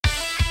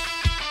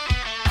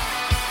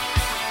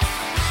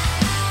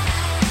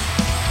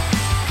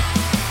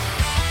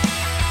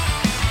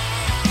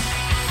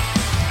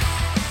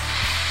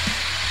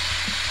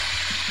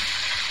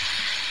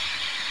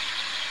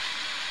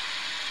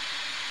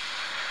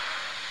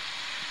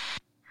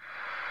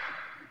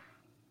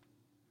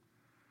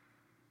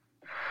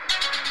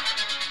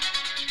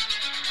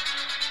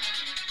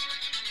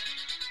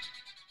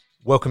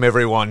Welcome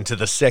everyone to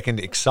the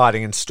second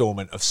exciting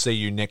installment of See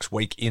You Next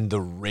Week in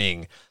the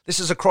Ring. This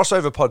is a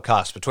crossover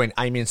podcast between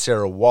Amy and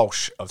Sarah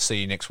Walsh of See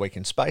You Next Week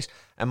in Space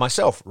and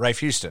myself, Rafe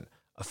Houston,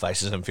 of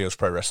Faces and Feels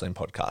Pro Wrestling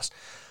podcast.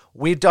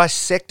 We're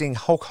dissecting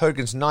Hulk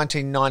Hogan's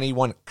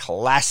 1991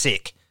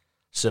 classic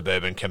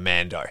Suburban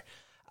Commando.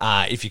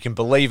 If you can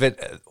believe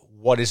it,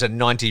 what is a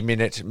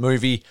 90-minute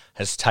movie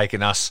has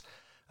taken us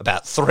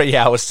about 3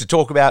 hours to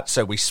talk about,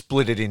 so we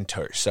split it in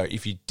two. So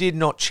if you did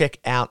not check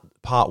out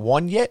part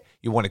one yet,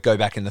 you want to go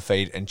back in the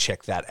feed and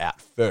check that out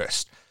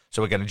first.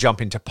 So we're going to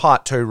jump into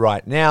part two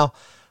right now.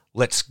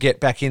 Let's get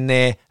back in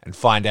there and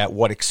find out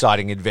what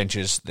exciting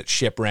adventures that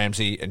Shep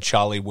Ramsey and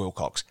Charlie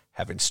Wilcox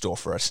have in store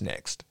for us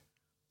next.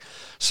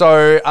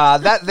 So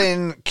that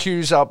then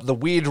cues up the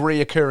weird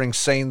reoccurring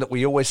scene that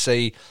we always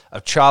see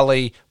of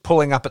Charlie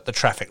pulling up at the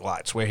traffic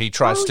lights, where he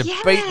tries to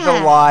beat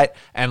the light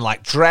and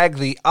like drag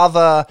the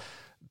other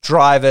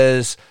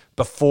drivers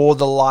before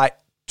the light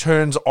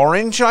turns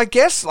orange, I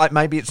guess. Like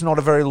maybe it's not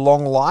a very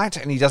long light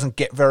and he doesn't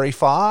get very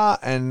far,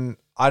 and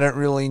I don't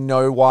really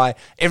know why.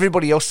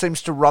 Everybody else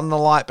seems to run the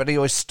light, but he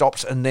always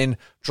stops and then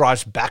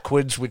drives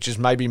backwards, which is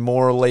maybe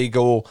more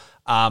illegal.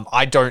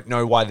 I don't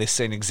know why this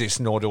scene exists,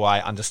 nor do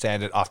I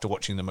understand it after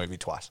watching the movie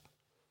twice.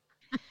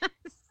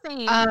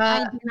 Same.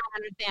 I do not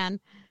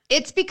understand.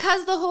 It's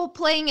because the whole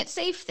playing it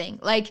safe thing.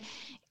 Like,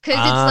 because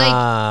it's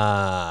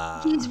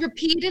like he's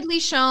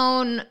repeatedly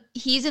shown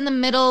he's in the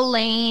middle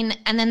lane,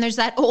 and then there's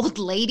that old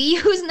lady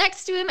who's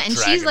next to him, and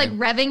she's like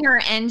revving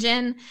her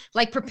engine,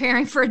 like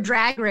preparing for a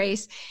drag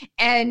race.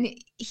 And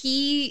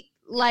he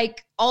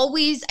like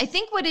always, I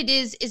think what it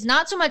is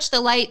not so much the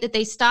light that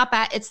they stop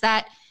at, it's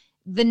that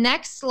the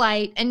next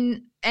light,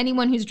 and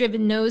anyone who's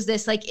driven knows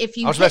this, like if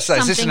you I was about to say,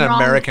 is this an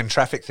wrong, American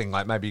traffic thing?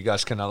 Like maybe you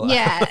guys can it's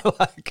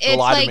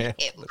lie like,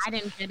 to me. I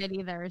didn't get it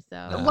either.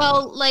 So No.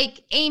 Well,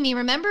 like Amy,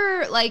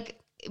 remember like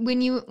when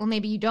you, well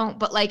maybe you don't,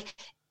 but like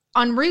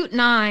on Route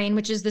 9,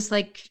 which is this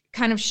like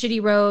kind of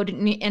shitty road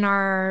in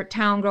our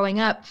town growing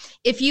up,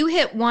 if you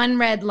hit one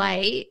red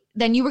light,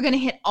 then you were going to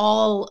hit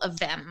all of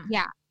them.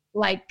 Yeah.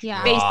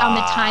 Based on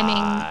the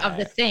timing of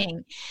the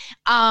thing.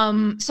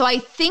 So I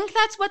think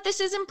that's what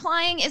this is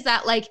implying, is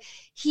that like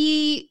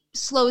he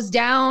slows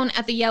down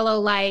at the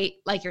yellow light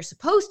like you're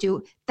supposed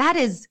to. That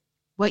is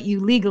what you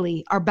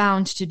legally are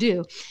bound to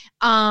do.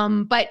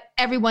 But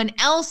everyone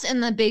else in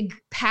the big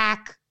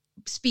pack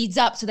speeds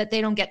up so that they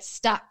don't get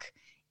stuck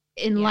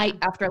in light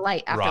after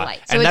light after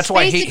light. So and that's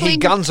why he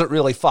guns it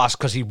really fast,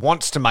 because he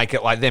wants to make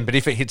it like them. But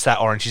if it hits that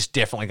orange, he's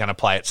definitely going to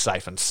play it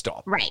safe and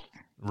stop. Right.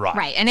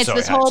 Right. And it's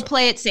this whole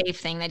play it safe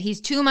thing, that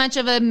he's too much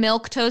of a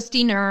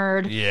milquetoasty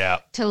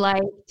nerd to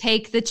like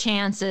take the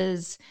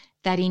chances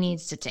that he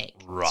needs to take.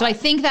 Right. So I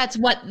think that's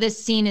what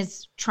this scene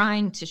is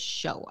trying to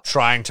show us.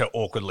 Trying to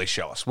awkwardly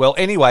show us. Well,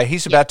 anyway,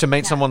 he's about to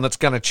meet someone that's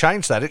going to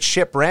change that. It's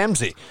Shep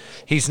Ramsey.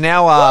 He's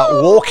now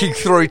walking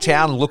through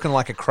town looking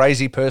like a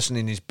crazy person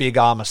in his big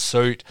armor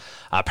suit.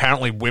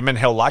 Apparently women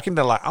hell like him.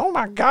 They're like, oh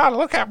my God,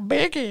 look how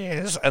big he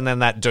is. And then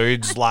that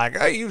dude's like,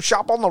 hey, you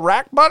shop on the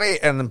rack, buddy?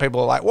 And then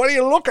people are like, what are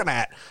you looking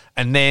at?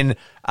 And then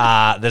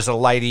there's a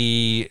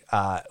lady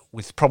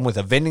with a problem with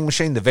a vending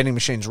machine. The vending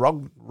machine's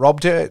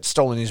robbed her. It's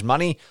stolen his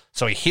money.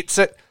 So he hits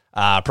it,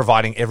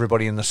 providing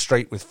everybody in the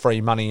street with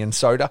free money and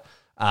soda.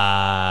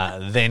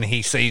 Then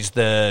he sees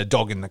the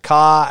dog in the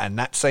car, and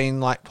that scene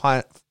like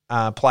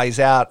plays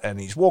out, and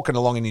he's walking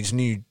along in his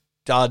new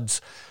duds.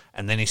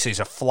 And then he sees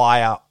a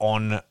flyer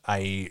on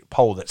a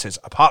pole that says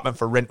apartment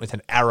for rent with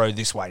an arrow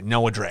this way,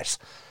 no address.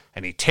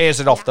 And he tears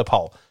it off the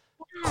pole.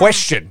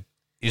 Question,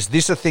 is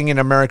this a thing in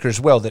America as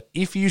well, that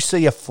if you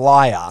see a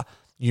flyer,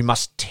 you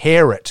must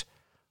tear it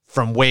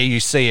from where you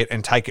see it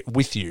and take it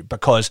with you?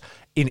 Because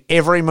in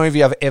every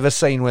movie I've ever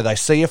seen where they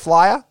see a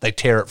flyer, they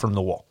tear it from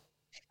the wall.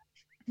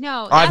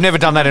 No. I've never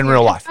done that in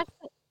real life.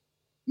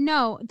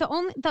 No,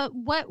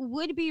 what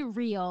would be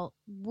real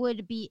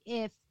would be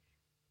if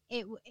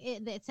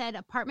it said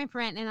apartment for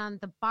rent, and on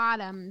the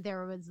bottom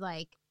there was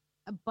like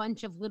a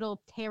bunch of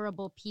little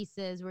tearable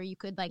pieces where you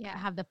could like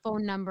have the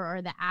phone number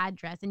or the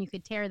address, and you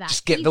could tear that.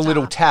 Just get the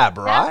little tab,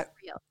 right?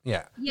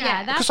 Yeah.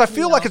 Because I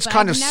feel like it's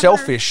kind of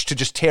selfish to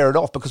just tear it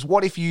off, because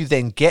what if you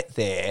then get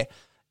there,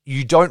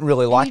 you don't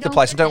really like the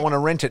place and don't want to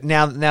rent it.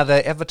 Now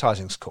the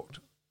advertising's cooked.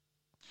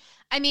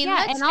 I mean,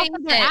 and also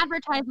their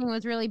advertising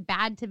was really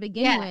bad to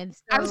begin with.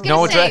 So. I was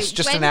going to say, address,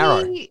 just an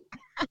arrow.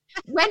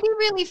 Wendy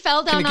really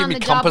fell down on the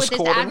job with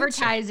this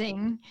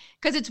advertising,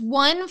 because it's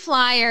one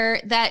flyer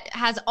that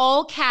has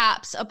all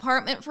caps,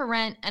 apartment for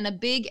rent, and a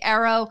big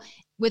arrow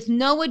with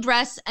no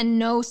address and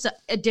no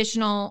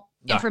additional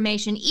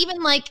information.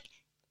 Even like,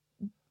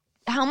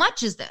 how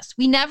much is this?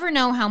 We never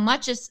know how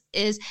much this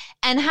is.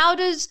 And how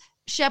does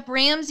Shep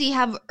Ramsey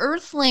have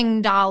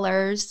earthling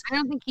dollars? I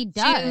don't think he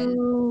does.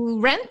 To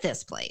rent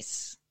this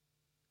place.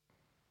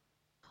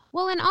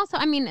 Well, and also,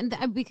 I mean,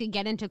 we could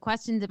get into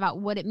questions about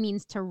what it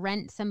means to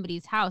rent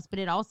somebody's house, but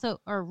it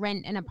also, or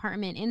rent an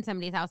apartment in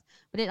somebody's house,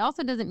 but it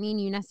also doesn't mean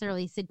you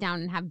necessarily sit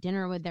down and have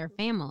dinner with their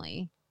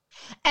family.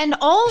 And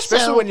also,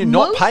 especially when you're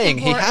not paying,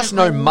 he has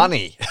no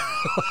money.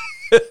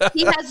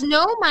 He has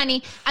no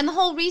money. And the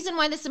whole reason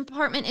why this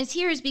apartment is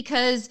here is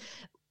because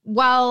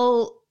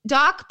while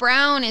Doc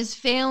Brown is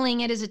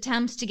failing at his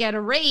attempts to get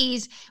a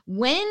raise,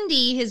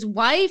 Wendy, his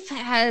wife,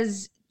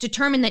 has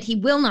determined that he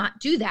will not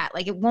do that.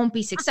 Like, it won't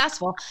be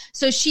successful.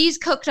 So she's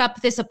cooked up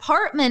this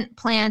apartment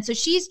plan. So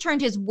she's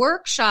turned his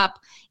workshop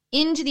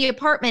into the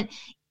apartment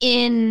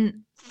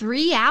in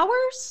 3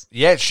 hours.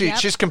 Yeah,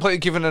 she's completely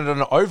given it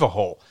an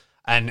overhaul.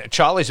 And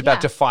Charlie's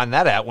about to find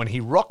that out when he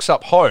rocks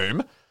up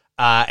home.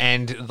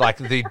 And like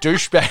the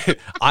douchebag,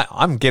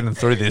 I'm getting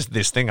through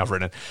this thing I've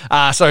written.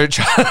 So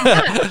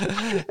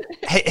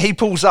he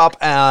pulls up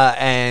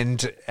and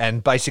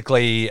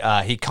basically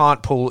he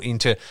can't pull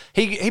into.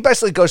 He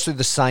basically goes through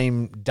the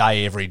same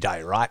day every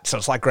day, right? So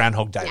it's like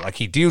Groundhog Day. Like,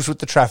 he deals with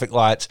the traffic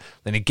lights,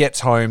 then he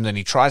gets home, then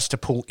he tries to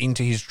pull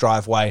into his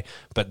driveway,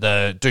 but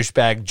the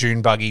douchebag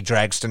June buggy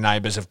dragster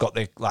neighbors have got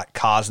their like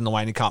cars in the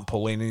way and he can't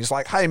pull in. And he's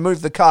like, "Hey,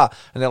 move the car,"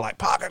 and they're like,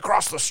 "Park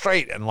across the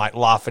street," and like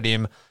laugh at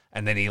him.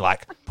 And then he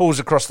like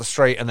pulls across the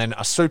street, and then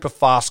a super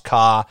fast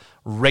car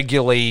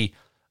regularly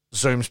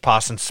zooms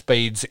past and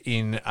speeds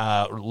in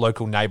a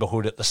local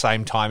neighborhood at the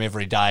same time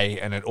every day,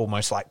 and it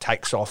almost like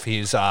takes off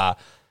his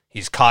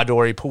car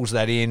door. He pulls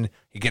that in.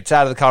 He gets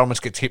out of the car,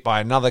 almost gets hit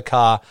by another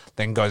car,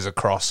 then goes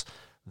across.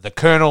 The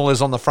Colonel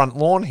is on the front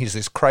lawn. He's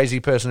this crazy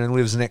person who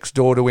lives next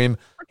door to him.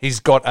 He's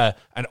got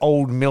an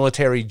old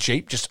military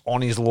Jeep just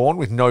on his lawn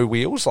with no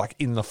wheels, like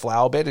in the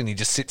flower bed, and he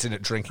just sits in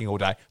it drinking all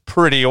day.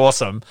 Pretty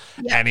awesome.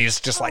 Yeah. And he's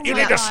just like, "You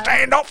need to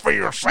stand up for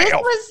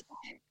yourself."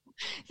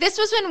 This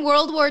was when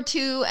World War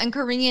II and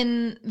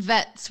Korean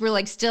vets were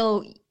like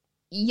still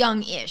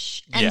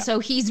young-ish. And so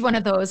he's one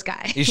of those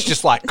guys. He's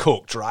just like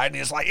cooked, right? And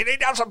he's like, "You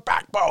need to have some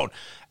backbone."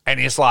 And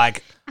he's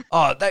like,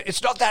 "Oh,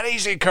 it's not that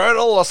easy,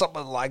 Colonel," or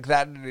something like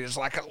that. And he's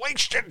like, "At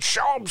least you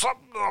show him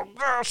something."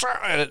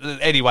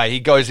 Anyway, he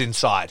goes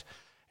inside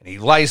and he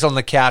lays on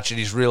the couch and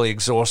he's really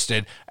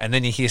exhausted. And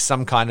then you hear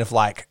some kind of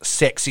like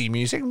sexy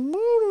music.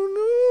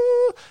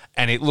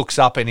 And it looks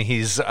up and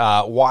his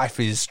wife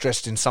is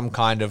dressed in some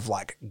kind of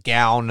like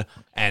gown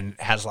and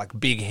has like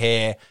big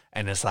hair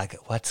and is like,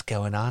 "What's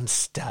going on,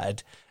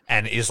 stud?"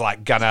 And is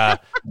like gonna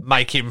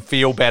make him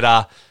feel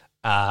better.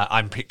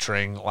 I'm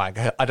picturing, like,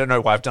 I don't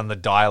know why I've done the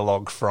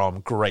dialogue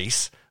from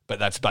Grease, but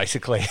that's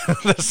basically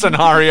the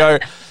scenario.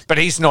 But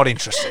he's not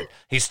interested.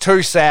 He's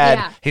too sad.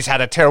 Yeah. He's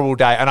had a terrible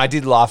day. And I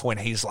did laugh when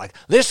he's like,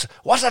 "This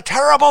was a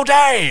terrible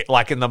day,"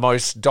 like in the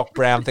most Doc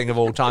Brown thing of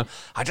all time.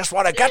 "I just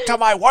want to get to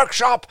my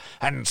workshop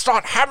and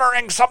start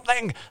hammering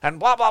something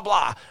and blah, blah,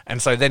 blah."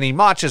 And so then he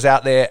marches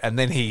out there, and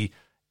then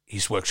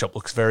his workshop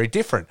looks very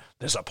different.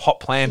 There's a pot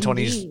plant on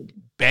his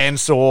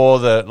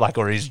bandsaw,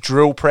 or his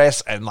drill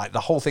press, and like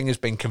the whole thing has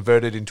been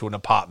converted into an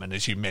apartment,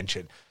 as you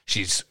mentioned.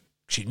 She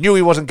knew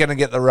he wasn't going to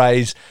get the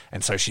raise,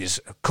 and so she's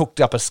cooked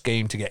up a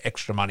scheme to get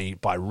extra money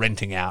by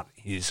renting out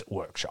his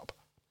workshop.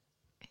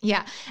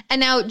 Yeah.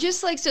 And now,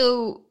 just like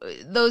so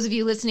those of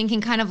you listening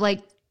can kind of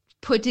like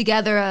put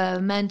together a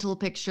mental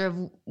picture of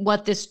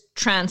what this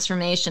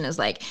transformation is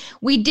like.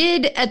 We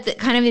did at the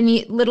kind of in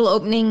the little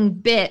opening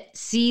bit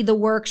see the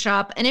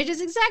workshop, and it is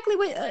exactly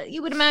what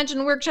you would imagine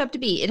a workshop to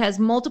be. It has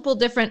multiple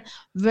different,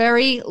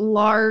 very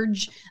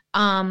large,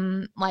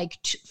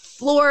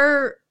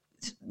 floor,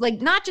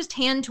 like not just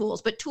hand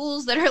tools, but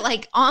tools that are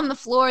like on the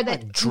floor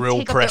that like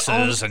drill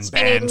presses and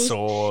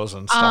bandsaws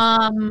and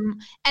stuff.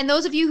 And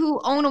those of you who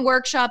own a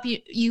workshop,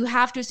 you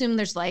have to assume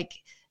there's like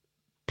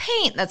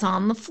paint that's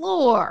on the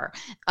floor,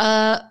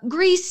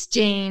 grease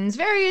stains,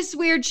 various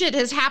weird shit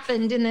has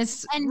happened in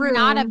this room.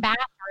 Not a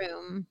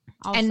bathroom.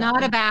 Also. And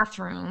not a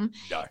bathroom.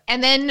 No.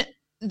 And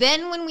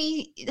then when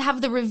we have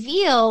the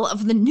reveal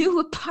of the new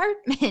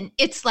apartment,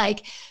 it's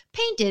like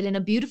painted in a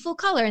beautiful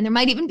color, and there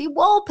might even be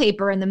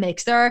wallpaper in the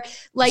mix. There are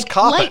like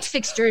light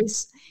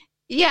fixtures.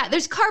 Yeah,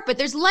 there's carpet,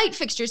 there's light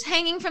fixtures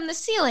hanging from the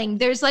ceiling.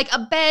 There's like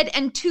a bed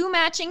and 2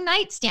 matching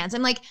nightstands.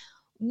 I'm like,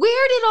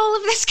 where did all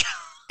of this go?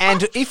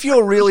 And if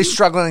you're really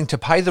struggling to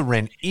pay the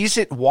rent, is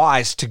it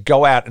wise to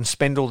go out and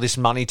spend all this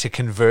money to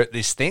convert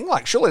this thing?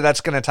 Like, surely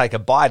that's going to take a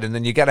bite, and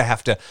then you're going to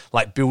have to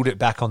like build it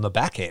back on the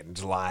back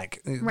end.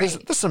 Like, there's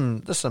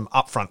some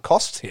upfront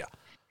costs here.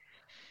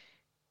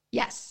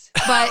 Yes,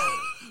 but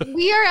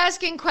we are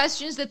asking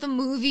questions that the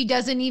movie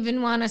doesn't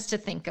even want us to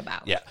think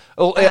about. Yeah.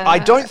 Well, I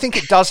don't think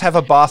it does have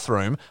a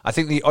bathroom. I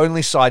think the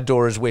only side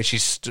door is where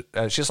she's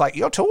like,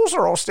 "Your tools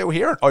are all still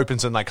here," and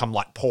opens and they come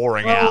like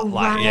pouring out.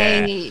 Like,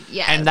 right.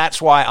 Yeah. And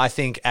that's why I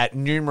think at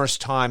numerous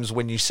times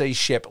when you see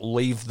Shep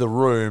leave the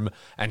room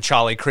and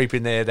Charlie creep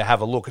in there to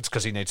have a look, it's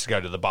because he needs to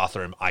go to the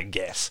bathroom, I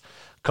guess.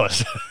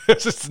 Because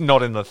it's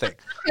not in the thing.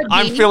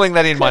 I'm feeling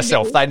that in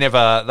myself. They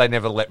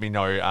never let me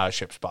know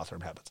Shep's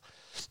bathroom habits.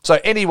 So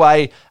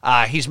anyway,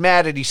 he's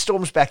mad and he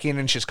storms back in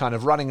and she's kind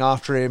of running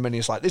after him and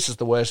he's like, "This is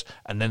the worst."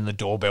 And then the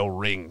doorbell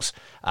rings.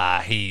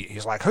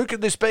 He's like, "Who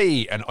could this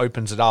be?" And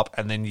opens it up,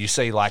 and then you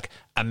see like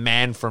a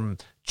man from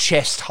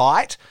chest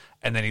height,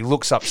 and then he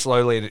looks up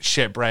slowly and it's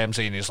Shep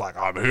Ramsey and he's like,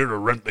 "I'm here to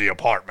rent the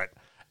apartment."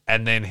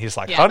 And then he's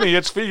like, "Honey,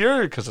 it's for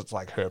you," because it's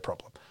like her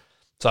problem.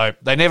 So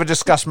they never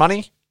discuss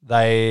money.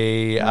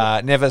 They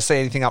never see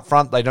anything up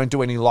front. They don't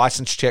do any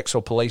license checks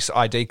or police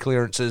ID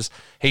clearances.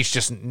 He's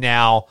just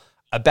now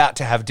about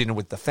to have dinner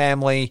with the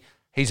family.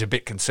 He's a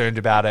bit concerned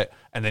about it.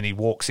 And then he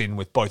walks in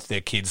with both their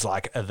kids,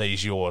 like, are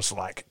these yours?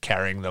 Like,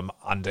 carrying them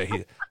under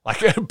his,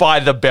 like, by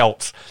the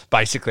belts,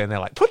 basically. And they're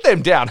like, put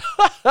them down.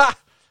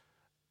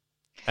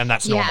 And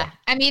that's normal. Yeah.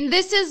 I mean,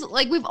 this is,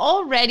 like, we've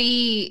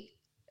already,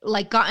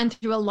 like, gotten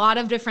through a lot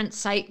of different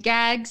sight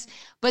gags.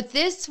 But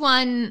this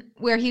one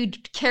where he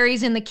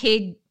carries in the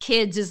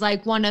kids is,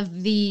 like, one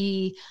of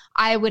the,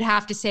 I would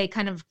have to say,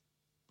 kind of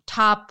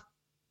top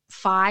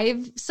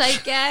 5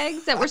 sight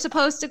gags that we're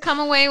supposed to come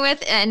away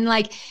with. And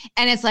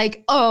it's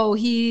like, oh,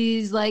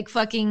 he's like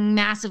fucking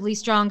massively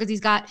strong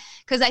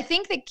because I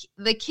think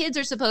the kids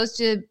are supposed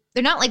to,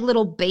 they're not like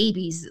little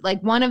babies.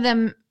 Like one of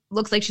them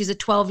looks like she's a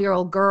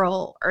 12-year-old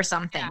girl or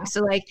something. Yeah.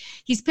 So like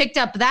he's picked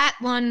up that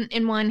one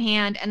in one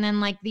hand and then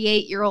like the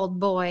 8-year-old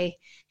boy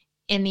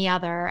in the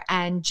other.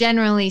 And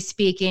generally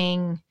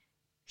speaking,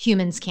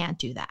 humans can't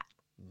do that.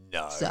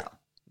 No. So.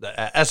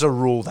 As a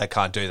rule, they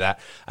can't do that.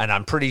 And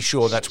I'm pretty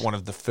sure that's one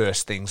of the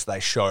first things they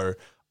show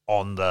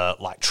on the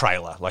like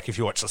trailer. Like if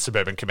you watch the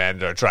Suburban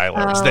Commando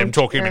trailer, it's them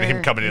talking and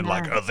him coming in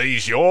like, are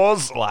these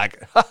yours?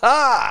 Like, ha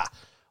ha!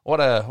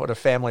 What a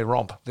family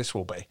romp this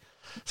will be.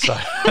 So,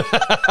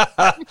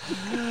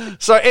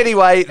 so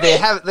anyway,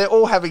 they're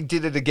all having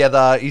dinner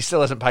together. He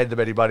still hasn't paid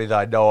them any money that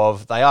I know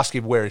of. They ask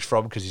him where he's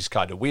from because he's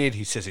kind of weird.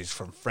 He says he's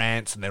from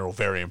France, and they're all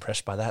very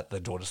impressed by that. The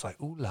daughter's like,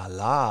 ooh la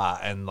la,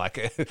 and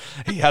like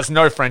he has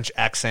no French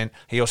accent.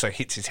 He also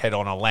hits his head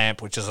on a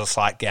lamp, which is a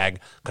sight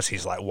gag because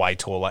he's like way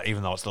taller,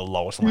 even though it's the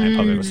lowest lamp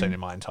I've ever seen in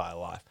my entire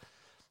life.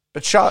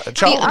 But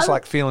Charlie's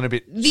like feeling a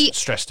bit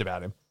stressed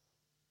about him.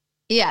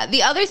 Yeah,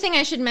 the other thing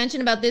I should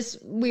mention about this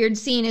weird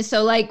scene is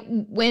so like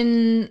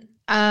when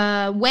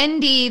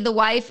Wendy, the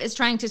wife, is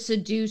trying to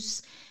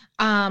seduce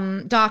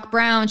Doc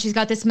Brown, she's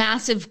got this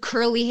massive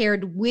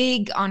curly-haired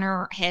wig on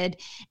her head,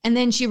 and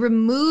then she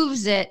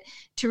removes it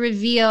to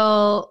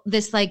reveal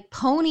this like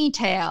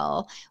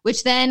ponytail,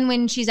 which then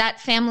when she's at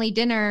family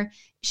dinner,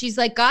 she's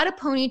like got a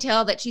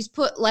ponytail that she's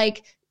put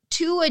like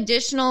 2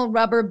 additional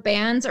rubber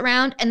bands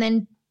around and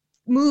then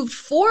moved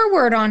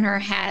forward on her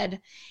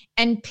head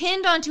and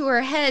pinned onto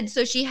her head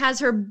so she has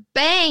her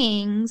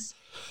bangs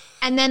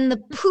and then the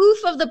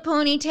poof of the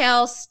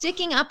ponytail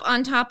sticking up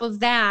on top of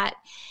that.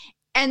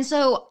 And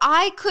so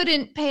I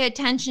couldn't pay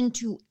attention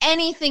to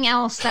anything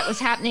else that was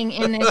happening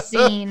in this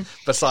scene.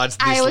 Besides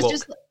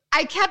this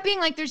I kept being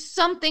like, there's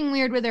something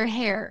weird with her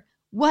hair.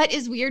 What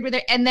is weird with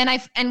her? And then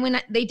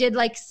when they did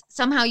like,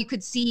 somehow you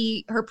could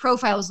see her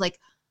profile, was like,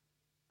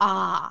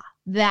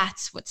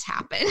 that's what's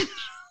happened.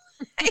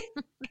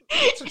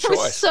 It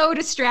was so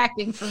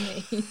distracting for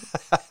me.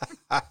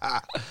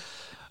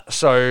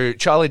 So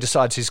Charlie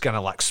decides he's going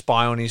to like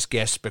spy on his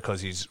guests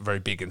because he's very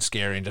big and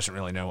scary and doesn't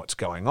really know what's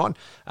going on.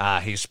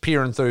 He's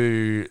peering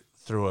through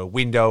a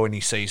window and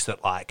he sees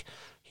that like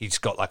he's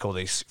got like all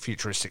these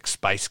futuristic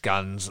space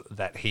guns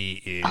that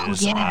he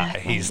is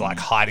he's like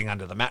hiding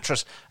under the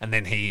mattress, and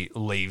then he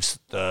leaves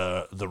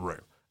the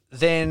room.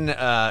 Then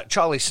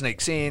Charlie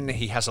sneaks in.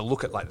 He has a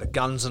look at like the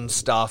guns and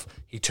stuff.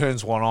 He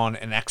turns one on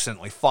and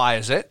accidentally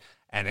fires it,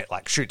 and it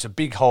like shoots a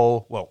big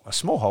hole, well, a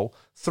small hole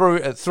through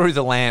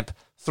the lamp,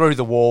 through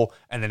the wall,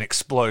 and then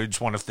explodes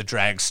one of the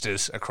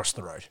dragsters across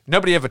the road.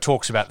 Nobody ever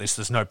talks about this.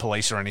 There's no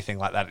police or anything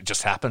like that. It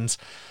just happens.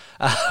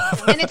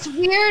 And it's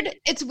weird.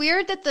 It's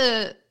weird that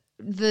the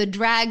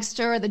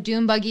dragster or the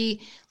dune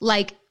buggy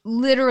like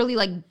literally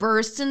like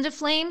bursts into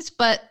flames,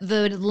 but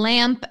the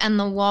lamp and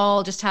the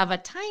wall just have a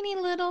tiny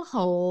little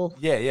hole.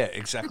 Yeah,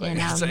 exactly. You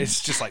know? It's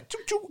just like,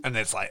 and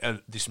it's like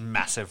this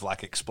massive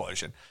like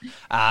explosion.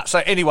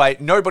 So anyway,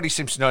 nobody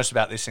seems to notice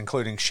about this,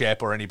 including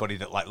Shep or anybody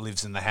that like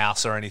lives in the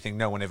house or anything.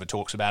 No one ever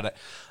talks about it.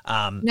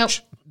 Nope.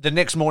 The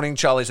next morning,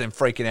 Charlie's then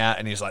freaking out,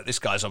 and he's like, this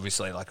guy's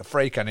obviously like a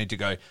freak. I need to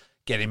go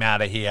get him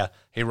out of here.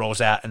 He rolls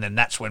out, and then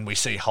that's when we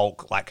see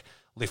Hulk like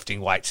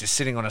lifting weights. He's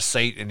sitting on a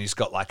seat, and he's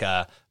got like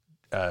a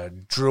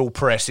drill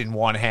press in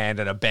one hand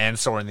and a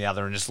bandsaw in the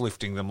other, and just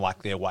lifting them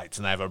like they're weights.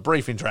 And they have a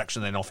brief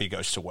interaction, then off he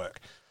goes to work.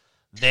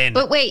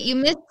 But wait, you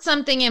missed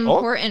something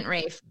important,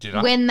 Rafe. Did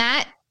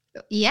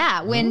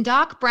I? When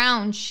Doc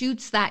Brown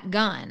shoots that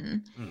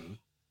gun,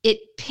 it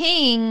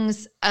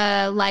pings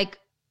a like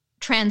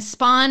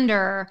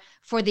transponder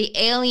for the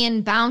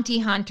alien bounty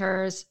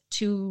hunters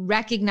to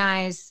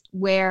recognize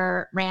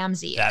where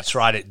Ramsey is. That's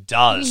right, it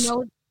does.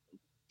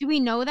 Do we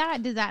know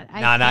that? Does that?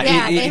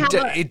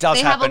 It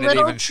does happen. It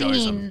even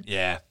shows them.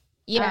 Yeah.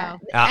 Yeah.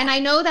 And I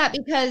know that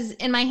because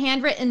in my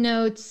handwritten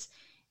notes,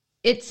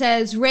 it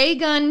says ray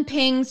gun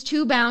pings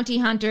 2 bounty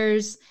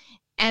hunters.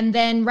 And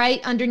then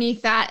right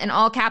underneath that, in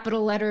all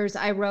capital letters,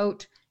 I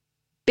wrote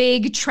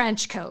big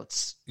trench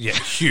coats. Yeah,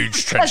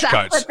 huge trench coats.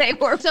 That's what they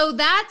were. So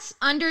that's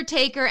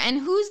Undertaker.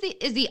 And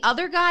is the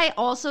other guy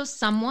also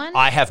someone?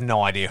 I have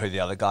no idea who the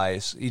other guy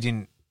is.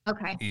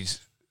 Okay. He's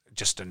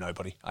just a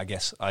nobody, I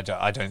guess. I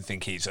don't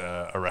think he's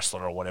a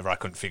wrestler or whatever. I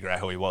couldn't figure out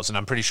who he was, and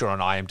I'm pretty sure on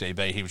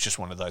IMDb he was just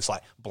one of those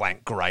like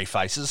blank grey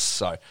faces.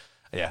 So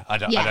yeah, I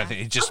don't think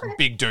he's just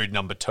big dude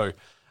number 2.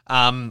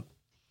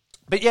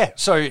 But yeah,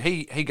 so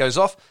he goes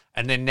off,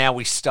 and then now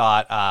we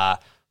start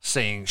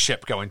seeing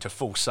Shep go into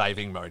full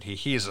saving mode. He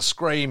hears a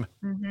scream.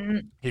 Mm-hmm.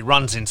 He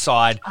runs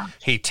inside.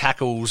 He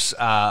tackles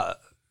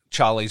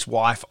Charlie's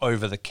wife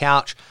over the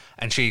couch,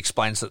 and she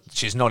explains that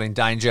she's not in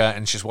danger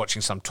and she's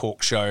watching some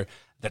talk show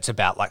that's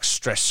about like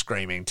stress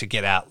screaming to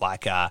get out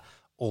like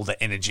all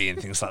the energy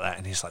and things like that.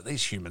 And he's like,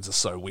 these humans are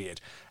so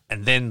weird.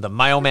 And then the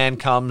mailman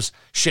comes.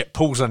 Shep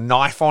pulls a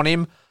knife on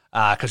him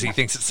because he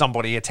thinks it's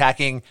somebody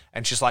attacking,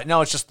 and she's like, no,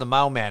 it's just the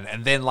mailman.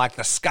 And then like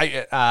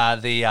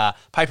the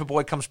paper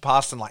boy comes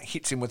past and like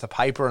hits him with a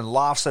paper and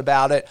laughs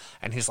about it,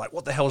 and he's like,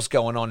 what the hell's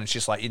going on? And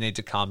she's like, you need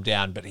to calm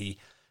down. But he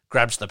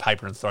grabs the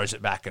paper and throws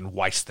it back and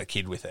wastes the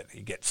kid with it.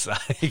 He gets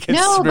spilled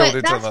No, but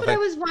into that's the what thing. I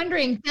was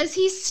wondering. Does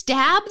he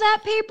stab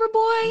that paper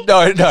boy?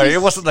 No,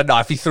 it wasn't the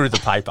knife. He threw the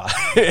paper.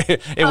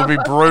 It would be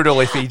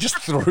brutal if he just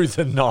threw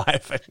the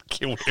knife and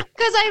killed him.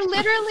 Because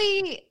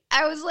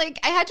I was like,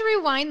 I had to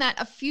rewind that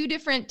a few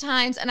different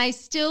times, and I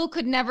still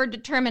could never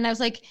determine. I was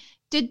like,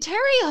 did Terry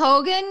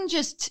Hogan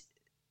just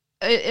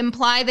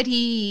imply that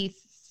he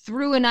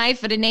threw a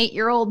knife at an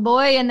 8-year-old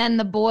boy, and then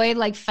the boy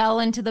like fell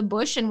into the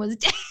bush and was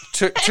dead?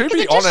 To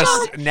be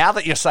honest, now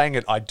that you're saying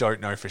it, I don't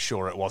know for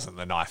sure it wasn't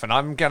the knife, and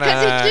I'm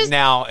gonna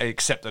now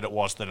accept that it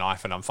was the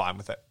knife, and I'm fine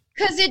with it.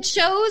 Because it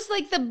shows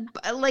like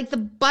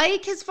the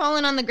bike has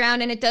fallen on the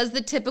ground, and it does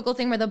the typical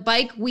thing where the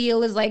bike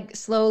wheel is like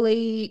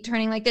slowly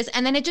turning like this,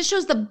 and then it just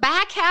shows the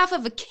back half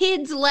of a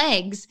kid's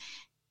legs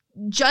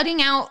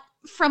jutting out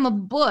from a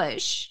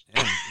bush.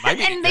 Yeah,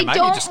 maybe, and they maybe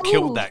don't just move.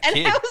 killed that and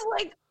kid. I was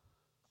like,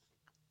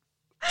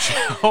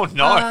 Oh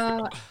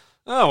no!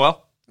 Oh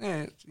well,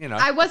 yeah, you know.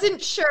 I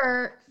wasn't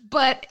sure,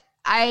 but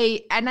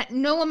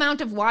no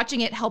amount of watching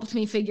it helped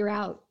me figure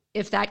out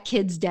if that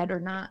kid's dead or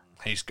not.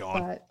 He's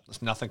gone. But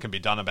There's nothing can be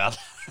done about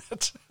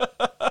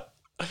that.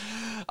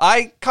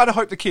 I kind of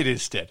hope the kid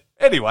is dead.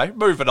 Anyway,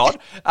 moving on.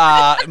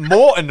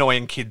 More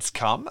annoying kids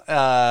come.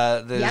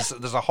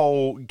 There's a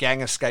whole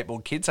gang of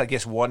skateboard kids. I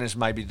guess one is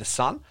maybe the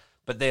son.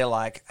 But they're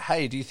like,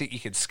 hey, do you think you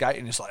could skate?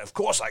 And he's like, of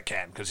course I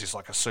can, because he's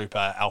like a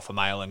super alpha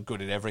male and good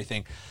at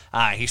everything.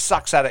 He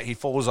sucks at it. He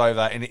falls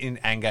over, and in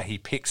anger, he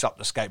picks up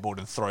the skateboard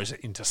and throws it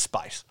into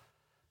space.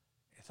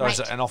 He throws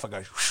it, and off it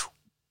goes. Whoosh,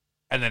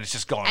 and then it's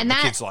just gone. And the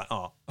kid's like,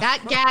 oh.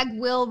 That gag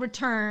will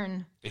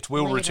return. It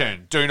will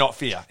return. Do not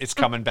fear. It's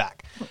coming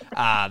back.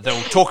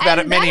 They'll talk about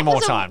it many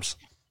more times.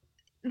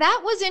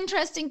 That was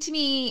interesting to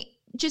me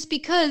just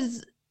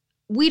because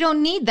we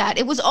don't need that.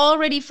 It was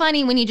already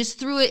funny when you just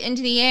threw it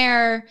into the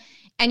air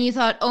and you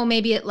thought, oh,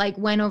 maybe it like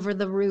went over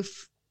the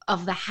roof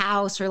of the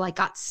house or like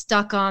got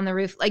stuck on the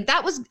roof. Like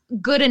that was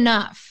good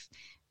enough,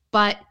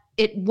 but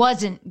it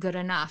wasn't good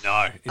enough.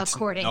 No, it's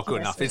not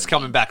good enough. It's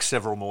coming back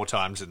several more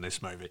times in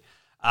this movie.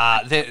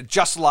 They're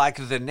just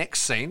like the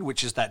next scene,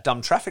 which is that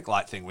dumb traffic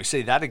light thing. We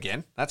see that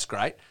again. That's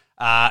great.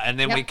 And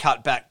then we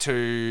cut back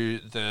to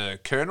the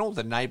colonel.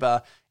 The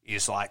neighbor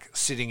is like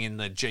sitting in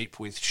the Jeep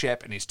with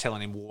Shep, and he's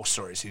telling him war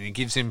stories. And he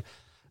gives him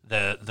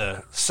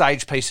the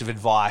sage piece of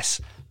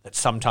advice that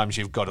sometimes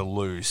you've got to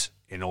lose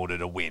in order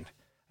to win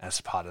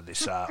as part of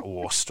this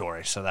war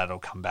story. So that'll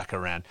come back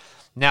around.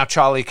 Now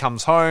Charlie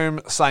comes home,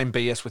 same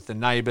BS with the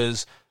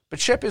neighbors. But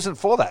Shep isn't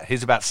for that.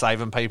 He's about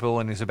saving people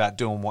and he's about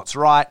doing what's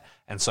right.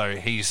 And so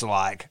he's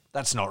like,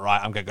 that's not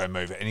right. I'm going to go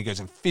move it. And he goes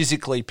and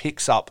physically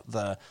picks up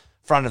the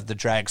front of the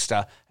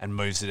dragster and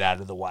moves it out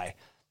of the way.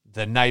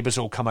 The neighbors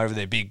all come over,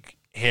 they're big,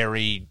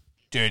 hairy,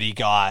 dirty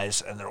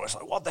guys. And they're always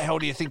like, what the hell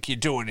do you think you're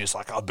doing? He's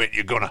like, I bet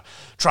you're going to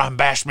try and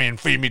bash me and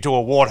feed me to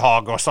a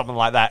warthog or something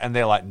like that. And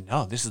they're like,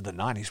 no, this is the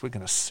 90s. We're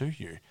going to sue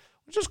you.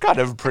 Which is kind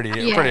of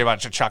pretty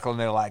much a chuckle. And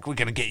they're like, we're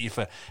going to get you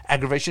for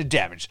aggravation of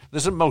damage.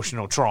 There's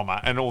emotional trauma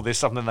and all this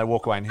stuff. And then they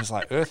walk away and he's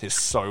like, Earth is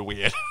so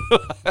weird.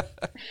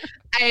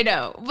 I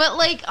know. But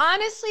like,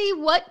 honestly,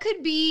 what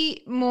could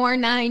be more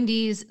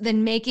 90s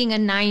than making a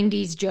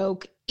 90s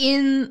joke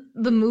in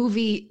the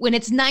movie when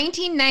it's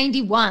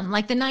 1991?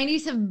 Like the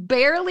 90s have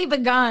barely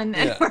begun.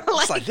 And we're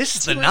like, it's like, this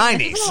is the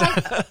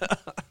 90s.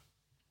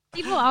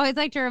 People always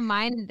like to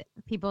remind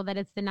people that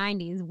it's the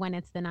 90s when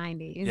it's the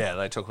 90s. Yeah,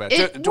 they talk about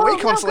it. Do we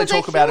constantly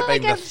talk about it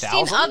being the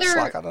thousands?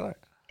 Like, I don't know.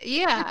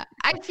 Yeah.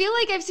 I feel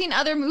like I've seen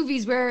other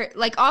movies where,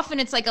 like,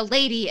 often it's like a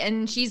lady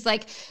and she's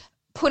like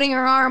putting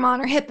her arm on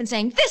her hip and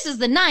saying, this is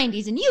the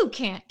 90s and you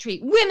can't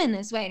treat women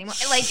this way anymore.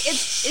 Like,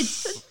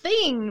 it's a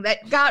thing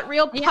that got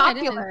real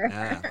popular.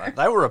 Yeah,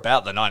 they were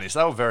about the 90s.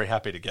 They were very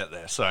happy to get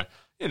there. So,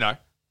 you know,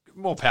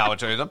 more power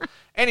to them.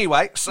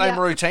 Anyway, same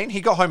routine. He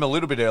got home a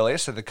little bit earlier,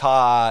 so the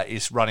car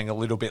is running a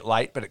little bit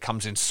late, but it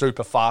comes in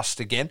super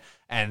fast again,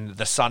 and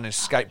the son is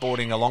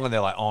skateboarding along, and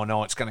they're like, oh,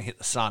 no, it's going to hit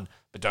the sun.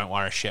 But don't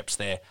worry, Shep's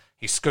there.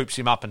 He scoops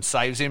him up and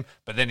saves him,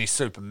 but then he's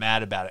super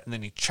mad about it, and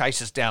then he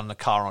chases down the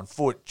car on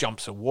foot,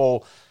 jumps a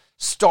wall,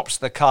 stops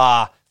the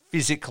car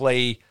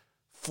physically,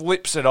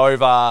 flips it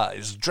over,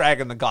 is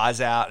dragging the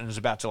guys out, and is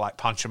about to, like,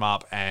 punch him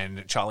up,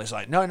 and Charlie's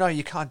like, no,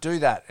 you can't do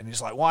that. And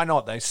he's like, why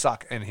not? They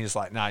suck. And he's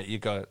like, no,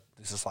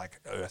 this is like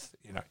Earth,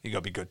 you know, you got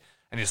to be good.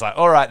 And he's like,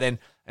 all right then.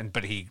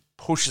 But he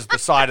pushes the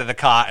side of the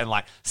car and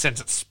like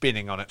sends it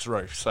spinning on its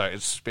roof. So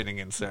it's spinning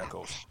in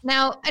circles.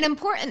 Now, an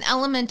important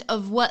element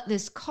of what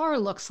this car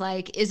looks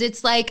like is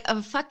it's like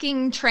a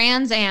fucking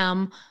Trans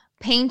Am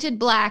painted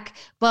black,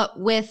 but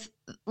with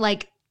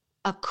like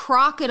a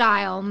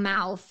crocodile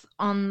mouth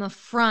on the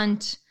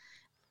front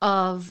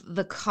of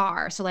the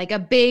car. So like a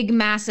big,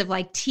 massive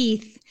like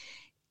teeth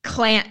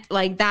clamp,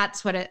 like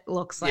that's what it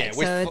looks like. Yeah,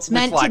 with, so it's with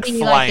meant like to be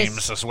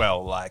flames like as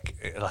well. Like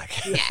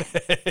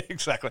yeah.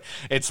 exactly.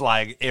 It's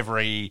like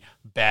every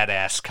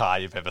badass car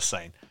you've ever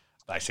seen,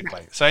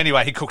 basically. Right. So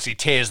anyway, he cooks. He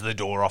tears the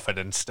door off it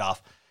and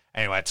stuff.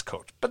 Anyway, it's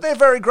cooked. But they're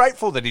very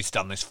grateful that he's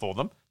done this for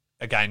them.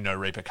 Again, no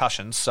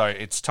repercussions. So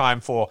it's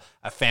time for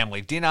a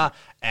family dinner,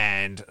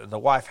 and the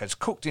wife has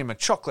cooked him a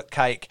chocolate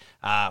cake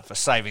for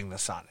saving the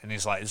son. And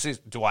he's like,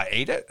 do I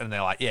eat it? And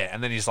they're like, yeah.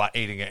 And then he's like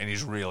eating it, and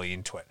he's really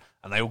into it.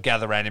 And they all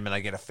gather around him, and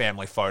they get a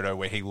family photo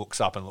where he looks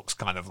up and looks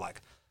kind of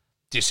like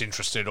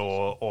disinterested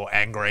or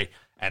angry,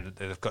 and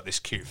they've got this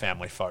cute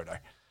family photo.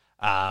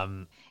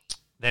 Then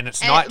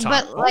it's nighttime.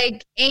 But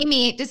like,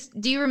 Amy,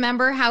 do you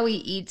remember how he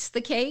eats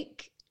the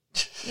cake?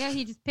 Yeah,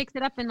 he just picks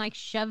it up and like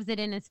shoves it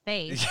in his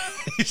face.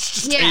 He's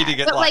just eating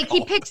it. But like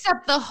he picks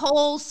up the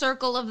whole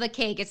circle of the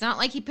cake. It's not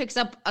like he picks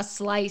up a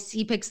slice.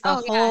 He picks the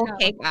whole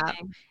cake up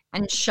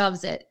and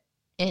shoves it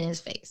in his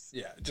face.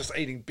 Yeah, just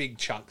eating big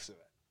chunks of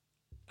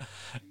it.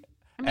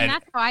 I mean,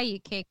 that's how I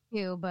eat cake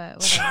too, but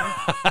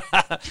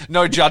whatever.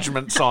 No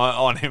judgments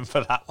on him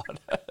for that one.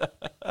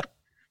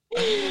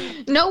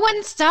 No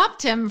one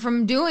stopped him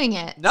from doing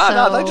it.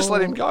 No, they just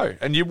let him go.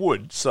 And you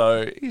would.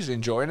 So he's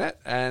enjoying it.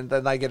 And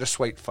then they get a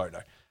sweet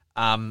photo.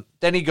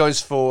 Then he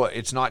goes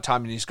it's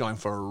nighttime and he's going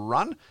for a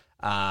run.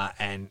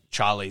 And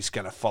Charlie's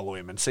going to follow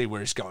him and see where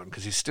he's going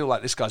because he's still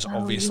like, this guy's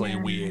obviously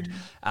weird.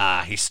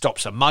 He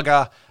stops a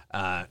mugger.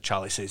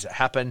 Charlie sees it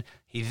happen.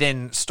 He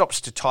then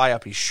stops to tie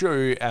up his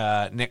shoe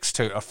next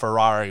to a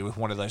Ferrari with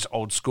one of those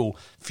old school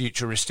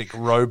futuristic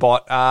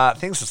robot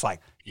things. It's like,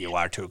 you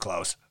are too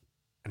close.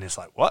 And it's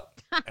like,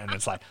 what? And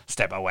it's like,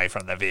 step away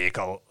from the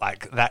vehicle,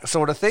 like that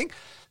sort of thing.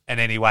 And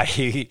anyway,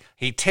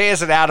 he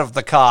tears it out of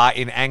the car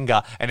in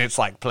anger, and it's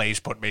like, please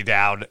put me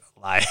down.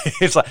 Like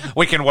it's like,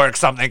 we can work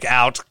something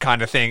out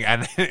kind of thing.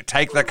 And then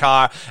take the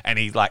car, and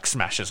he like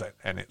smashes it.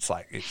 And it's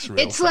like, it's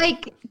real. It's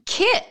like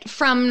Kit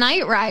from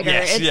Knight Rider.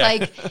 Yes, it's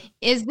like,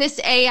 is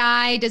this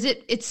AI?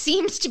 It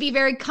seems to be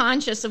very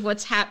conscious of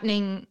what's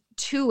happening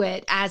to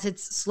it as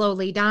it's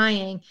slowly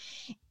dying.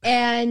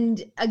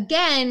 And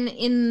again,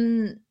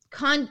 in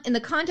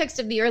the context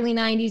of the early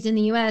 90s in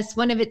the US,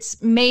 one of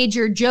its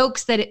major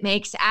jokes that it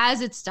makes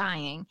as it's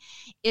dying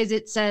is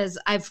it says,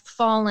 I've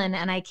fallen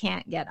and I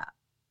can't get up.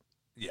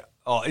 Yeah.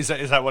 Oh, is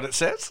that what it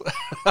says?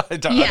 I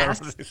don't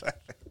yes. know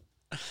exactly.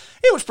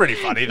 It was pretty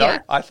funny though, yeah.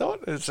 I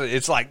thought.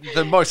 It's like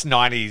the most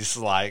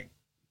 90s like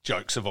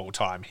jokes of all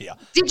time here.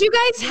 Did you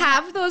guys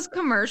have those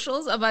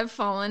commercials of I've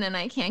fallen and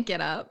I can't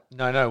get up?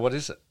 No, what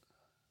is it?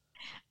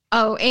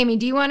 Oh, Amy,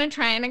 do you want to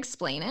try and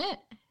explain it?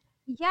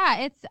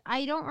 Yeah,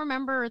 I don't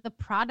remember the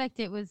product.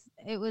 It was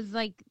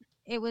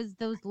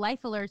those life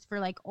alerts for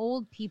like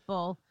old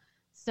people,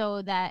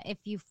 so that if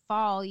you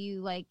fall,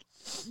 you like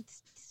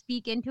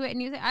speak into it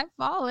and you say, I've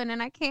fallen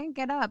and I can't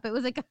get up. It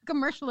was like a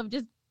commercial of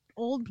just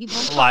old people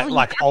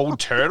like old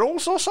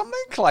turtles or something,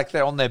 like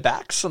they're on their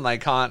backs and they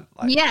can't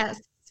like...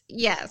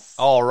 Yes.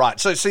 Oh, right.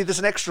 So see, there's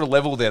an extra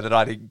level there that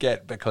I didn't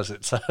get because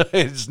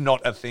it's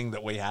not a thing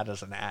that we had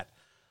as an ad.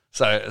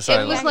 So it was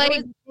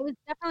it was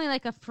definitely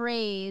like a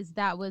phrase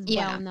that was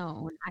well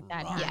known at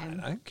that time.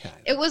 Yeah, okay.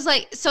 It was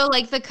like, so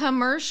like the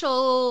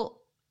commercial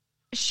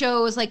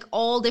shows like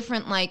all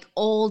different like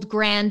old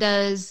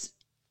grandas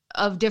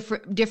of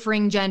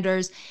differing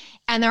genders,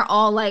 and they're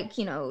all like,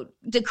 you know,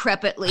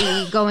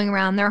 decrepitly going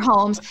around their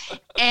homes,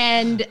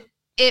 and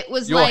it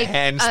was your like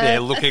hands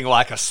there looking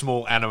like a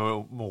small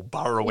animal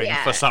burrowing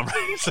for some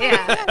reason.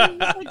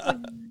 Yeah.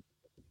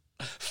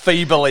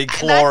 Feebly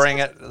clawing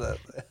it.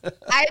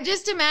 I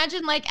just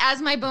imagine like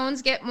as my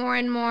bones get more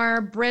and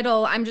more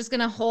brittle, I'm just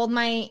gonna hold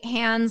my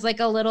hands like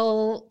a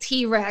little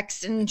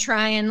T-Rex and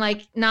try and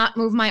like not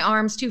move my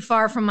arms too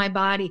far from my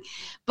body.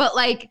 But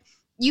like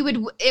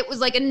it was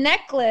like a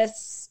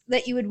necklace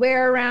that you would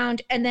wear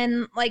around, and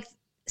then like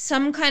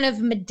some kind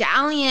of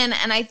medallion,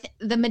 and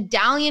the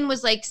medallion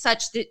was like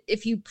such that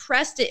if you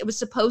pressed it, it was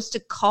supposed to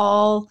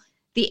call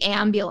the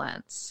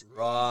ambulance.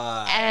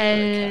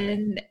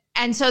 Right.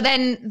 And so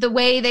then the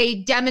way they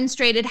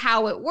demonstrated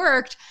how it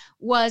worked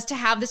was to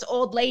have this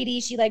old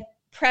lady, she like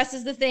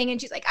presses the thing and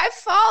she's like, I've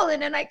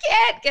fallen and I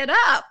can't get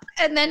up.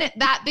 And then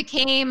that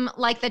became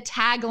like the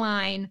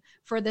tagline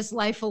for this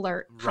Life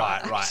Alert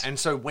product. Right. And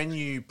so when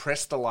you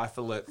press the Life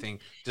Alert thing,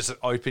 does it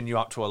open you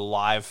up to a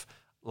live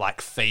like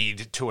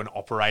feed to an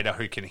operator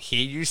who can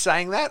hear you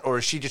saying that? Or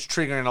is she just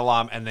triggering an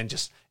alarm and then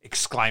just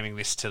exclaiming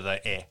this to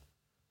the air?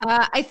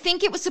 I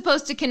think it was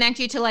supposed to connect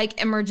you to like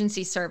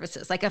emergency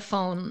services, like a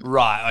phone.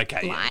 Right.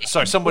 Okay. Line.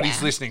 So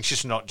somebody's listening.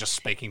 She's not just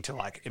speaking to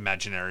like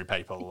imaginary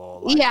people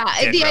or like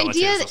the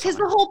idea, because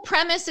the whole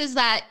premise is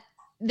that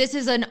this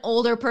is an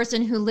older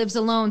person who lives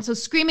alone. So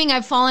screaming,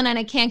 I've fallen and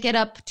I can't get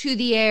up to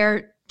the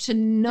air to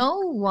no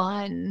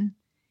one.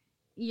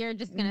 You're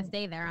just gonna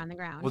stay there on the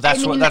ground. Well,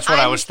 that's what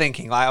I was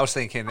thinking. Like, I was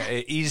thinking,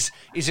 is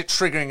it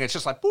triggering? It's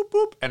just like boop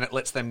boop, and it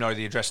lets them know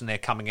the address, and they're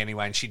coming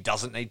anyway, and she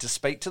doesn't need to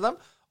speak to them,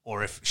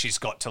 or if she's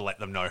got to let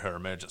them know her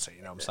emergency.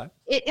 You know what I'm saying?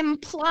 It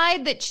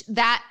implied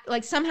that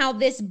like somehow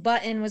this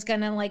button was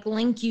gonna like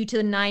link you to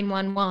the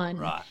 911,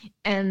 right?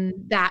 And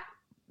that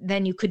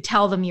then you could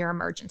tell them your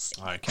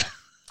emergency. Okay,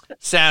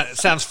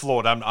 sounds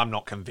flawed. I'm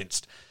not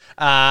convinced.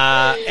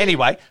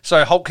 Anyway,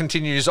 so Hulk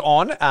continues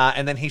on,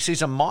 and then he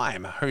sees a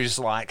mime who's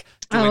like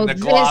doing the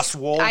glass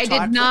wall. I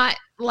did not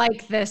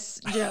like this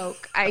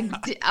joke.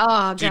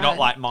 Do you not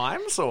like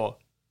mimes, or?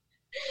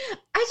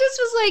 I just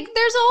was like,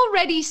 there's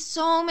already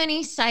so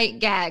many sight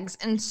gags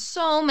and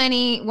so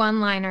many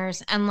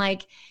one-liners, and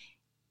like,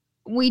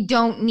 we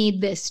don't need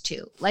this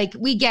too. Like,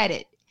 we get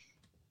it.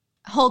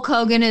 Hulk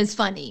Hogan is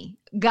funny.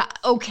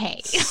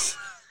 Okay.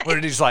 Where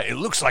he's like, it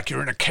looks like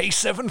you're in a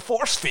K7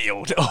 force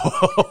field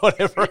or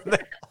whatever.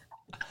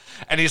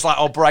 And he's like,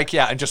 I'll break you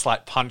out, and just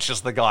like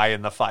punches the guy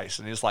in the face.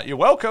 And he's like, you're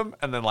welcome.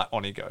 And then like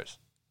on he goes.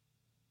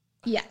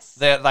 Yes.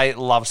 They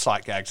love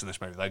sight gags in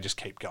this movie. They just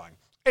keep going.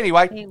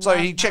 Anyway, so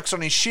he checks on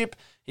his ship.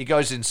 He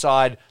goes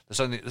inside.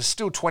 There's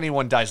still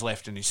 21 days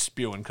left, and he's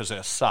spewing because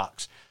it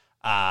sucks.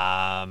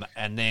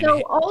 And then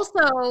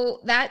also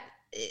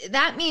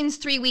that means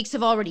 3 weeks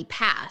have already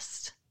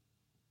passed.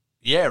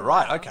 Yeah,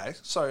 right. Okay.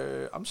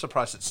 So I'm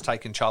surprised it's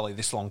taken Charlie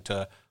this long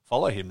to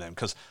follow him then,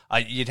 because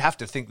you'd have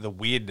to think the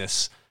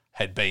weirdness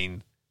had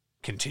been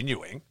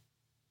continuing.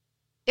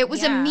 It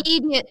was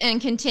immediate and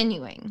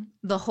continuing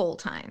the whole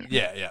time.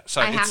 Yeah.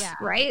 So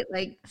right?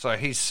 Like, so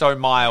he's so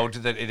mild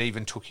that it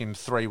even took him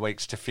 3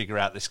 weeks to figure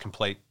out this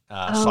complete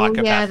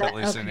psychopath that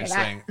lives in his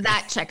thing.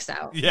 That checks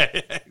out. Yeah,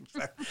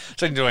 exactly. So he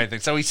didn't do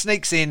anything. So he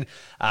sneaks in,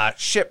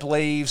 Shep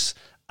leaves,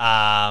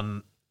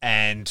 and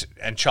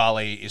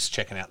Charlie is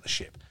checking out the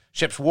ship.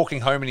 Shep's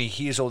walking home and he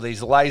hears all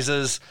these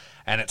lasers,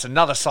 and it's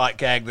another sight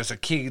gag. There's a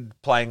kid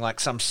playing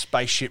like some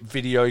spaceship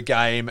video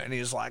game, and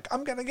he's like,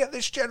 I'm going to get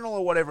this general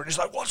or whatever. And he's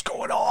like, what's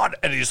going on?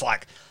 And he's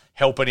like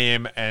helping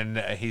him, and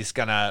he's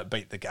going to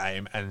beat the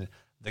game, and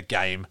the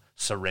game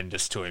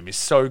surrenders to him. He's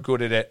so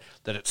good at it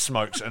that it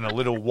smokes, and a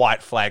little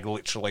white flag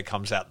literally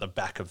comes out the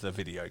back of the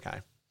video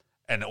game,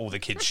 and all the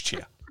kids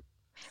cheer.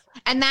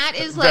 And that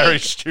is very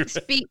like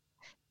stupid.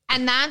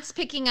 And that's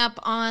picking up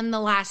on The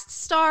Last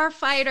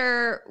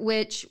Starfighter,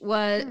 which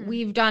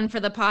we've done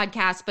for the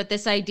podcast. But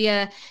this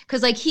idea,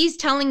 because like he's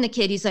telling the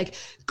kid, he's like,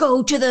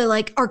 go to the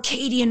like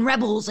Arcadian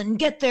rebels and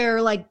get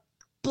their like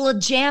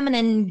blood jamming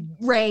and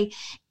Ray.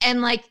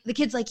 And like the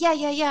kid's like, yeah,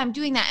 I'm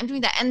doing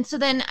that. And so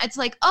then it's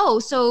like, oh,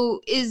 so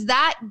is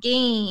that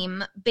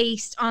game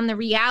based on the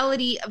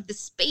reality of the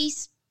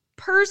space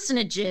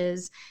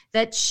personages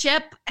that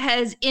Shep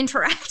has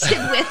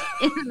interacted with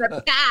in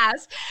the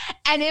past?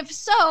 And if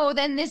so,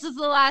 then this is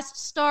The Last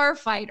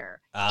Starfighter.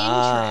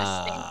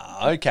 Interesting.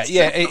 Okay.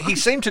 Yeah, he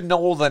seemed to know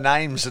all the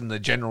names and the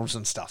generals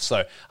and stuff.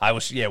 So I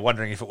was,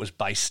 wondering if it was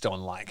based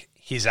on like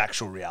his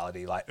actual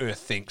reality. Like Earth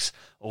thinks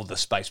all the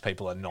space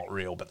people are not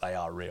real, but they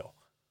are real.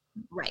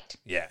 Right.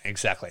 Yeah,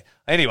 exactly.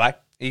 Anyway,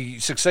 he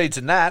succeeds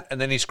in that, and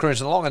then he's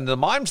cruising along, and the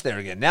mime's there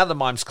again. Now the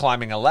mime's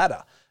climbing a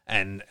ladder.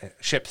 And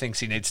Shep thinks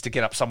he needs to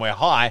get up somewhere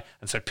high,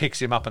 and so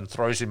picks him up and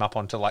throws him up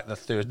onto like the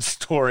third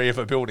story of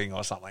a building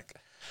or something,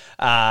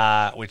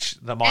 which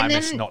the mime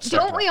is not.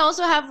 Don't we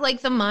also have like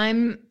the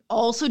mime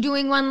also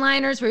doing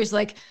one-liners where he's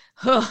like,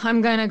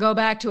 I'm going to go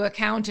back to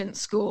accountant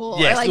school.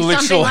 Yes, or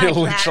like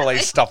literally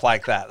stuff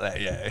like that.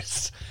 Yeah,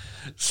 it's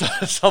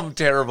some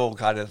terrible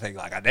kind of thing.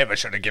 Like, I never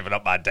should have given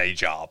up my day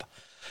job.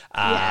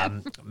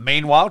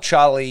 Meanwhile,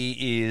 Charlie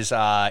is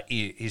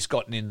he's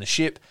gotten in the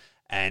ship,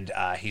 and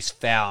he's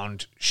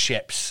found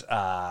Shep's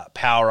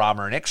power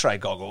armor and X-ray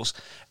goggles,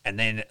 and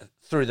then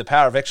through the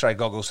power of X-ray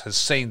goggles has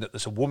seen that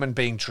there's a woman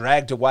being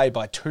dragged away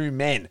by two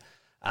men,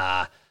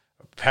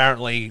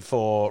 apparently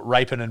for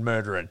raping and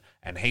murdering,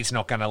 and he's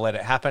not going to let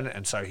it happen,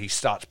 and so he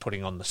starts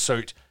putting on the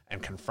suit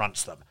and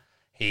confronts them.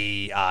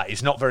 He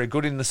is not very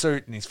good in the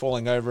suit, and he's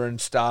falling over and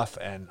stuff,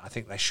 and I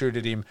think they shoot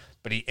at him,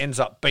 but he ends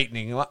up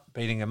beating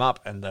him up,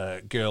 and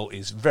the girl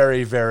is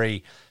very,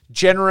 very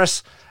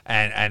generous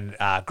and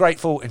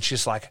grateful, and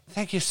she's like,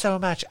 thank you so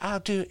much, I'll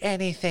do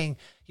anything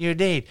you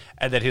need.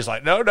 And then he's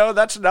like, no,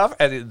 that's enough.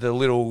 And the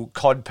little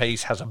cod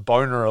piece has a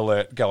boner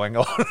alert going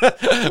on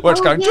where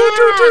it's going,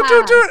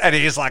 doo, and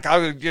he's like,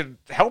 oh, you're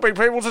helping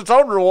people's its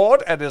own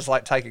reward, and is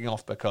like taking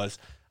off because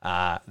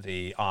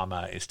the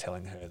armor is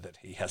telling her that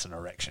he has an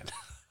erection.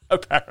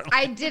 Apparently.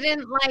 I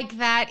didn't like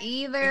that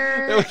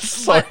either. It was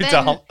so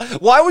dumb.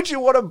 Why would you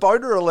want a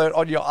boner alert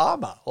on your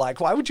armor? Like,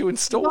 why would you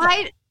install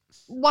that?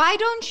 Why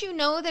don't you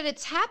know that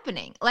it's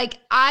happening? Like,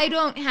 I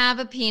don't have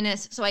a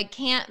penis, so I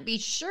can't be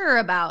sure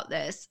about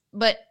this.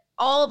 But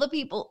all the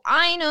people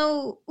I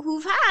know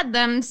who've had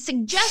them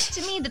suggest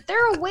to me that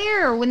they're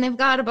aware when they've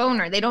got a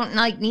boner. They don't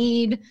like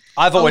need.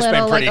 I've always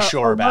been pretty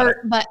sure about it.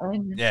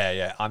 Button.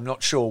 Yeah. I'm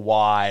not sure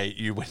why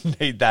you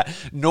would need that,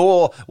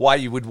 nor why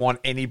you would want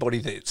anybody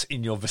that's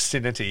in your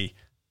vicinity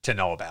to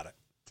know about it.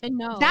 to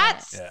know.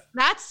 That's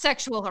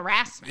sexual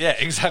harassment. Yeah,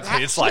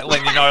 exactly. It's like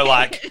letting you know,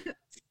 like,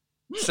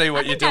 see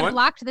what you're doing. I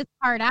blocked this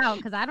part out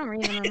because I don't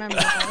even remember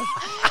this.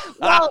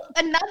 Well,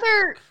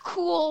 another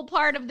cool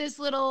part of this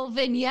little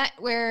vignette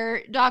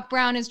where Doc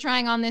Brown is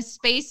trying on this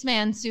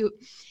spaceman suit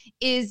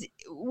is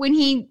when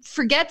he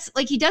forgets,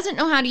 like he doesn't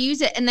know how to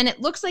use it, and then it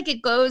looks like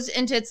it goes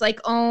into its like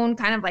own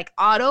kind of like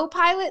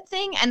autopilot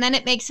thing, and then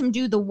it makes him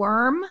do the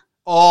worm.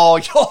 Oh,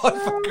 I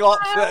forgot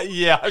that.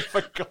 Yeah, I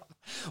forgot.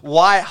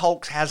 Why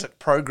Hulk has it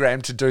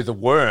programmed to do the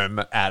worm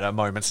at a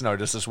moment's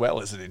notice as well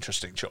is an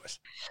interesting choice.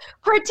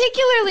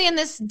 Particularly in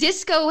this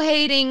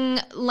disco-hating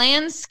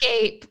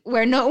landscape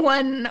where no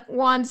one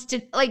wants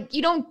to, like,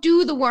 you don't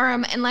do the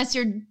worm unless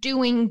you're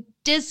doing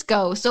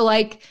disco. So,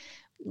 like,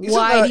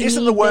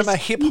 isn't the worm a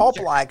hip-hop?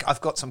 Like,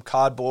 I've got some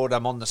cardboard,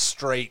 I'm on the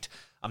street,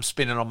 I'm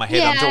spinning on my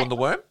head, I'm doing the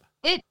worm?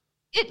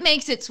 It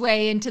makes its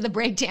way into the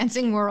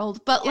breakdancing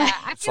world, but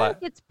I feel like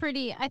it's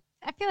pretty.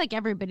 I feel like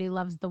everybody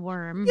loves the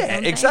worm. Yeah,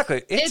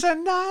 exactly. It's a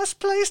nice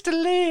place to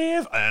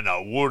live, and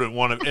I wouldn't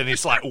want to. And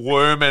it's like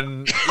worm,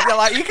 and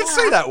you can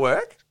see that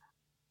work.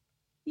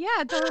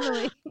 Yeah,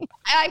 totally.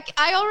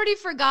 I already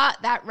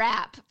forgot that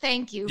rap.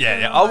 Thank you.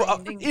 Yeah.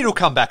 It'll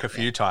come back a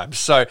few times.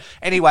 So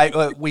anyway,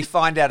 we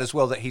find out as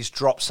well that he's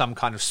dropped some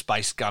kind of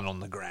space gun on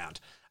the ground,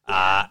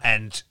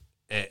 and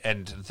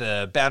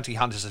the bounty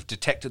hunters have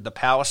detected the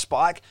power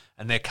spike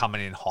and they're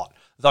coming in hot.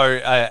 Though,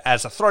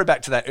 as a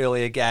throwback to that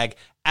earlier gag,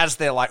 as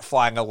they're like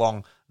flying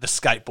along, the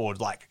skateboard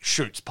like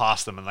shoots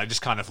past them and they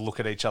just kind of look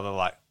at each other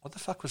like, what the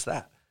fuck was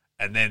that?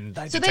 And then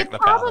they detect the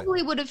power. So they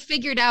probably would have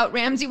figured out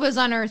Ramsey was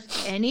on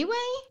Earth anyway?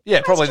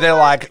 Yeah, probably. They're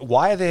like,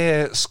 why are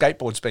there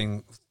skateboards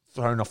being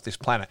thrown off this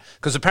planet?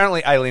 Because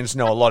apparently aliens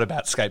know a lot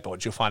about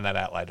skateboards. You'll find that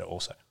out later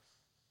also.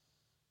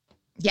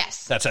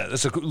 Yes. That's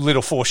a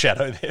little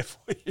foreshadow there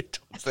for you.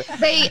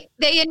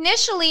 They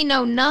initially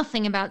know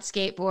nothing about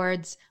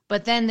skateboards,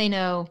 but then they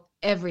know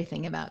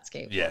everything about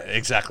skateboards. Yeah,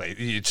 exactly.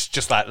 It's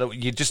just like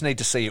you just need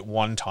to see it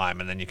one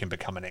time and then you can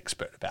become an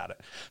expert about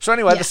it. So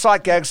anyway, the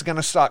sight gags are going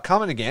to start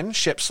coming again.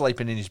 Shep's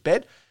sleeping in his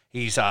bed.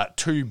 He's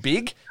too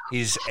big.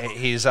 His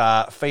feet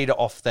are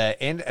off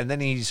the end, and then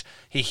he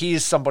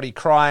hears somebody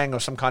crying or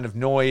some kind of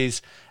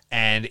noise,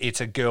 and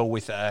it's a girl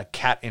with a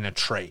cat in a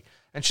tree.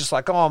 And she's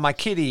like, oh, my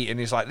kitty. And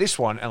he's like, this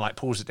one, and like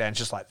pulls it down.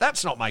 She's like,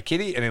 that's not my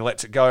kitty. And he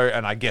lets it go.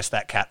 And I guess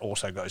that cat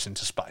also goes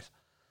into space.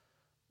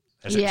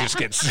 As it just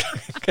gets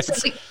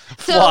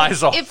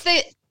flies off.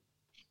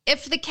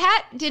 If the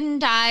cat didn't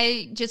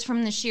die just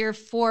from the sheer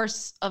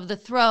force of the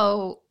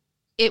throw,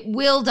 it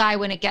will die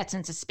when it gets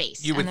into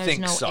space. You would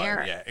think so.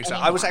 Yeah,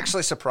 exactly. I was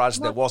actually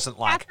surprised there wasn't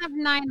like. Cats have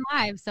 9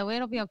 lives, so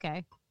it'll be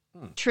okay.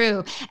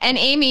 True. And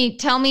Amy,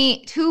 tell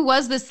me, who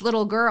was this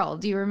little girl?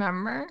 Do you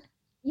remember?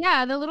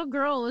 Yeah, the little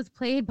girl was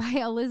played by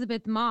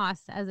Elizabeth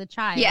Moss as a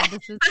child. Yeah.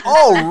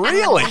 Oh,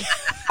 really?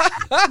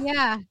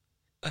 Yeah.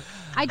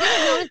 I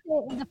didn't notice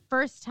it the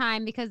first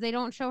time because they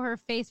don't show her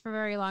face for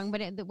very long,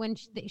 but when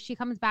she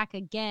comes back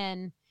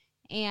again,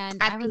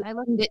 and I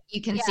looked at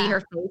you can see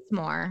her face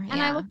more.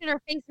 And I looked at her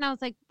face and I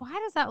was like, why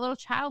does that little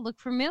child look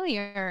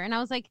familiar? And I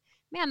was like,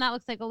 man, that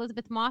looks like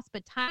Elizabeth Moss,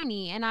 but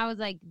tiny. And I was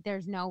like,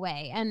 there's no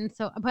way. And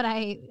so, but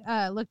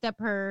I looked up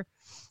her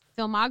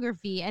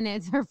filmography and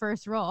it's her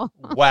first role.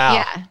 Wow.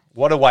 Yeah.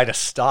 What a way to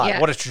start. Yeah.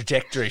 What a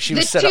trajectory. She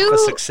was set up for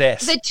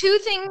success.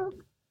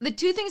 The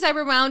two things I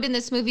rewound in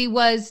this movie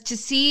was to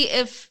see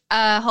if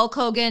Hulk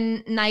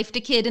Hogan knifed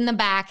a kid in the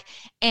back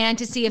and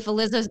to see if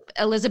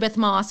Elizabeth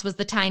Moss was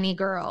the tiny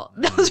girl.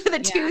 Those were the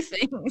two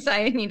things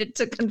I needed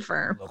to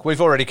confirm. Look,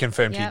 we've already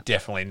confirmed he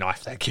definitely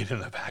knifed that kid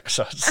in the back,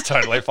 so it's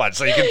totally fine.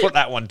 So you can put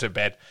that one to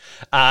bed.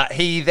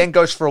 He then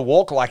goes for a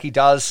walk like he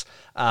does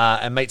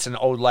and meets an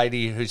old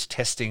lady who's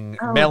testing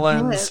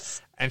melons.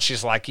 Yes. And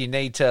she's like,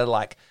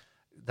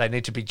 they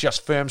need to be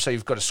just firm, so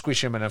you've got to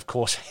squish him. And, of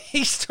course,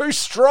 he's too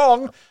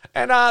strong,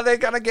 and they're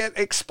going to get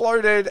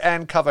exploded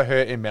and cover her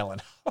in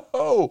melon.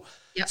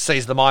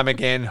 Sees the mime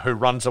again, who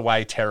runs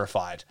away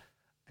terrified.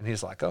 And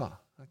he's like, oh,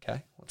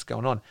 okay, what's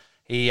going on?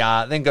 He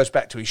then goes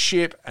back to his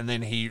ship, and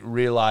then he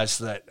realizes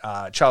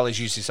that Charlie's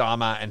used his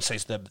armor and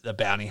sees the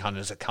bounty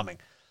hunters are coming.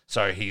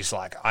 So he's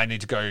like, I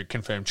need to go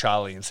confirm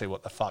Charlie and see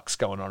what the fuck's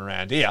going on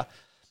around here.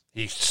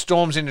 He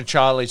storms into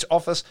Charlie's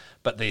office,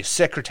 but the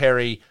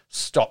secretary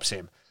stops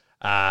him.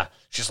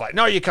 She's like,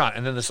 no, you can't.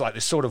 And then there's like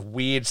this sort of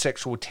weird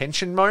sexual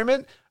tension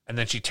moment. And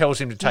then she tells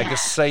him to take a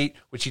seat,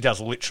 which he does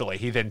literally.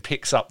 He then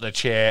picks up the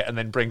chair and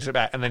then brings it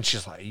back. And then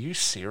she's like, are you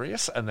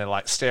serious? And they're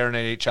like staring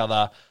at each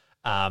other.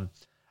 I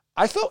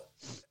thought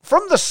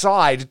from the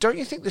side, don't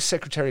you think the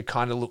secretary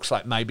kind of looks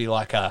like maybe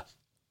like a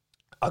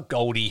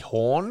Goldie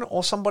Hawn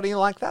or somebody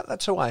like that?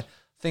 That's who I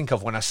think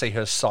of when I see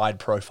her side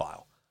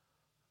profile.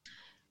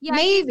 Yeah,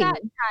 maybe that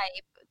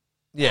type.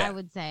 Yeah, I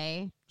would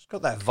say.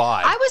 Got that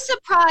vibe. I was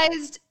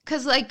surprised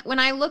because like when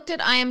I looked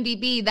at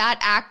IMDb, that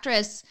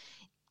actress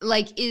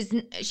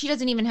she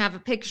doesn't even have a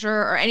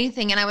picture or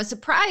anything. And I was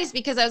surprised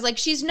because I was like,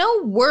 she's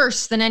no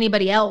worse than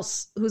anybody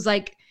else who's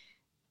like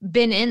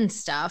been in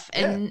stuff.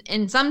 And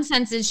in some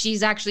senses,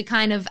 she's actually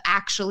kind of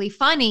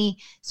funny.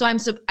 So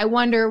I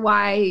wonder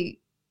why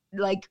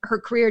like her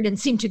career didn't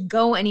seem to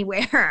go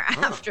anywhere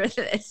after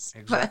this.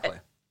 Exactly.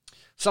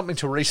 Something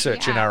to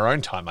research in Yeah. our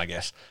own time, I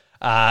guess.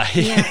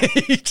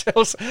 He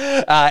tells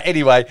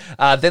anyway,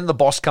 then the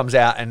boss comes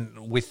out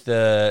and with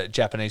the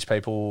Japanese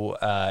people,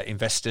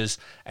 investors,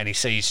 and he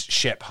sees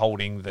Shep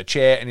holding the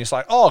chair and he's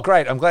like, oh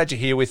great, I'm glad you're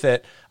here with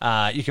it,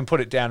 you can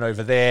put it down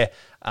over there,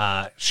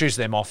 shoos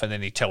them off, and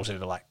then he tells her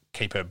to like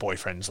keep her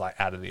boyfriends like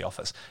out of the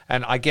office.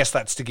 And I guess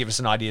that's to give us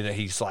an idea that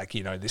he's like,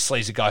 you know, this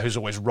sleazy guy who's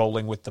always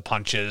rolling with the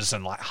punches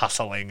and like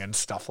hustling and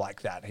stuff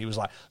like that. He was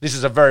like, this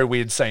is a very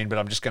weird scene, but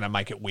I'm just going to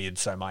make it weird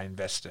so my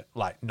investor,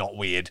 like not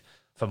weird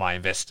for my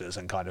investors,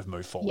 and kind of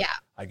move forward. Yeah.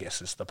 I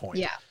guess is the point.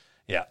 Yeah.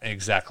 Yeah,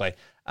 exactly.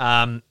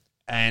 And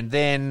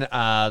then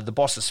the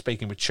boss is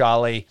speaking with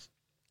Charlie.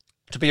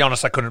 To be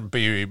honest, I couldn't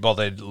be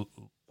bothered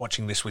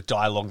watching this with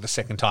dialogue the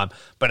second time,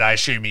 but I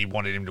assume he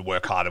wanted him to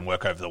work hard and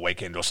work over the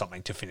weekend or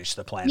something to finish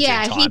the plans in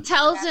time. He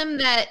tells him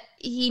that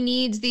he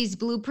needs these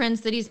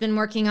blueprints that he's been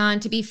working on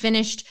to be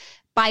finished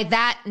by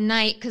that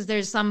night because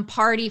there's some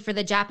party for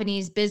the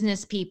Japanese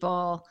business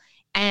people,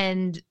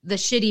 and the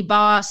shitty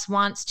boss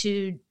wants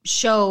to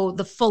show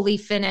the fully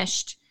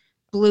finished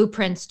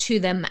blueprints to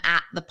them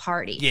at the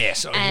party. Yeah,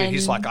 so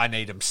he's like, I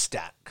need them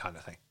stat kind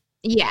of thing.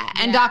 Yeah,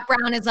 and Doc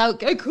Brown is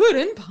like, I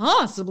couldn't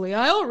possibly.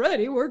 I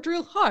already worked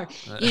real hard.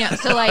 You know,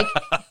 so like,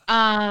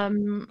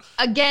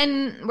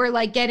 again, we're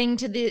like getting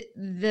to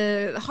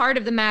the heart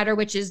of the matter,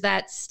 which is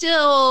that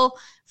still,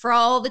 for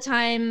all the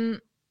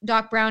time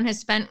Doc Brown has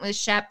spent with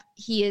Shep,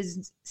 he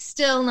is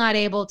still not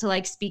able to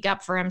like speak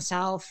up for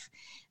himself.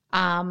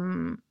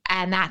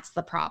 And that's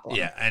the problem.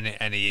 Yeah,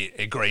 and he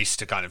agrees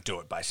to kind of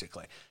do it,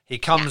 basically. He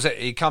comes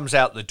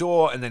out the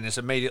door and then is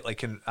immediately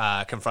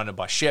confronted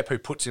by Shep, who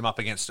puts him up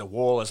against a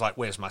wall, is like,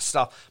 where's my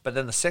stuff? But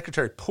then the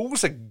secretary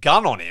pulls a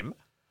gun on him.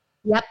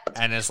 Yep.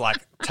 And is like,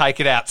 take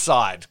it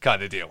outside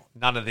kind of deal.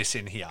 None of this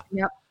in here.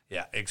 Yep.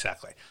 Yeah,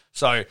 exactly.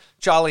 So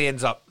Charlie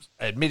ends up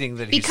admitting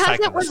that he's because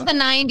taken it was the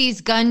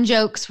 90s, gun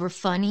jokes were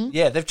funny.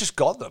 Yeah, they've just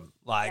got them.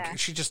 Like,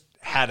 she just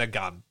had a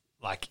gun,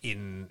 like,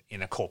 in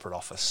a corporate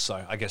office.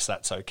 So I guess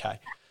that's okay.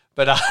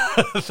 But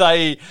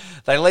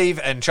they leave,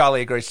 and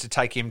Charlie agrees to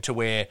take him to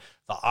where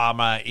the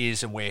armor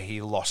is and where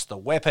he lost the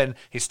weapon.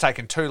 He's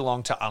taken too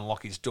long to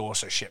unlock his door,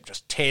 so Shep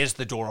just tears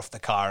the door off the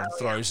car and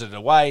throws it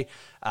away,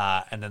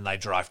 and then they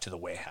drive to the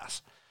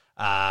warehouse.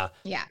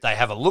 They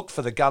have a look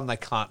for the gun. They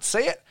can't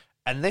see it.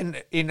 And then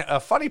in a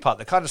funny part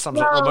that kind of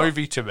sums up the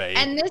movie to me.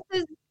 And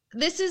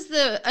this is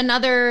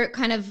another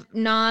kind of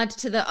nod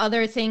to the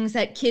other things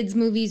that kids'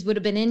 movies would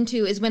have been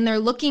into, is when they're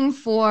looking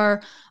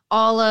for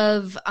all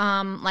of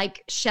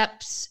like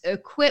Shep's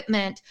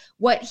equipment.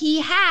 What he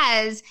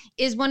has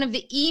is one of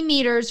the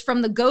e-meters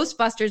from the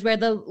Ghostbusters, where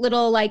the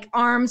little like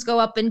arms go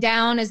up and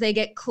down as they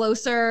get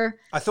closer.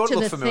 I thought it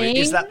looked familiar. Thing.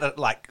 Is that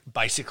like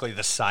basically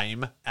the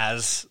same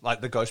as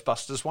like the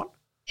Ghostbusters one?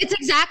 It's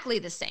exactly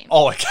the same.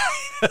 Oh, okay.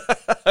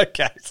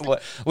 Okay, it's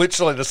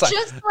literally the same.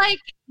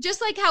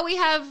 Just like how we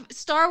have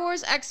Star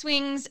Wars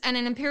X-Wings and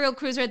an Imperial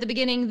Cruiser at the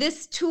beginning,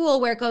 this tool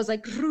where it goes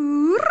like,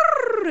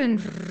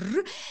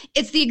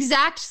 it's the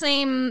exact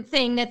same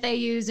thing that they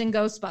use in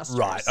Ghostbusters.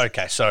 Right.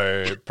 Okay.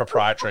 So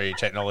proprietary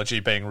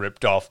technology being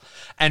ripped off,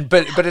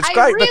 but it's great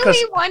I really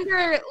because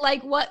wonder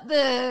like what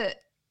the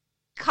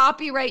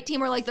copyright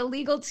team or like the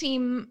legal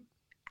team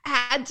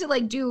had to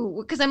like do,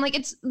 because I'm like,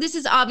 this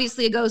is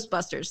obviously a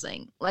Ghostbusters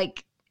thing,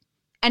 like,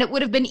 and it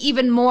would have been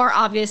even more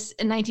obvious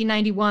in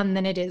 1991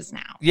 than it is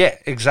now. Yeah,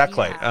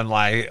 exactly. Yeah. And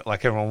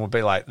like everyone would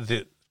be like,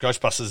 the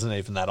Ghostbusters isn't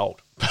even that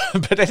old.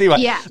 But anyway,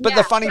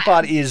 the funny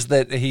part is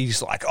that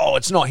he's like, oh,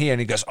 it's not here.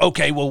 And he goes,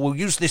 okay, well, we'll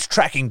use this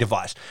tracking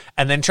device.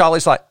 And then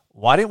Charlie's like,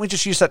 why didn't we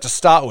just use that to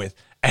start with?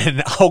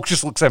 And Hulk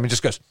just looks at him and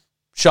just goes,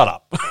 shut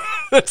up.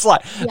 It's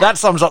like, that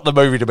sums up the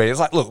movie to me.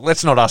 It's like, look,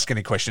 let's not ask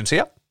any questions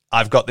here.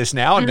 I've got this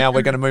now, and now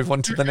we're going to move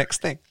on to the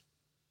next thing.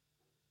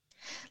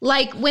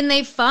 Like when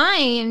they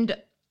find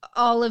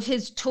all of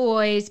his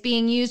toys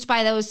being used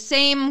by those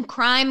same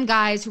crime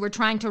guys who were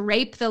trying to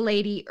rape the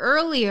lady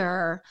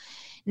earlier,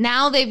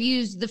 now they've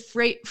used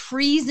the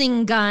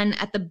freezing gun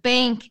at the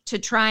bank to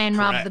try and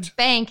rob the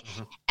bank.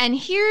 Mm-hmm. And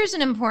here's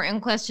an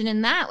important question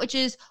in that, which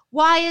is,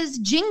 why is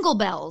Jingle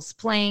Bells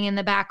playing in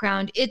the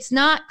background? It's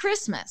not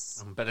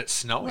Christmas. But it's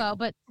snowing. Well,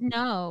 but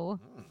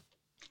no.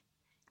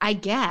 I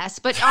guess,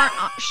 but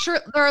sure,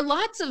 there are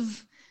lots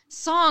of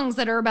songs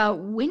that are about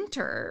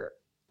winter,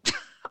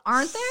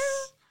 aren't there?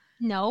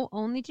 No,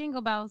 only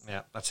Jingle Bells.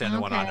 Yeah, that's the only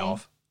one I know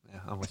of.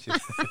 Yeah, I'm with you.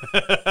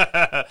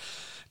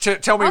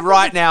 Tell me also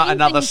right now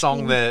another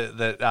song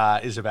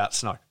that is about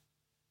snow.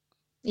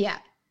 Yeah.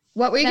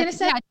 What were you going to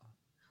say? Yeah.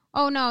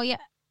 Oh, no, yeah.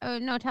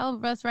 No,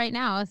 tell us right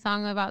now a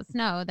song about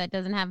snow that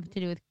doesn't have to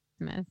do with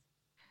Christmas.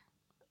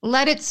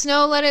 Let it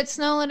snow, let it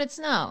snow, let it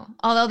snow.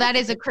 Although that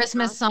is a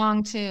Christmas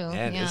song too.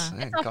 Yeah, it is.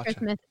 It's not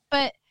Christmas.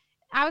 But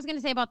I was going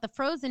to say about the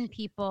Frozen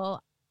people,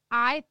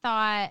 I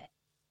thought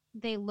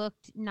they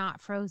looked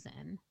not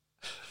frozen.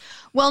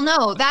 Well,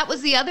 no, that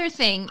was the other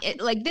thing.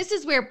 This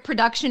is where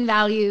production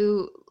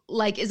value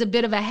is a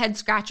bit of a head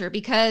scratcher,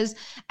 because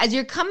as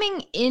you're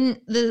coming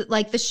in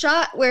the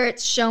shot where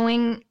it's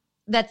showing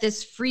that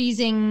this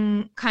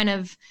freezing kind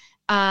of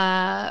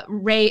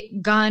ray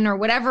gun or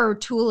whatever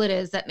tool it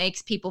is that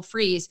makes people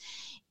freeze,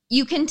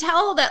 you can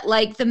tell that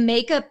like the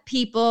makeup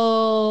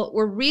people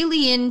were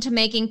really into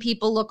making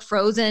people look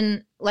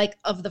frozen, like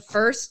of the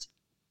first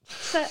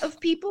set of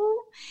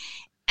people.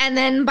 And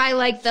then by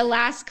like the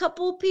last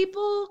couple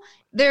people,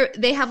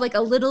 they have like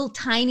a little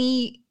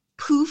tiny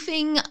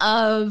poofing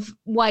of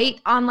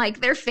white on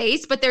like their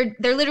face, but they're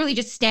literally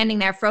just standing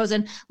there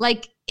frozen.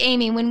 Like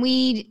Amy, when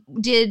we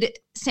did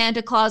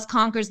Santa Claus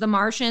Conquers the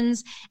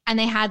Martians and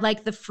they had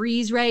like the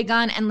freeze ray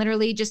gun and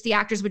literally just the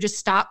actors would just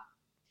stop.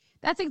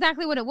 That's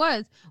exactly what it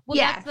was. Well,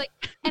 yeah. That's like,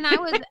 and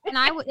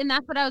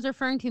that's what I was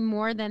referring to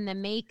more than the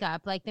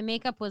makeup. Like the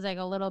makeup was like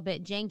a little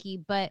bit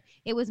janky, but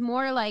it was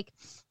more like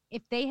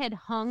if they had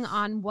hung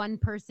on one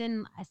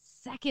person a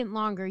second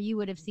longer, you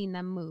would have seen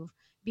them move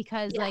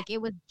because like it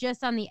was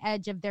just on the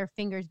edge of their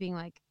fingers being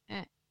like,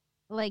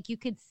 like you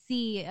could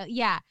see,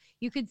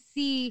 you could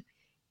see.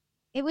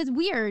 It was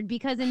weird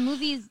because in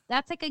movies,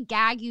 that's like a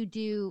gag you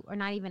do, or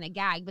not even a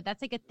gag, but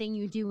that's like a thing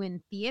you do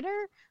in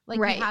theater. Like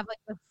you have like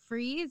the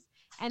freeze.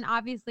 And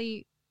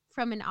obviously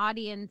from an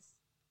audience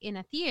in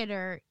a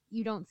theater,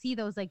 you don't see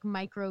those like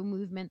micro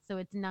movements. So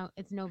it's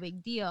no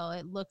big deal.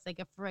 It looks like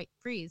a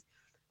freeze.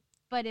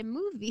 But in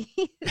movies,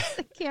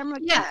 the camera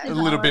a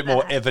little bit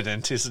more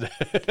evident, isn't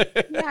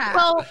it? Yeah.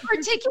 Well,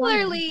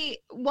 particularly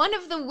one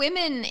of the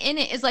women in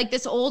it is like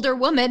this older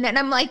woman. And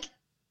I'm like,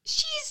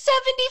 she's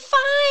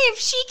 75.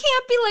 She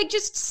can't be like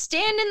just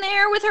standing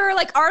there with her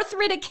like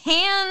arthritic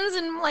hands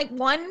in like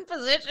one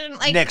position.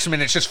 Like next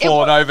minute she's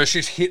falling over.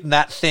 She's hitting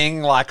that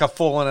thing like I've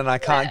fallen and I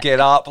can't get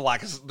up.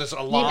 Like there's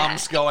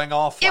alarms going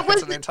off. Like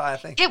it's an entire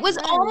thing. It was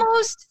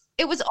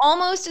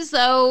almost as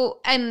though,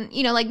 and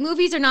you know, like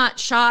movies are not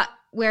shot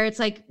where it's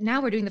like now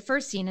we're doing the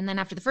first scene and then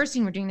after the first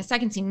scene we're doing the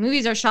second scene.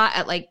 Movies are shot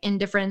at like in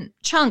different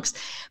chunks,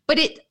 but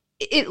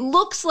it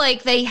looks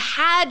like they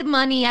had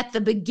money at the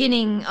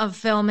beginning of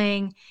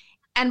filming.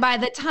 And by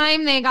the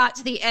time they got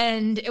to the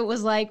end, it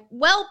was like,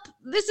 welp,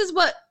 this is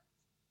what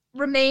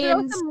remains.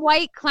 Throw some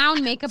white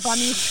clown makeup on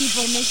these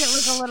people, make it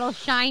look a little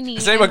shiny.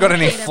 Has anyone got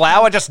any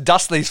flour? Just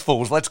dust these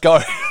fools. Let's go.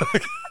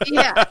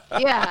 Yeah.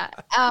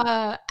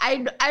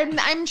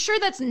 I'm sure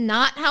that's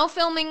not how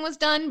filming was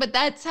done, but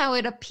that's how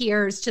it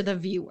appears to the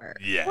viewer.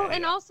 Yeah. Well,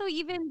 and also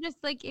even just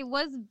like it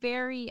was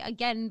very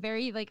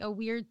like a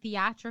weird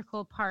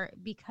theatrical part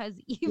because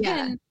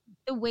even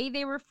the way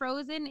they were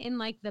frozen in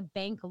like the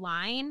bank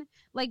line,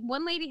 like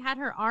one lady had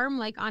her arm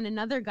like on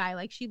another guy,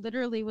 like she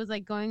literally was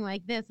like going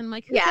like this. And I'm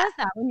like, who does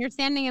that when you're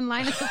standing in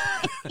line at the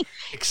bank?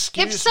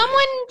 If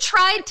someone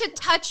tried to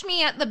touch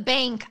me at the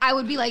bank, I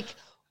would be like,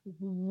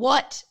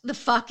 what the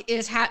fuck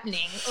is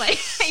happening? Like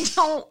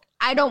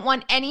I don't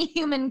want any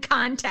human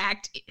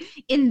contact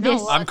in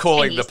this. I'm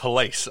calling the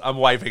police. I'm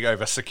waving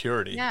over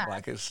security. Yeah.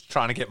 Like it's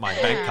trying to get my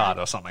bank card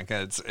or something.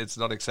 It's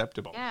not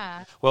acceptable.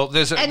 Yeah. Well,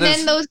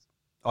 then those.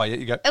 Oh yeah,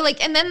 you go.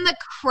 Like, and then the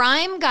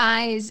crime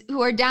guys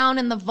who are down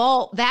in the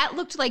vault, that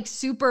looked like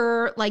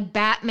super like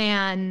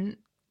Batman.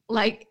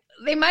 Like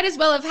they might as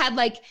well have had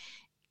like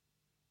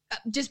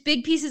just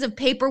big pieces of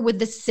paper with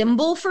the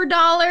symbol for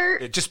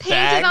dollar just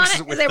painted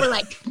bags on it. They were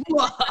like,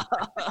 whoa.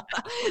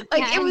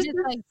 Like it was just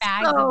like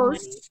bags so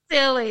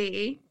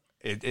silly.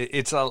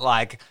 It's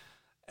like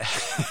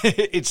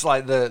it's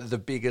like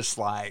the biggest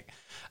like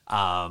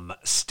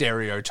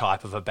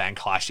stereotype of a bank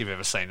heist you've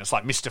ever seen. It's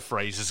like Mr.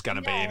 Freeze is going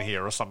to be in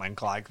here or something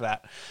like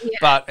that. Yeah.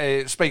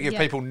 But speaking of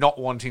people not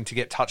wanting to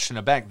get touched in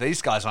a bank,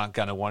 these guys aren't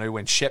going to want to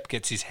when Shep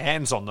gets his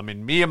hands on them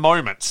in mere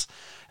moments.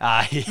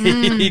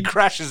 He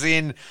crashes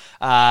in.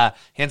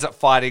 He ends up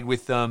fighting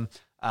with them.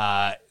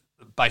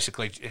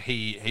 Basically,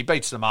 he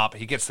beats them up.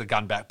 He gets the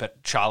gun back,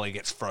 but Charlie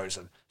gets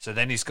frozen. So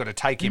then he's got to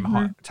take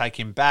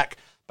him back,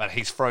 but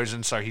he's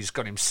frozen, so he's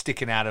got him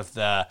sticking out of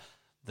the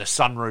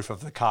sunroof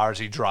of the car as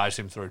he drives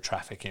him through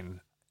traffic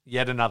in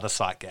yet another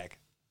sight gag.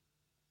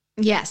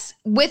 Yes,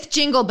 with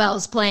Jingle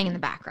Bells playing in the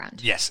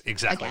background. Yes,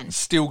 exactly. Again.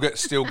 Still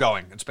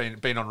going. It's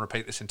been on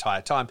repeat this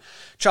entire time.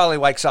 Charlie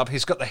wakes up.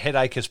 He's got the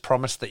headache as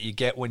promised that you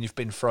get when you've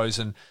been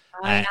frozen,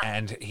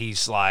 and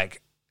he's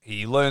like,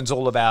 he learns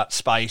all about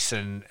space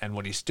and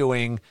what he's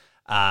doing,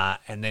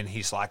 and then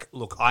he's like,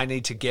 look, I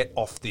need to get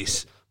off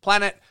this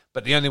planet,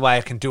 but the only way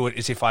I can do it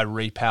is if I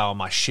repower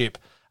my ship.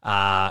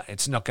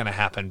 It's not going to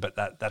happen, but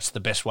that's the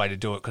best way to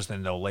do it because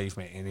then they'll leave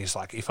me. And he's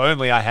like, if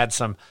only I had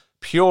some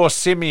pure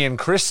simian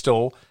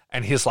crystal.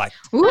 And he's like,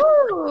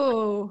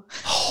 ooh,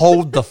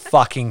 hold the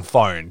fucking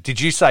phone. Did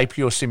you say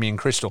pure simian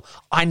crystal?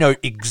 I know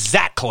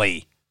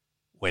exactly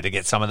where to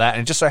get some of that.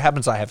 And it just so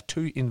happens I have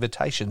 2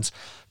 invitations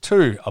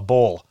to a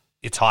ball.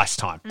 It's heist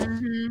time.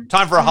 Mm-hmm.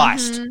 Time for a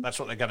heist. That's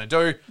what they're going to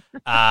do.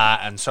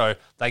 And so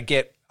they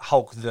get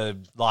Hulk the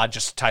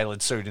largest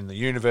tailored suit in the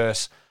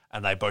universe,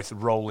 and they both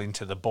roll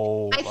into the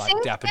ball like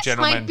dapper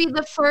gentlemen. This might be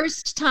the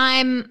first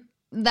time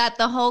that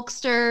the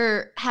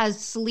Hulkster has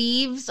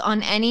sleeves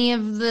on any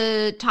of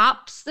the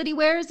tops that he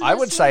wears. I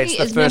would say it's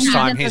the first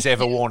time he's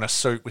ever worn a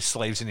suit with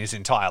sleeves in his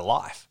entire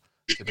life.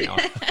 to be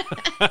honest.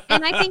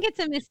 And I think it's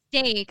a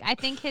mistake. I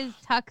think his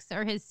tux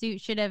or his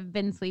suit should have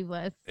been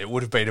sleeveless. It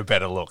would have been a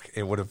better look.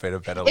 It would have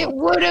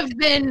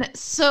been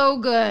so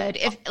good.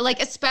 If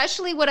like,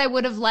 especially what I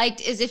would have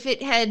liked is if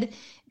it had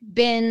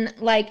been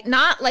like,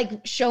 not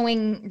like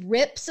showing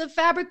rips of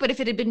fabric, but if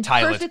it had been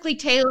perfectly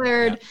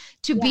tailored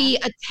to be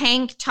a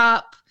tank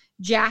top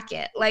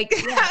jacket. Like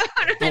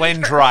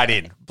blend right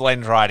in.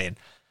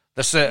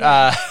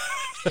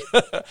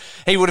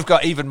 He would have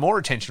got even more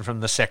attention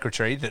from the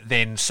secretary that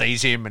then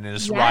sees him and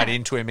is right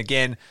into him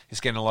again. He's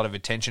getting a lot of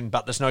attention,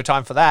 but there's no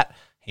time for that.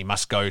 He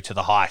must go to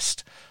the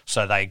heist.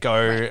 So they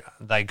go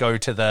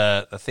to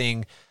the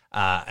thing,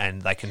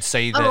 and they can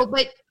see that. Oh,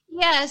 but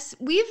yes,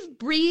 we've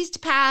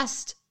breezed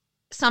past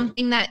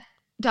something that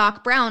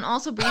Doc Brown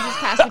also breezes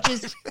past, which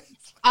is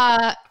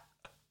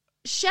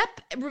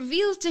Shep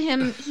reveals to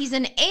him he's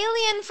an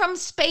alien from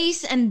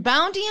space and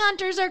bounty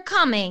hunters are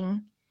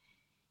coming.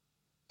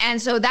 And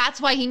so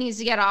that's why he needs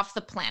to get off the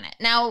planet.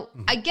 Now,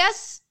 I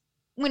guess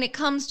when it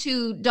comes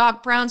to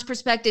Doc Brown's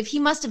perspective, he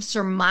must have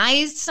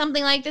surmised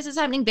something like this is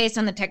happening based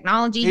on the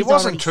technology. He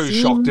wasn't too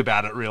shocked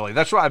about it, really.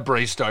 That's why I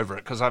breezed over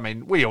it, because, I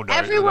mean, we all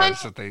know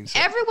those things.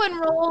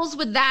 Everyone rolls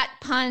with that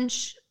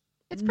punch.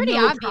 It's pretty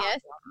obvious.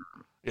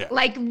 Yeah.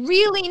 Like,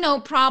 really no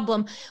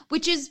problem,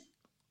 which is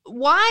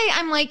why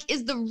I'm like,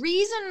 is the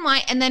reason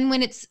why, and then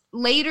when it's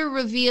later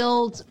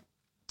revealed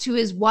to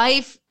his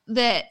wife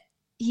that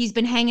he's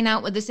been hanging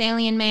out with this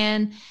alien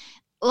man,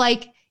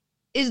 like,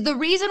 is the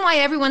reason why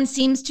everyone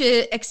seems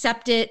to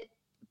accept it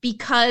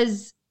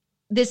because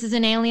this is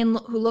an alien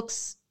who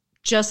looks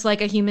just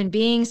like a human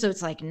being? So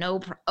it's like,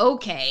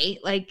 okay,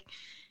 like.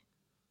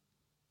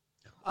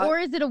 Or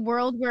is it a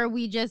world where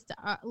we just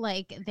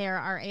like there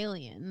are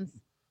aliens?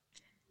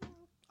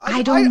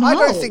 I don't know. I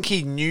don't think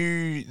he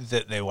knew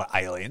that there were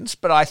aliens,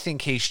 but I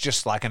think he's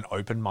just like an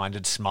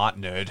open-minded, smart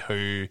nerd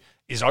who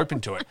is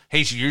open to it.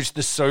 He's used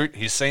the suit.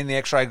 He's seen the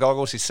X-ray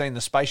goggles. He's seen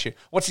the spaceship.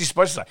 What's he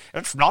supposed to say?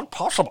 It's not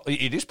possible.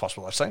 It is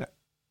possible. I've seen it.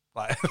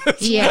 Like,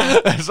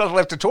 there's nothing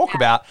left to talk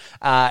about.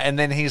 And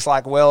then he's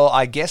like, well,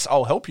 I guess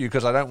I'll help you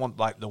because I don't want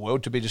like the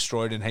world to be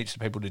destroyed and heaps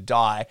of people to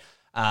die.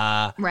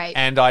 Right.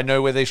 And I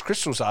know where these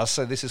crystals are,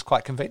 so this is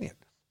quite convenient.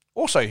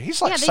 Also,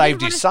 he's like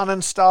saved his son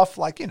and stuff.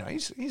 Like, you know,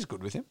 he's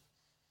good with him.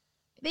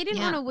 They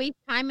didn't want to waste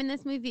time in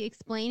this movie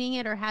explaining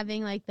it or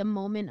having like the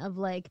moment of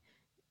like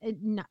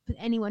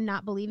anyone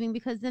not believing,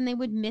 because then they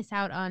would miss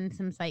out on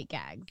some sight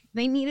gags.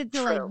 They needed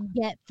to like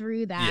get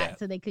through that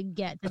so they could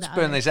get to let's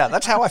burn these out.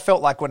 That's how I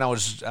felt like when I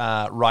was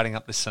writing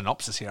up this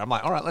synopsis here. I'm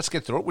like, all right, let's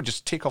get through it. We'll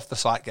just tick off the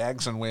sight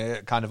gags and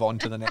we're kind of on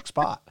to the next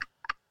part.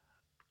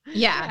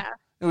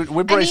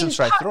 We're breezing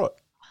straight through it.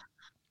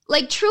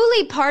 Like,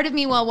 truly, part of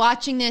me while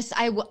watching this,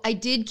 I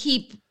did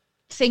keep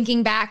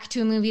thinking back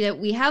to a movie that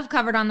we have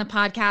covered on the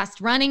podcast,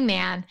 Running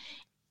Man.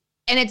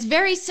 And it's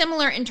very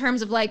similar in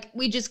terms of like,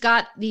 we just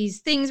got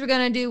these things we're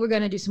going to do. We're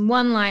going to do some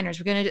one-liners.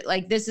 We're going to do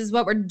like, this is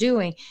what we're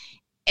doing.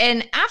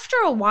 And after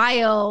a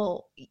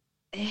while,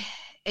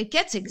 it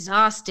gets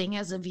exhausting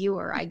as a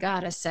viewer, I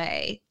gotta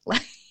say.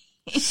 Like,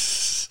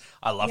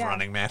 I love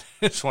Running Man.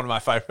 It's one of my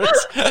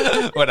favorites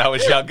when I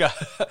was younger.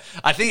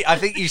 I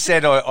think you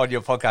said on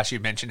your podcast, you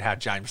mentioned how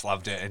James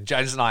loved it. And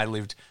James and I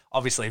lived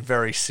obviously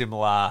very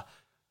similar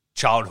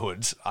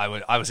childhoods.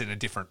 I was in a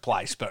different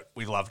place, but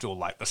we loved all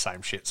like the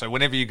same shit. So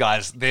whenever you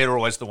guys, they're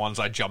always the ones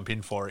I jump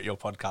in for at your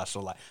podcast,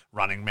 or like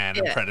Running Man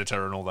and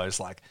Predator and all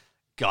those like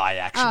guy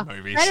action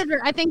movies.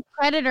 Predator. I think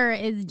Predator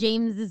is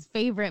James's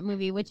favorite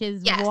movie, which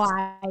is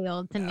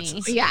wild to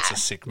me. It's a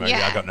sick movie.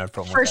 I got no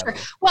problem with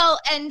that. Well,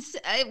 and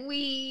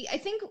we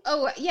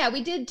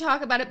did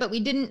talk about it, but we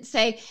didn't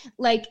say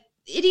like,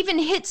 it even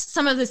hits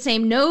some of the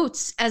same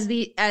notes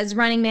as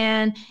Running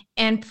Man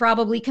and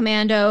probably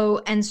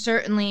Commando and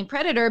certainly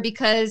Predator,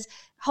 because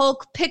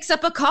Hulk picks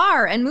up a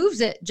car and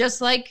moves it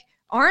just like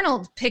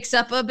Arnold picks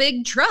up a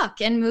big truck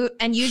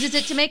and uses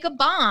it to make a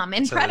bomb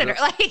in Predator.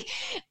 Like,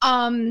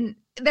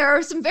 there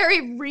are some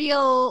very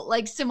real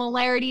like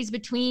similarities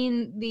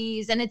between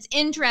these, and it's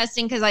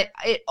interesting because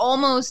it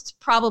almost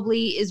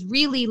probably is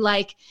really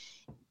like,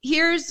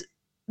 here's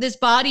this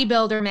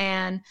bodybuilder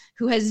man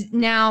who has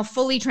now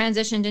fully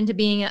transitioned into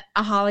being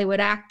a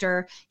Hollywood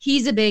actor.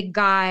 He's a big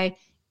guy.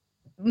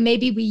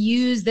 Maybe we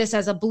use this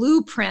as a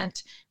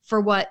blueprint for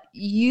what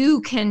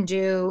you can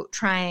do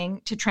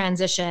trying to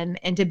transition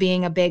into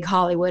being a big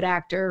Hollywood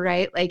actor,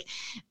 right? Like,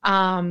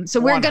 so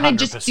we're going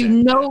to just do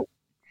note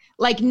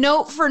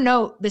for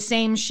note the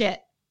same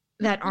shit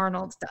that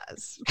Arnold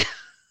does.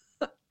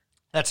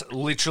 That's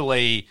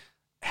literally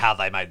how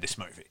they made this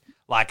movie.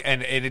 Like,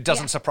 and it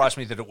doesn't surprise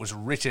me that it was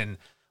written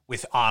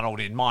with Arnold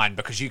in mind,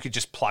 because you could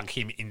just plug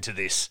him into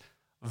this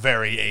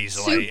very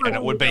easily and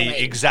it would be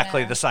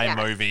exactly the same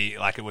movie.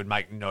 Like, it would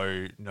make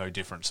no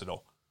difference at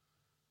all.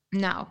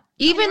 No.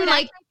 Even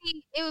like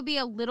it would be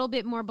a little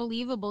bit more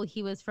believable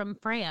he was from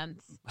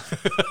France.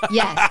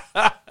 Yes.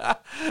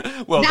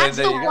 Well, that's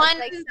then the there you go. one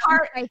Like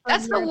part. some type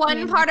That's of the one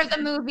European part of the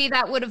thing. movie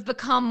that would have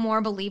become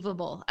more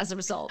believable as a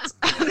result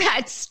of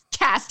that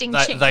casting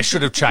change. They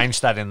should have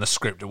changed that in the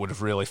script. It would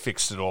have really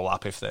fixed it all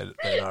up if they'd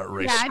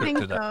re-scripted Yeah, I think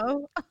it.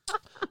 so.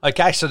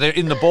 Okay, so they're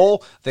in the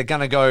ball. They're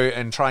going to go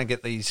and try and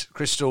get these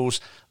crystals.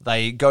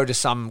 They go to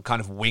some kind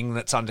of wing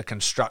that's under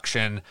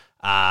construction.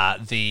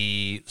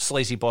 The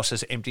sleazy boss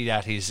has emptied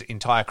out his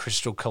entire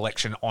crystal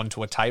collection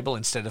onto a table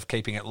instead of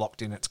keeping it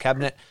locked in its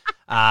cabinet.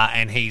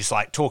 And he's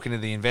like talking to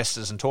the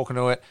investors and talking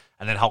to it.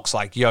 And then Hulk's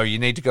like, yo, you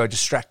need to go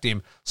distract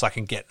him so I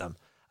can get them.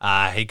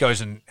 He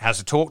goes and has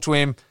a talk to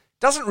him.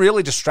 Doesn't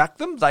really distract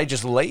them. They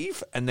just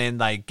leave. And then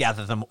they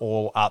gather them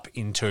all up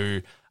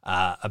into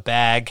a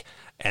bag.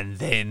 And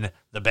then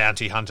the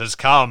bounty hunters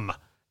come,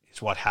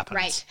 is what happens.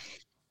 Right.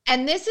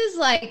 And this is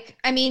like,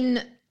 I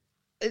mean,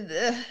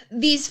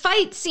 these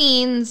fight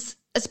scenes,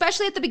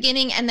 especially at the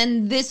beginning and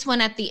then this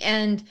one at the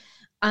end,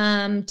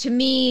 to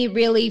me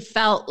really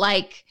felt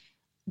like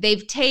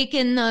they've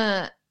taken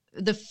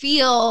the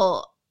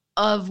feel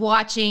of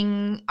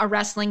watching a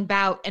wrestling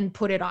bout and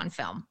put it on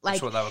film. Like,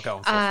 That's what they were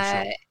going for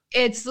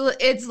sure.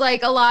 It's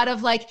like a lot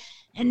of like,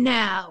 and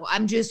now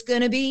I'm just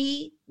going to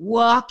be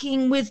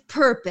walking with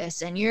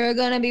purpose and you're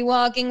going to be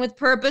walking with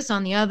purpose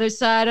on the other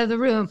side of the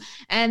room.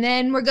 And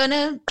then we're going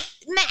to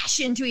mash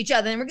into each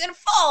other and we're going to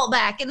fall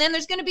back. And then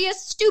there's going to be a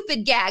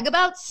stupid gag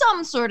about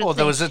some sort of Or thing.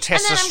 there was a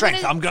test And of then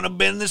strength. I'm going to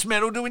bend this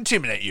metal to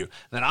intimidate you.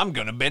 Then I'm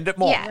going to bend it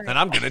more. Yeah. Then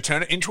I'm going to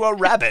turn it into a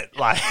rabbit.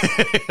 Like,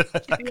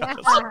 that kind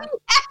of stuff.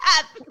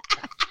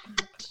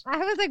 I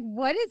was like,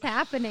 what is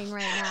happening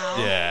right now?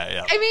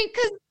 Yeah. I mean,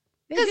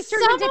 They 'Cause just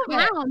turned some into of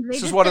it- clowns. They This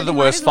is just one of said, the "You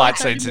might worst as well fight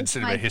turn scenes in this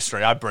cinema fight."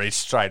 history. I breezed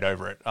straight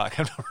over it.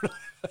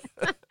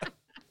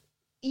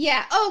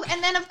 yeah. Oh,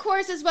 and then of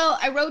course as well,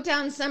 I wrote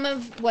down some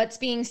of what's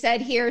being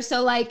said here.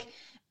 So like,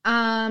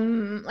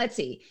 let's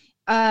see.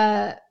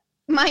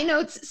 My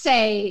notes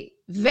say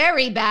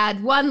very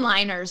bad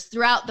one-liners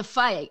throughout the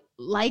fight,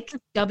 like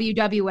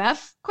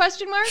WWF ?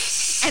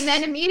 And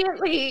then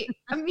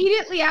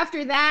immediately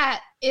after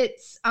that,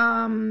 it's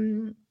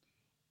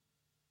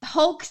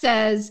Hulk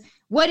says,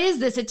 "What is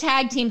this? A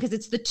tag team?" Because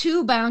it's the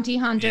two bounty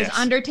hunters, Yes.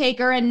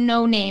 Undertaker and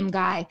No Name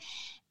Guy.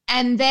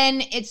 And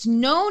then it's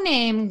No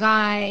Name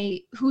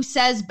Guy who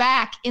says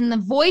back in the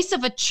voice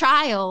of a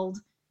child,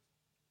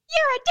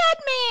 "You're a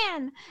dead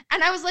man."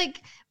 And I was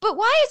like, but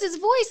why is his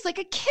voice like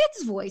a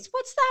kid's voice?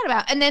 What's that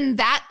about? And then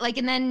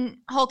and then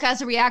Hulk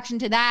has a reaction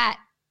to that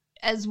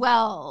as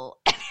well.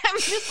 And I'm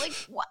just like,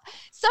 what?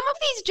 Some of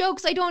these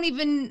jokes I don't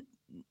even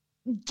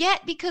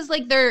get because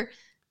like they're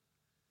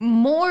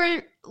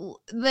more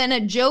than a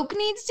joke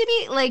needs to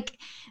be. Like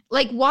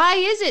why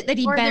is it that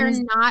he Or bends?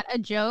 they're not a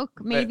joke.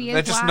 Maybe They're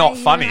is just why not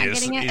you're funny not is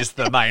getting it.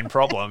 the main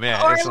problem.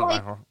 Yeah. Or it's not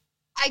like- my-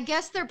 I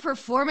guess their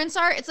performance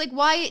art. It's like,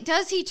 why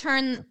does he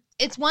turn?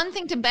 It's one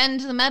thing to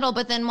bend the metal,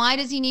 but then why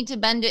does he need to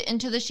bend it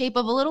into the shape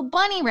of a little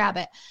bunny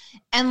rabbit?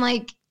 And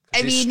like, I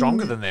he's mean,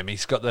 stronger than them.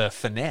 He's got the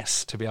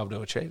finesse to be able to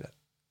achieve it.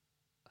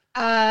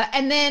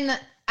 and then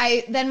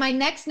my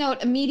next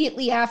note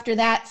immediately after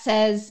that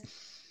says,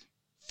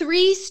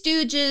 Three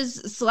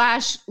Stooges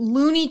 /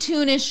 Looney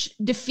Tune-ish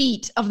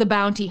defeat of the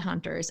bounty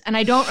hunters. And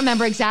I don't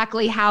remember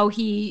exactly how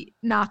he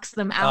knocks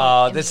them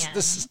out. in the There's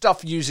end.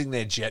 stuff using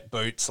their jet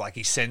boots, like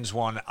he sends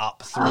one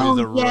up through Oh,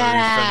 the roof and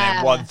yeah.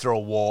 then one through a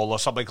wall or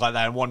something like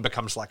that, and one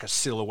becomes like a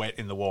silhouette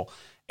in the wall.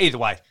 Either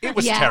way, it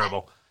was Yeah.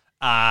 terrible.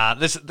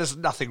 There's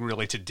nothing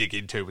really to dig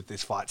into with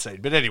this fight scene.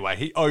 But anyway,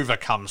 he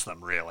overcomes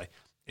them, really,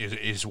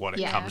 is what it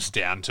Yeah. comes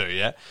down to,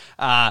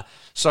 yeah?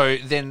 So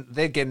then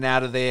they're getting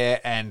out of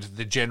there, and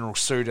the General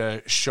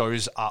Suitor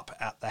shows up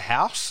at the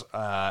house,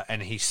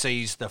 and he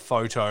sees the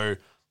photo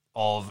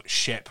of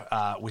Shep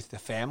with the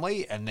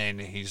family, and then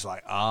he's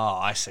like,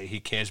 I see, he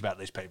cares about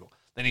these people.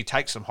 Then he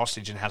takes them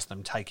hostage and has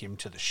them take him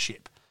to the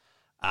ship.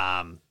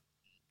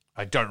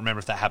 I don't remember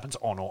if that happens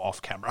on or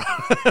off camera,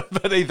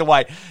 but either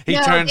way, he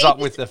No, turns they up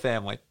just- with the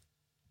family.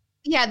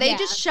 Yeah, they Yeah.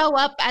 just show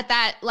up at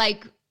that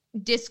like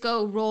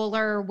disco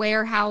roller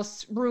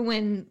warehouse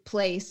ruin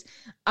place.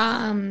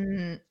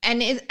 And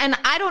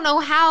I don't know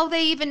how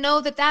they even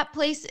know that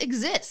place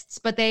exists,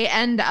 but they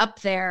end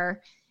up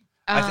there.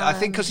 I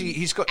think because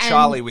he's got and-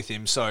 Charlie with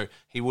him, so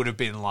he would have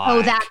been like,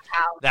 Oh, that's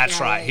how. that's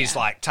Yeah, right. yeah, He's yeah.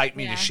 like, take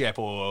me Yeah. to Shep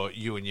or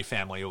you and your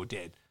family are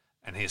dead.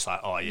 And he's like,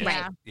 oh, yeah,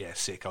 Right. yeah,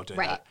 sick, I'll do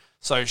Right. that.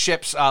 So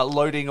Shep's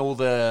loading all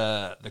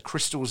the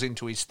crystals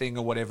into his thing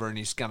or whatever, and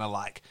he's going to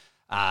like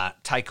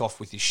take off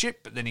with his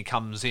ship, but then he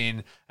comes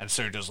in and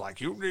Suda's like,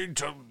 you need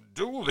to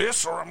do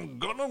this or I'm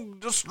going to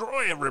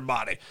destroy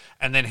everybody.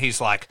 And then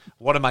he's like,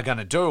 what am I going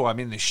to do? I'm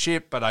in the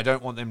ship, but I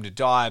don't want them to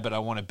die, but I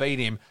want to beat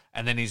him.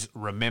 And then he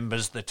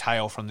remembers the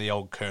tale from the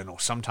old colonel.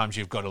 Sometimes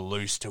you've got to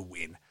lose to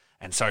win.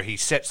 And so he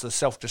sets the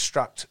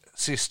self-destruct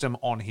system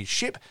on his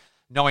ship,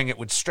 knowing it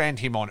would strand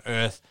him on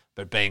Earth,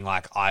 but being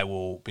like, I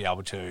will be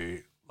able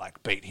to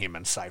like beat him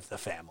and save the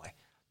family,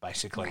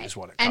 basically, is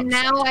what it comes And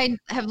down now to. I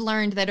have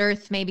learned that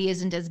Earth maybe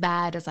isn't as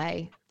bad as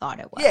I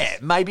thought it was. Yeah,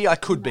 maybe I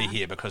could be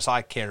here because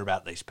I care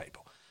about these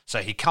people. So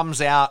he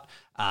comes out,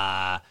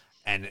 and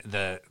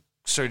the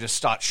Suda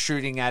starts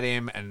shooting at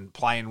him and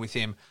playing with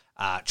him.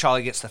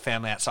 Charlie gets the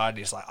family outside and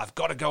he's like, I've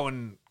got to go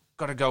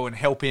and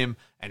help him.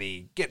 And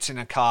he gets in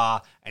a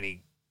car and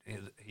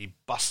he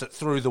busts it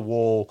through the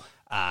wall,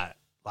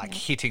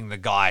 hitting the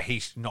guy.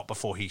 He's not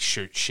before he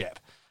shoots Shep.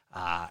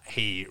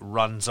 He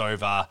runs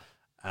over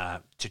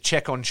to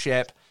check on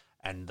Shep,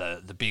 and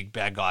the big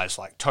bad guy's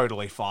like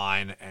totally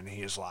fine, and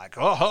he's like,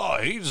 oh,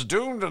 he's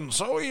doomed and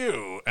so are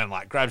you, and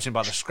like grabs him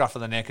by the scruff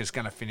of the neck, is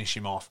going to finish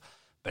him off,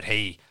 but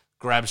he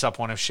grabs up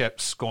one of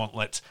Shep's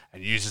gauntlets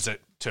and uses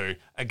it to,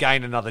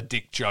 again, another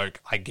dick joke,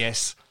 I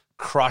guess,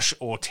 crush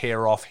or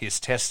tear off his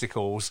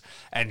testicles,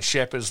 and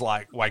Shep is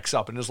like, wakes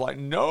up and is like,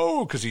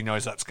 no, because he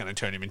knows that's going to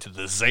turn him into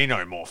the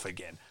xenomorph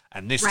again.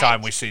 And this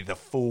time we see the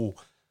full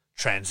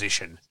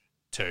transition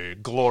to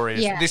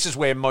glorious. Yeah. This is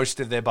where most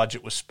of their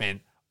budget was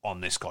spent on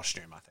this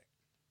costume, I think.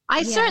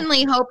 I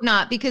certainly hope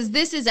not, because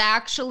this is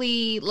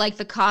actually like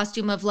the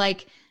costume of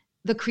like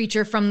the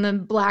creature from the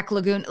Black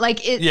Lagoon.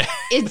 Like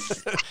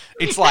it's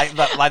it's like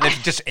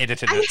they've just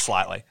edited it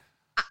slightly.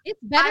 It's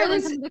better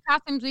than some of the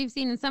costumes we've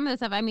seen in some of the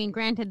stuff. I mean,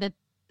 granted,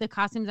 the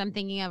costumes I'm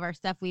thinking of are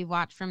stuff we've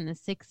watched from the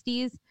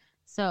 60s.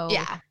 So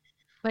yeah,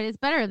 but it's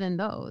better than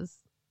those.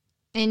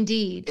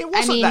 Indeed. It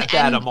wasn't that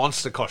bad a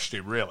monster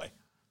costume, really.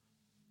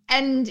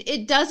 And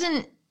it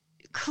doesn't,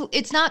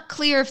 it's not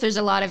clear if there's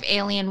a lot of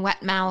alien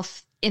wet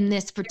mouth in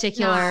this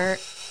particular.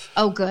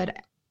 Oh, good.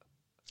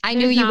 I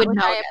knew you would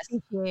notice. I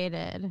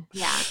appreciated.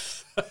 Yeah.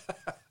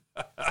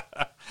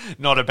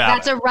 Not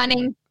about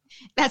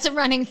That's a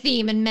running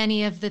theme in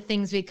many of the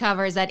things we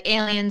cover, is that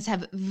aliens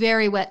have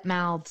very wet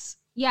mouths.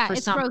 Yeah, for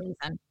it's some gross.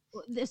 reason.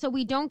 So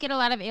we don't get a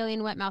lot of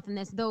alien wet mouth in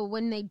this, though.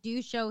 When they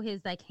do show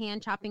his like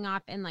hand chopping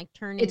off and like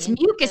turning, it's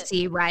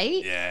mucusy,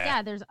 right?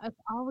 Yeah, there's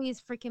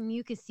always freaking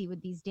mucusy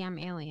with these damn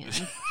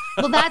aliens.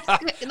 Well, that's I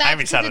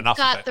haven't had enough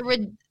of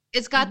it.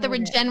 It's got the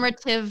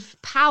regenerative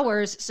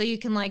powers, so you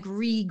can like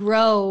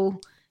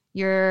regrow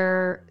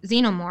your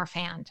xenomorph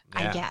hand.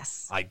 Yeah,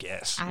 I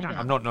guess. I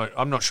don't know.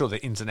 I'm not sure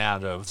the ins and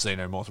outs of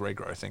xenomorph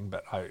regrowthing,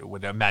 but I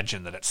would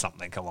imagine that it's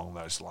something along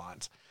those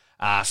lines.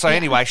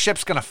 Anyway,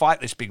 Shep's going to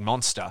fight this big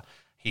monster.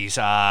 He's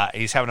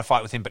having a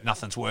fight with him, but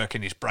nothing's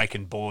working. He's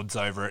breaking boards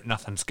over it.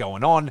 Nothing's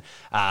going on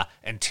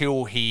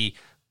until he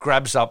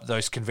grabs up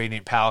those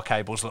convenient power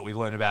cables that we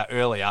learned about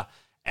earlier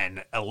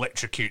and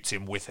electrocutes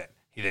him with it.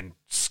 He then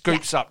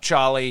scoops up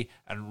Charlie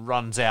and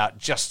runs out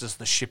just as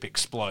the ship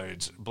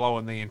explodes,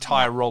 blowing the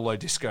entire Rollo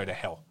Disco to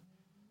hell.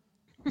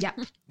 Yeah.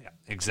 Yeah,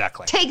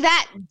 exactly. Take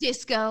that,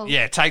 Disco.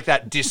 Yeah, take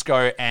that,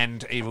 Disco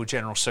and evil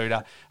General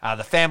Suda.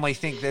 The family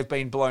think they've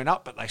been blown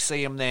up, but they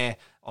see him there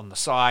on the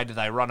side.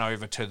 They run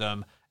over to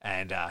them,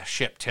 and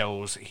Shep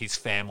tells his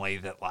family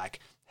that, like,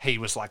 he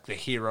was like the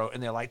hero,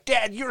 and they're like,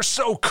 Dad, you're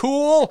so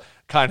cool,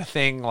 kind of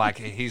thing. Like,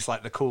 he's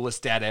like the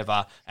coolest dad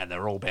ever, and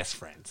they're all best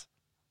friends.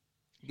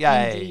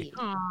 Yay.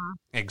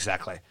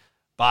 Exactly.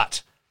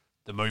 But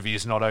the movie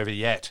is not over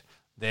yet.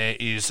 There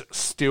is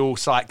still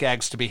sight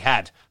gags to be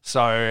had.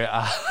 So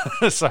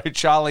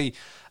Charlie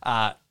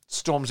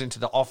storms into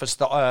the office.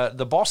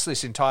 The boss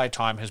this entire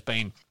time has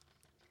been,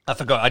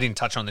 I didn't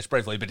touch on this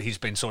briefly, but he's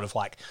been sort of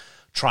like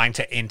trying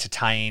to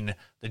entertain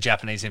the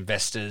Japanese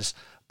investors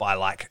by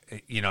like,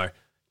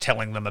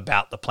 telling them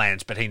about the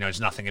plans, but he knows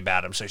nothing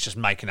about them. So he's just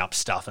making up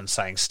stuff and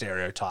saying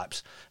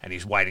stereotypes, and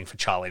he's waiting for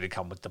Charlie to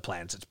come with the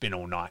plans. It's been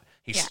all night.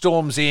 He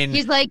storms in.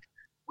 He's like,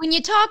 when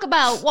you talk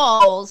about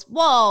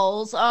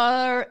walls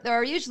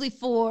are usually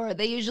four.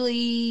 They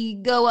usually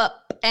go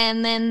up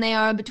and then they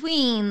are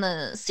between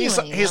the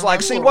ceiling. He's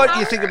like, see, what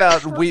you think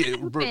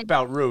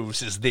about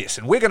roofs is this,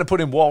 and we're going to put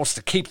in walls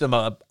to keep them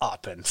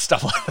up and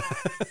stuff like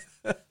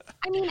that.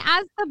 I mean,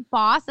 as the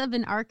boss of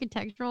an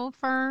architectural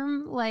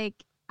firm, like,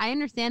 I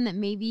understand that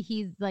maybe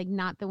he's like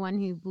not the one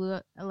who drew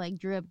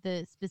up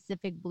the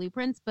specific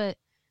blueprints, but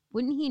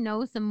wouldn't he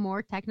know some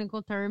more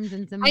technical terms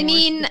and some? I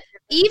mean,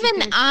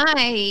 even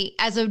I,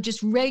 as a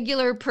just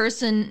regular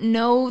person,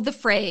 know the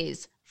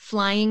phrase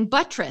flying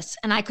buttress,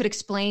 and I could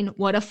explain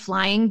what a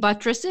flying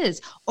buttress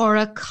is, or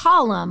a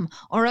column,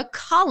 or a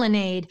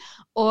colonnade,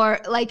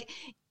 or like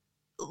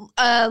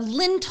a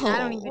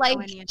lintel. Like,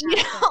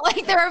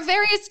 like there are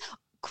various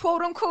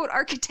quote unquote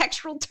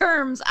architectural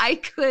terms I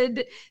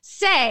could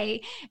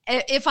say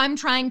if I'm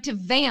trying to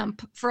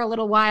vamp for a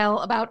little while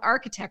about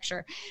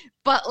architecture.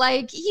 But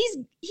like he's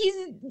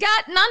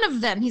got none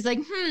of them. He's like,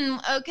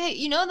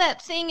 okay,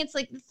 that thing, it's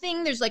like the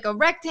thing, there's like a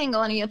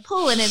rectangle and you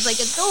pull and it's like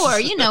a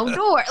door,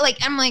 door. Like,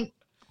 I'm like,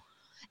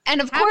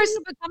 and of course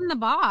you become the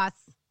boss.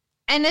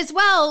 And as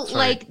well,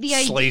 like the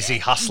sleazy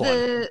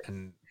hustling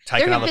and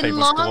taking other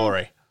people's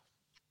glory.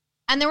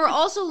 And there were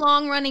also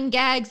long-running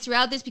gags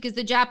throughout this because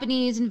the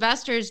Japanese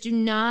investors do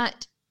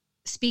not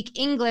speak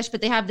English,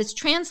 but they have this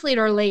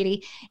translator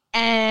lady,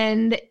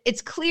 and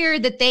it's clear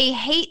that they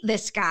hate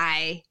this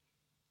guy.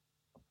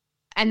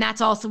 And that's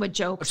also a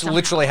joke. It's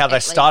literally how they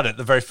started.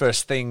 The very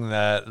first thing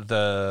that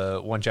the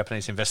one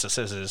Japanese investor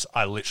says is,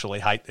 I literally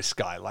hate this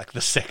guy, like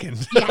the second.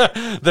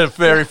 The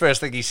very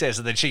first thing he says,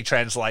 and then she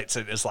translates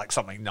it as like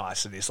something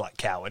nice and is like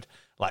coward,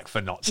 like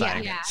for not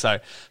saying it. So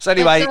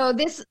anyway. So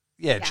this...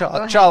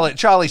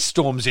 Charlie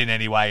storms in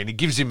anyway, and he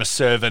gives him a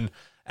servant,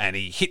 and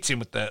he hits him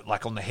with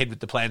on the head with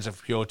the plans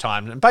of pure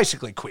time, and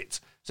basically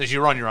quits. Says,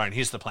 "You're on your own.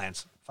 Here's the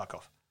plans. Fuck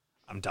off.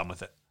 I'm done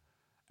with it."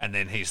 And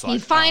then he's like, he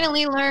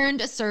finally learned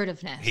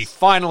assertiveness. He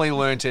finally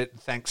learned it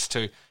thanks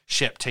to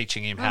Shep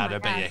teaching him how to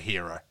be a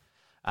hero.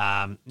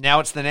 Now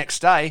it's the next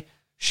day.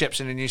 Shep's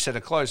in a new set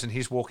of clothes, and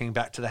he's walking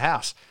back to the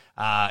house.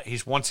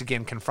 He's once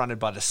again confronted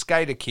by the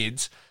skater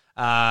kids.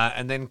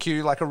 And then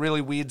cue like a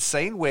really weird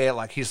scene where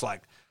like he's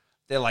like,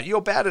 they're like,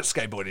 "You're bad at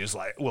skateboarding." He's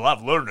like, "Well,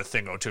 I've learned a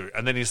thing or two."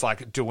 And then he's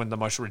like doing the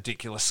most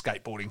ridiculous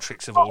skateboarding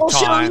tricks of all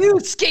time. I'll show you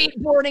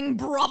skateboarding,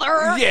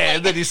 brother. Yeah,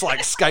 and then he's like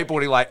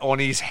skateboarding like on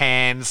his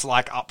hands,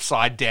 like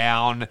upside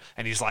down,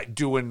 and he's like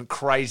doing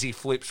crazy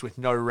flips with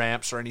no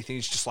ramps or anything.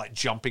 He's just like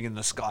jumping in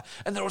the sky.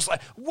 And then it was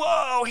like,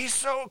 "Whoa, he's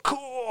so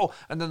cool."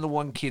 And then the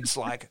one kid's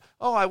like,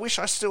 "Oh, I wish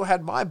I still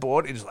had my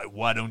board." And he's like,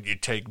 "Why don't you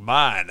take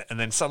mine?" And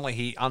then suddenly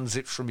he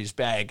unzips from his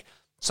bag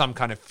some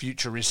kind of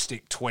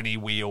futuristic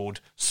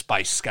 20-wheeled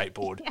space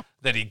skateboard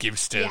that he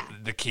gives to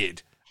the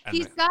kid. And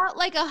he's got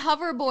like a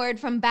hoverboard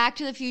from Back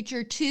to the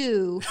Future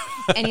 2,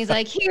 and he's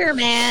like, "Here,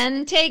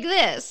 man, take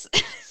this."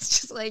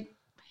 It's just like,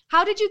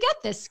 how did you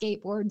get this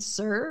skateboard,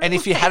 sir? And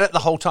if you had it the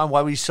whole time,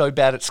 why were you so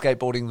bad at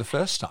skateboarding the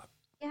first time?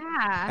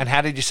 Yeah. And how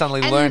did you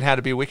suddenly learn how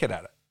to be wicked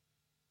at it?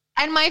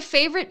 And my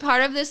favorite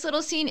part of this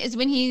little scene is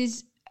when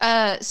he's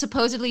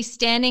supposedly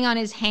standing on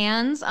his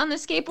hands on the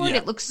skateboard. Yeah.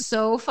 It looks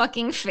so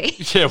fucking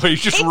fake. Yeah, where he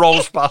just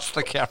rolls past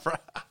the camera.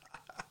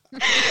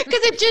 Because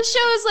it just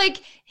shows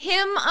like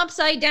him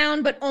upside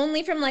down, but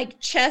only from like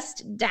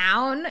chest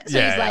down.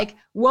 So he's like,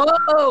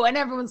 "Whoa," and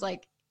everyone's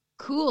like,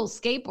 "Cool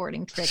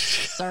skateboarding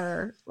tricks,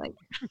 sir." Like,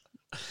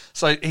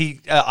 so he,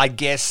 I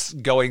guess,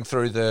 going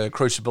through the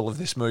crucible of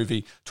this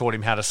movie, taught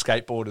him how to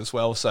skateboard as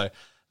well. So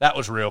that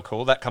was real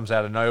cool. That comes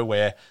out of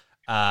nowhere.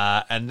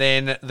 And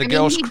then the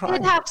girl's crying. He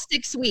did have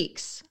 6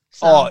 weeks.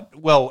 So. Oh,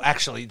 well,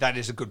 actually, that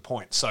is a good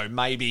point. So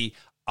maybe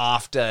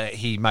after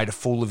he made a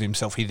fool of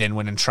himself, he then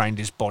went and trained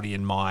his body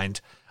and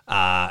mind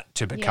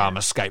to become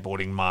a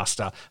skateboarding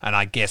master, and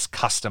I guess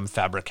custom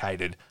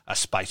fabricated a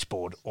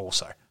spaceboard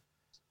also.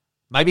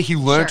 Maybe he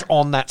learnt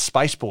on that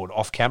spaceboard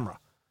off camera.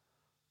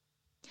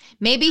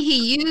 Maybe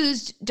he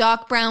used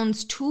Doc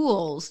Brown's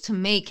tools to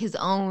make his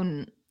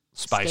own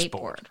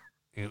skateboard.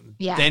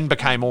 Then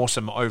became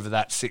awesome over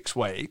that 6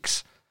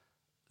 weeks,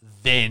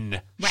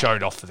 then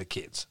showed off for the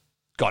kids.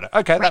 Got it.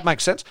 Okay, that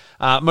makes sense.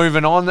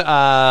 Moving on,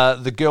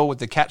 the girl with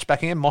the cat's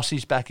back again.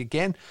 Mossy's back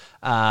again.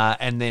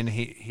 And then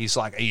he's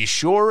like, "Are you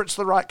sure it's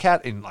the right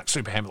cat?" And like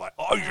Super Hammer, like,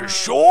 "Oh, you're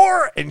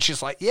sure?" And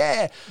she's like,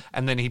 "Yeah."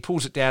 And then he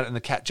pulls it down and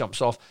the cat jumps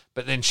off,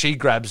 but then she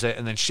grabs it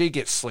and then she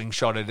gets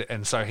slingshotted.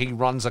 And so he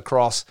runs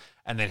across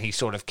and then he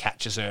sort of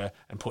catches her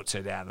and puts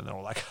her down. And they're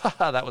all like,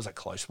 "Haha, that was a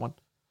close one."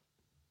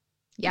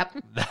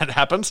 Yep. That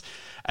happens.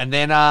 And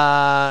then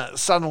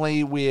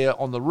suddenly we're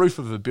on the roof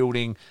of a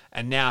building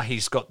and now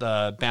he's got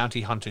the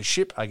bounty hunter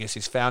ship. I guess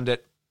he's found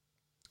it.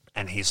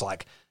 And he's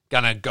like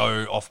going to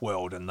go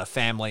off-world and the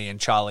family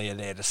and Charlie are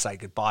there to say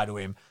goodbye to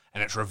him.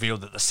 And it's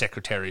revealed that the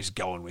secretary's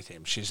going with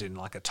him. She's in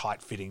like a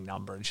tight-fitting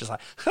number. And she's like,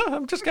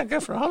 "I'm just going to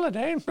go for a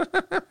holiday."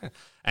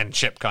 And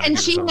Shep kind of...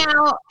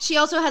 And she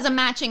also has a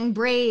matching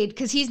braid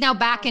because he's now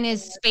back in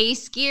his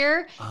space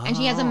gear. And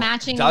she has a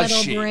matching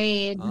little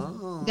braid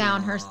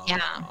down her... Yeah.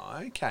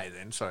 Okay,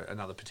 then. So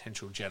another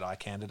potential Jedi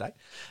candidate.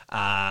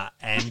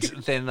 And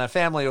then the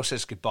family all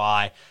says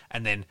goodbye.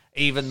 And then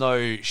even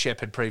though Shep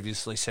had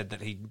previously said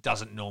that he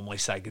doesn't normally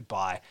say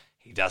goodbye,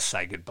 he does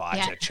say goodbye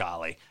to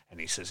Charlie, and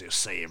he says he'll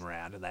see him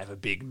around, and they have a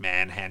big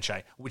man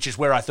handshake, which is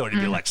where I thought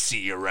he'd be like, "See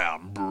you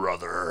around,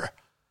 brother."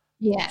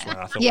 Yeah,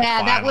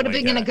 that would have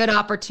been a good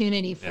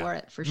opportunity for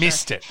it, for sure.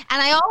 Missed it.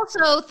 And I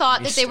also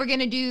thought that they were going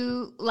to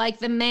do like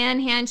the man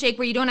handshake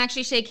where you don't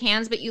actually shake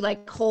hands, but you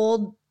like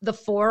hold the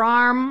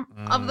forearm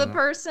of the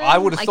person. I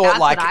would have thought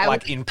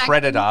like in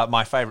Predator,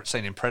 my favorite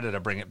scene in Predator,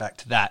 bring it back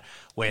to that,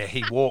 where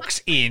he walks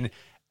in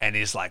and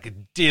is like,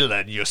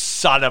 "Dylan, you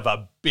son of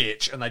a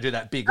bitch." And they do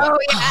that big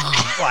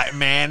like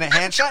man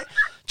handshake.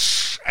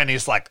 And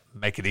he's like,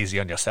 "Make it easy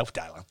on yourself,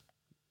 Dylan."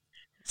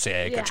 See,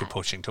 I got you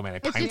pushing too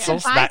many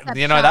pencils. That,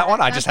 you know that one?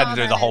 I just had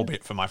to do the whole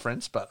bit for my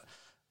friends, but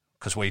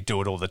because we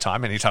do it all the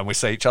time. Anytime we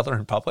see each other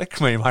in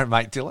public, me and my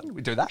mate Dylan,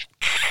 we do that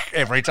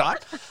every time.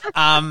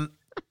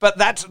 But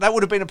that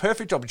would have been a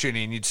perfect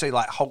opportunity, and you'd see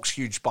like Hulk's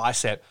huge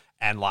bicep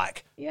and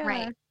like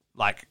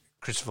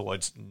Christopher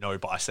Lloyd's no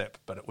bicep,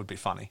 but it would be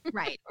funny.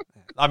 Right.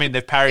 I mean,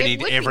 they've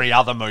parodied every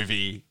other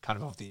movie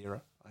kind of the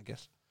era, I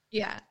guess.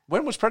 Yeah.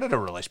 When was Predator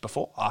released?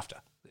 Before? After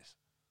this?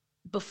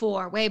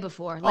 Before, way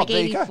before. Like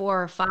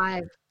 84 or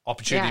 5.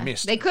 Opportunity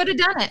missed. They could have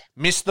done it.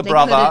 Missed the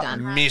brother,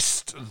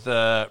 missed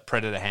the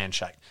Predator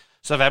handshake.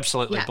 So they've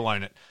absolutely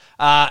blown it.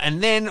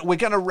 And then we're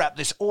going to wrap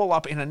this all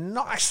up in a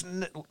nice,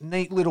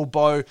 neat little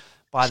bow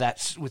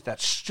with that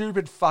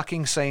stupid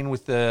fucking scene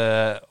with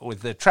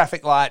the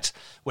traffic lights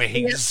where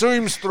he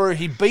zooms through,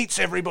 he beats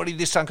everybody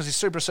this time because he's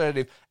super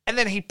assertive, and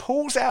then he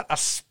pulls out a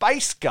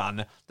space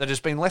gun that has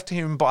been left to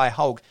him by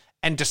Hulk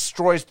and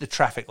destroys the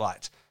traffic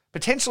lights.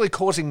 potentially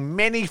causing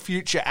many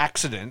future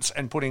accidents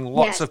and putting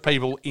lots of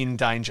people in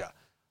danger.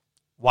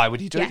 Why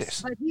would he do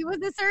this? But he was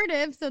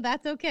assertive, so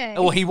that's okay.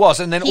 Well, he was.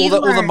 And then all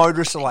the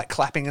motorists are like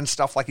clapping and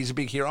stuff like he's a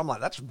big hero. I'm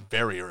like, that's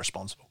very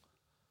irresponsible.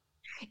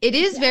 It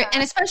is very,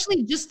 and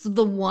especially just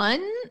the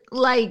one,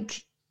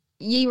 like,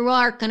 you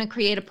are going to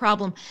create a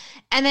problem.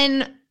 And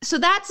then, so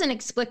that's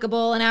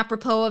inexplicable and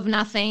apropos of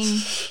nothing.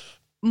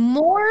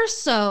 More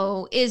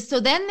so is, so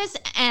then this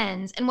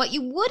ends, and what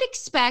you would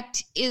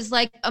expect is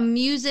like a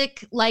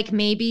music, like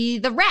maybe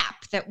the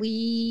rap that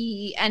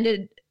we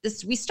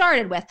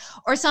started with,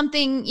 or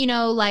something, you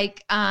know,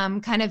 like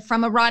kind of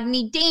from a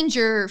Rodney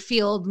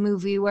Dangerfield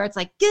movie where it's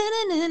like,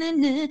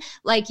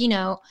 like, you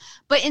know,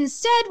 but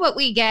instead what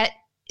we get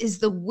is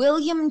the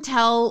William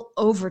Tell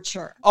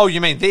Overture. Oh,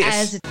 you mean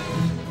this?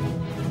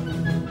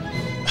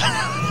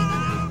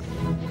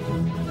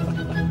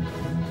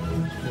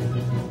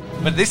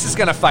 But this is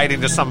going to fade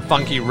into some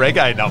funky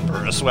reggae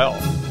number as well.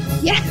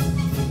 Yeah.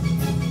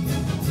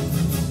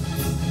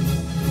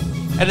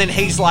 And then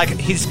he's like,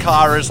 his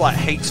car is like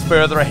heaps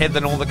further ahead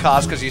than all the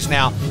cars because he's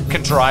now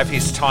can drive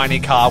his tiny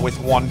car with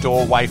one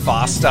door way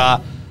faster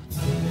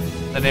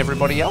than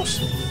everybody else.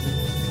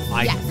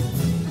 I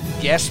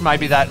guess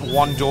maybe that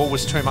one door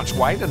was too much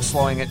weight and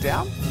slowing it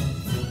down.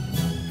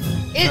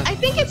 I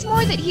think it's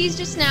more that he's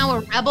just now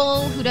a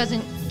rebel who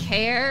doesn't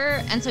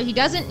care, and so he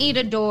doesn't need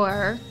a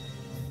door,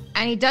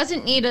 and he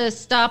doesn't need a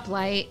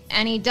stoplight,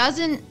 and he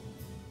doesn't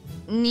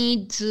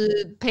need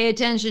to pay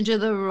attention to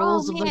the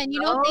rules of the road. You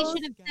know what they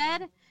should have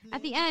said?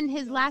 At the end,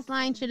 his last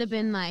line should have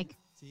been like,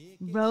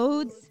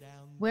 roads,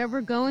 where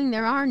we're going,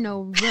 there are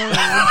no roads.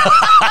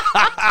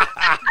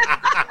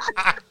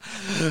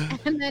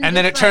 and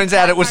then it turns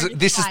out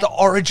this is the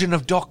origin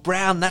of Doc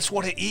Brown. That's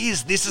what it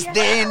is. This is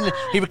then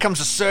he becomes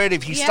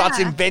assertive. He starts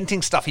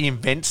inventing stuff. He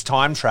invents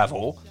time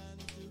travel.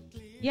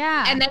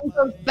 Yeah. And then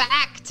goes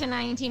back to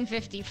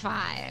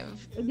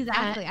 1955.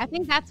 Exactly. I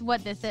think that's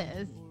what this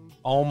is.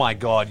 Oh my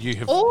God, you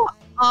have.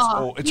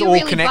 It's you all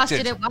really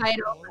connected. Busted it wide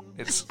open.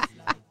 It's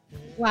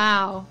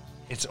wow.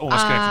 It's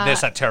almost connected.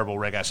 There's that terrible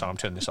reggae song. I'm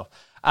turning this off.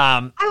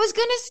 I was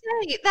gonna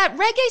say that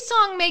reggae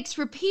song makes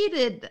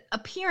repeated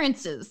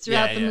appearances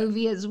throughout the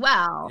movie as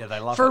well. Yeah, they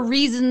love for it.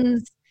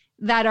 reasons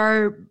that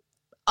are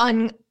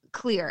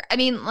unclear. I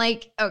mean,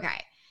 like,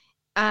 okay.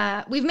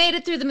 We've made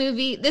it through the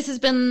movie. This has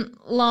been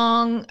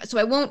long, so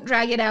I won't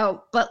drag it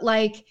out. But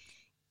like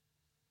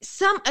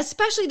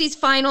especially these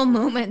final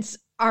moments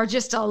are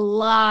just a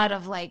lot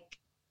of like,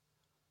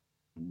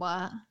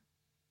 what?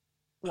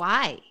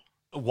 Why?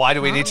 Why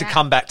do we need to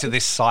come back to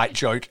this sight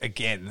joke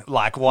again?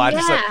 Like, why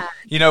does it?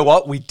 You know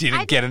what? We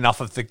didn't get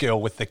enough of the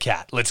girl with the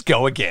cat. Let's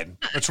go again.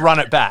 Let's run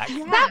it back. Yeah.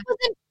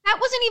 That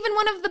wasn't even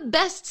one of the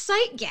best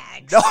sight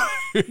gags.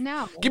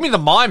 No. Give me the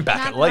mime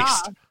back at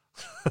least.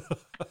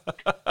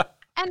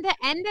 And to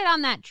end it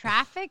on that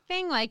traffic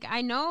thing, like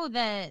I know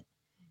that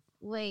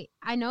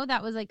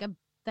was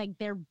like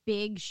their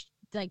big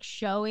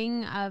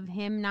showing of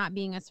him not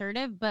being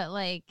assertive, but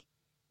like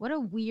what a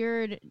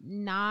weird,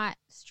 not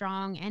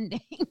strong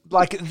ending.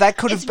 Like that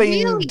could have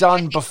been really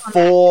done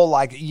before.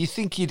 Like you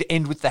think you'd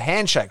end with the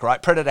handshake,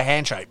 right? Predator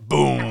handshake,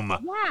 boom.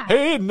 Yeah.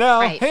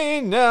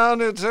 Hey now,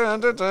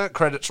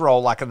 credits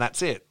roll, like, and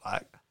that's it.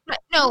 Like.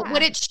 No,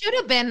 what it should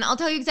have been, I'll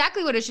tell you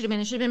exactly what it should have been.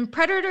 It should have been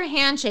Predator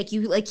handshake.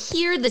 You like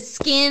hear the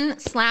skin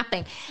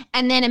slapping,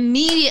 and then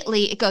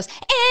immediately it goes,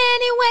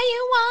 any way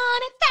you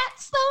want it,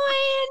 that's the way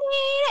you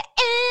need it,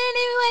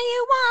 any way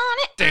you want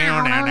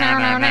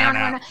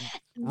it.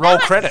 Roll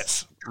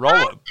credits.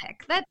 Roll it.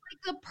 That's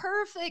like the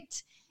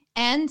perfect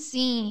end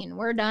scene.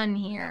 We're done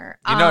here.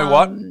 You know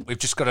what? We've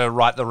just got to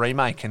write the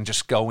remake and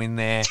just go in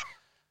there.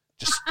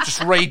 Just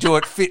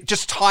redo it.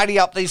 Just tidy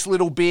up these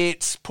little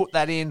bits. Put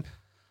that in.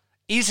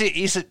 Is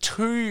it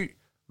too?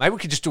 Maybe we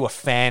could just do a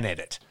fan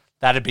edit.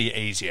 That'd be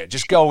easier.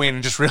 Just go in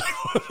and just really.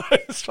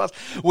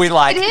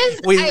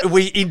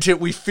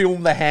 we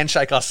film the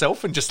handshake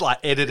ourselves and just like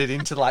edit it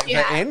into like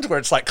the end where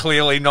it's like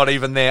clearly not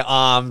even their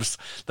arms.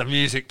 The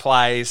music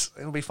plays.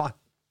 It'll be fine.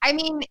 I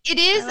mean, it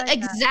is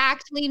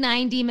exactly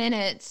 90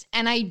 minutes,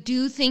 and I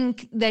do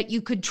think that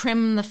you could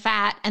trim the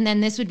fat, and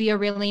then this would be a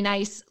really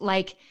nice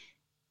like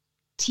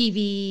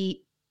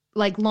TV,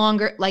 like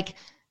longer, like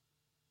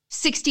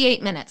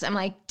 68 minutes. I'm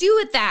like, do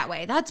it that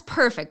way. That's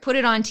perfect. Put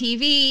it on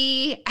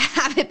TV,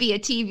 have it be a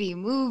TV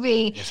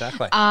movie.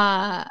 Exactly.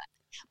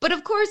 But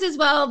of course, as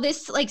well,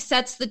 this like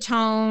sets the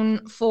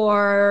tone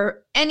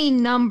for any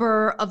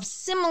number of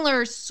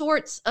similar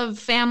sorts of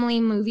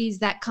family movies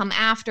that come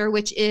after,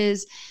 which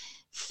is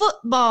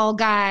football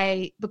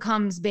guy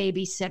becomes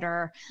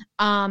babysitter.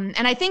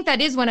 And I think that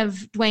is one of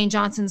Dwayne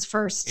Johnson's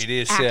first. It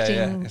is,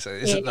 yeah. Is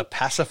it The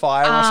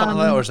Pacifier or something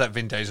like that, or is that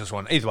Vin Diesel's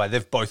one? Either way,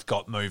 they've both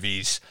got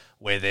movies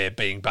where they're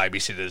being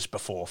babysitters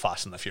before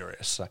Fast and the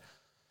Furious. So.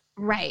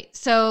 Right.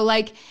 So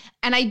like,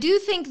 and I do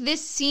think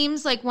this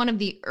seems like one of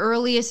the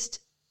earliest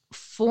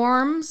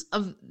forms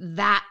of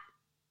that,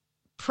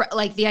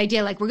 like the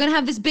idea, like we're going to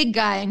have this big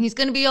guy and he's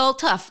going to be all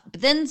tough, but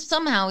then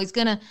somehow he's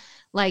going to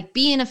like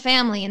be in a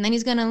family, and then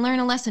he's going to learn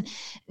a lesson.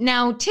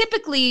 Now,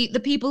 typically the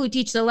people who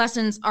teach the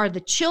lessons are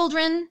the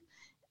children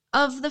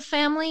of the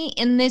family.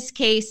 In this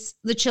case,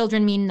 the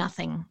children mean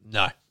nothing.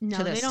 No,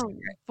 they don't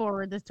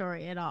forward the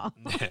story at all.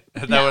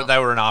 They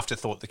were an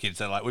afterthought, the kids.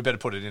 They're like, we better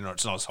put it in or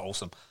it's not as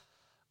wholesome,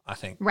 I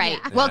think. Right.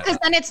 Yeah. Well, because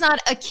then it's not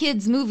a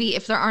kid's movie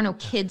if there are no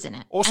kids in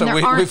it. Also,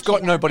 we've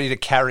got nobody to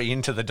carry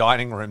into the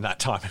dining room that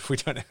time if we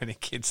don't have any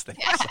kids there.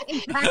 Yeah,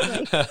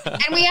 exactly.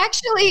 And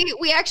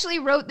we actually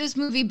wrote this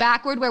movie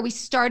backward, where we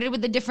started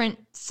with the different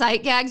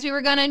sight gags we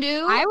were going to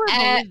do. I would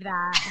believe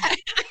that.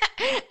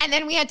 And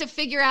then we had to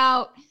figure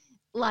out,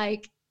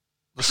 like,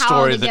 the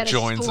story that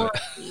joins it.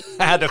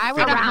 I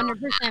would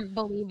 100%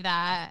 believe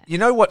that. You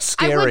know what's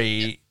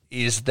scary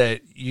is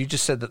that you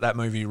just said that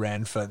movie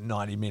ran for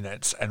 90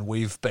 minutes and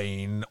we've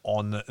been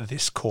on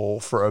this call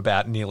for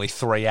about nearly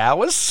 3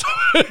 hours.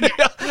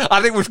 I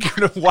think we've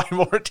given it way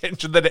more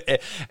attention than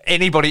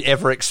anybody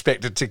ever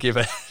expected to give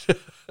it,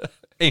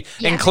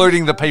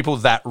 including the people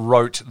that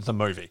wrote the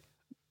movie.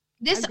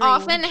 This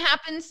often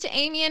happens to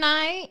Amy and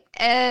I.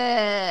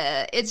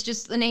 It's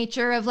just the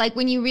nature of, like,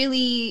 when you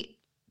really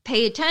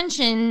pay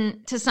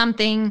attention to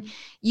something,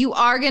 you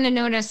are going to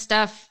notice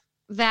stuff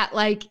that,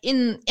 like,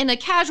 in a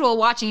casual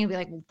watching, you'd be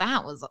like, well,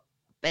 that was a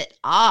bit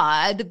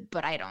odd,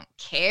 but I don't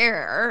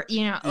care,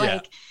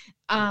 like,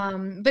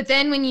 but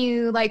then when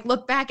you, like,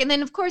 look back, and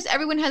then of course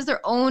everyone has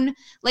their own,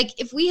 like,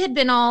 if we had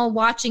been all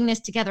watching this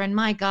together, and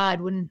my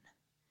God, when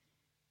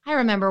I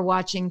remember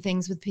watching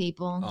things with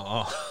people.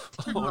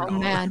 Oh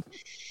man.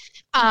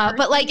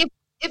 But, like,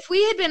 if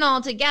we had been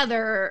all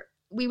together,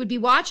 we would be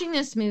watching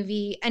this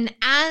movie, and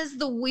as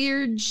the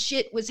weird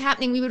shit was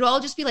happening, we would all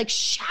just be, like,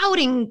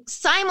 shouting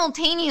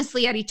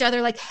simultaneously at each other,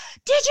 like,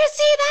 did you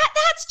see that?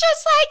 That's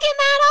just like in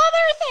that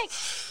other thing.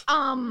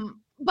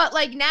 But,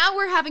 like, now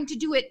we're having to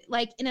do it,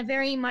 like, in a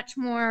very much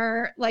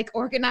more, like,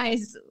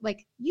 organized,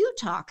 like, you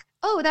talk.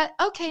 Oh,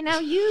 okay, now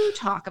you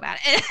talk about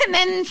it. And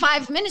then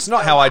 5 minutes. It's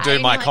not how I do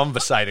my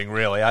conversating,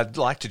 really. I'd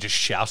like to just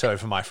shout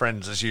over my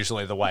friends is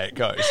usually the way it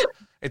goes.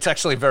 It's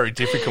actually very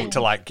difficult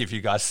to, like, give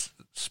you guys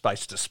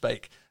space to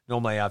speak.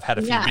 Normally I've had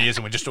a few beers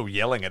and we're just all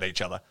yelling at each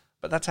other,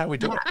 but that's how we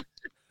do it.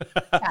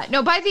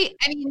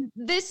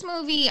 This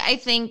movie, I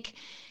think,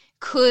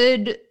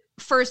 could,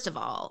 first of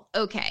all,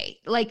 okay,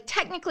 like,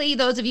 technically,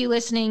 those of you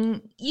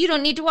listening, you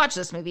don't need to watch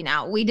this movie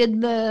now. We did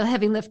the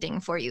heavy lifting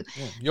for you.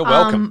 You're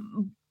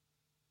welcome.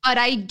 But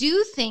I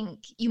do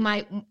think you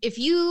might, if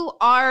you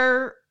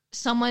are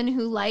someone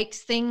who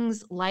likes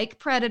things like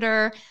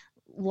Predator,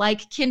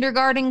 like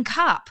Kindergarten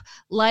Cop,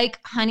 like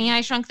Honey, I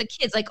Shrunk the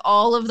Kids, like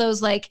all of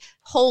those, like,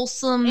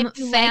 wholesome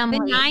family.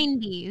 Like the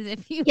 90s,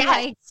 if you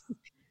like.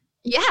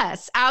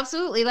 Yes,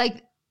 absolutely.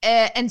 Like,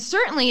 and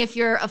certainly if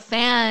you're a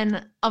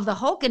fan of the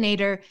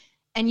Hulkinator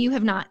and you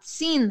have not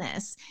seen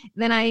this,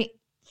 then I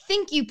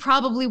think you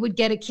probably would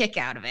get a kick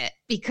out of it,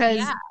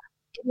 because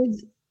it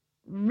was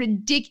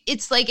ridiculous.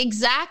 It's, like,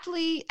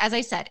 exactly, as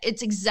I said,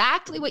 it's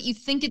exactly what you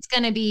think it's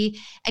going to be,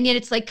 and yet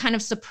it's, like, kind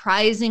of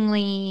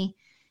surprisingly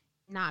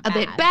not a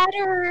bit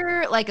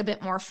better, like a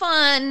bit more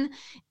fun.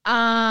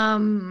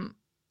 And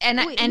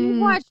you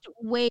watched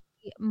way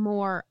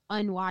more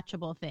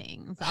unwatchable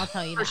things, I'll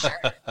tell you for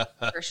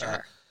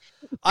sure.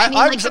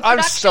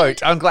 I'm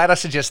stoked. I'm glad I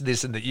suggested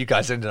this and that you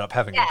guys ended up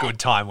having a good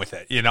time with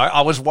it.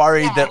 I was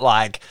worried that,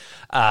 like,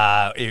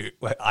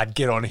 I'd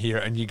get on here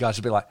and you guys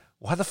would be like,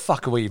 why the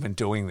fuck are we even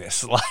doing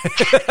this? Like,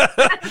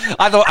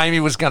 I thought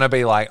Amy was going to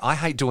be like, I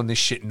hate doing this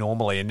shit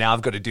normally, and now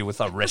I've got to deal with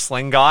a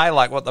wrestling guy.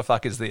 Like, what the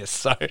fuck is this?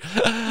 So,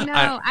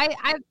 no,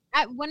 I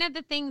one of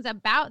the things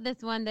about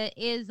this one that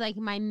is, like,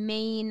 my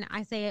main,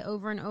 I say it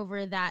over and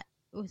over, that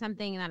was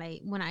something that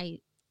when I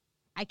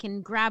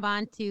can grab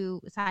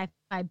onto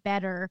sci-fi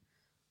better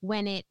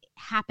when it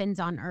happens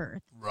on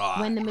Earth,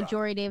 right? When the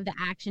majority of the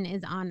action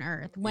is on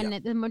Earth,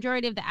 when the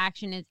majority of the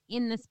action is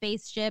in the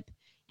spaceship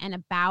and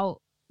about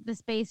the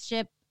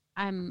spaceship,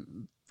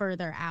 I'm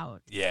further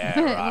out. Yeah.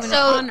 Right. So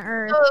on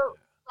Earth,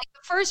 like, the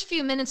first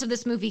few minutes of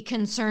this movie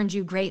concerned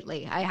you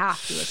greatly, I have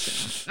to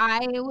assume.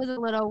 I was a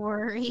little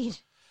worried,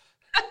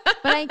 but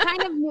I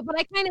kind of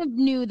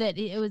knew that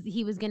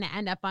he was going to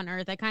end up on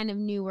Earth. I kind of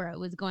knew where it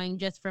was going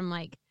just from,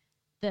 like,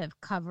 the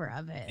cover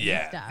of it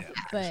and stuff.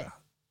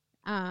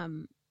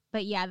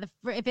 But yeah,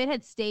 if it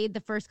had stayed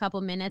the first couple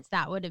minutes,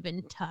 that would have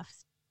been tough.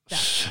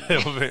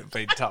 It would have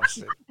been tough.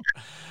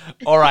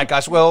 All right,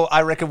 guys. Well,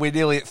 I reckon we're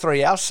nearly at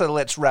 3 hours, so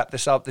let's wrap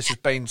this up. This has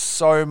been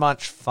so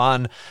much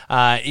fun.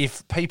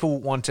 If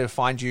people want to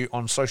find you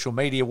on social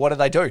media, what do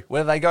they do?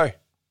 Where do they go?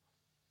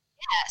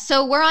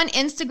 So we're on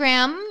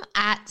Instagram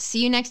at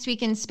See You Next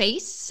Week in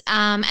Space.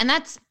 And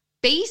that's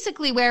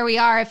basically where we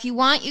are. If you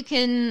want, you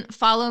can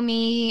follow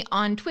me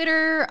on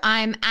Twitter.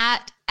 I'm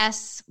at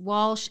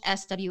swalsh,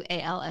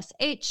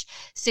 SWALSH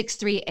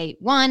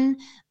 6381.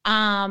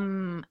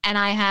 And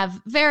I have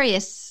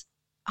various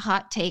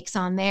hot takes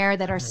on there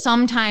that are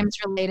sometimes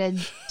related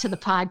to the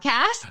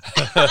podcast.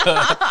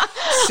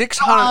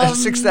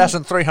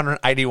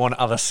 6,381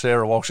 other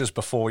Sarah Walshes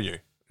before you.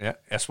 Yeah,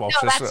 S. Walsh.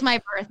 No, that's my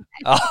birthday.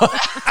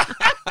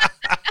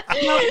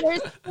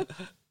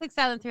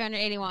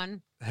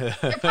 6,381.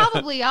 There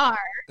probably are,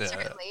 Yeah.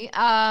 certainly.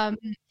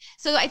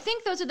 So I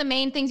think those are the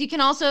main things. You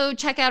can also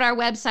check out our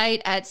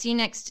website at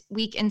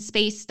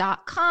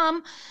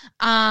seeyouNextWeekInSpace.com.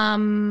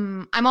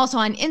 I'm also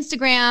on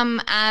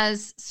Instagram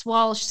as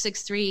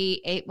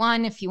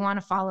Swalsh6381 if you want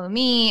to follow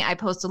me. I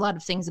post a lot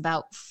of things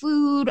about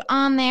food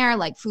on there,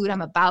 like food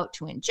I'm about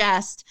to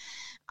ingest.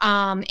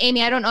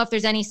 Amy, I don't know if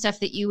there's any stuff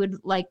that you would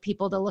like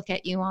people to look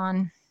at you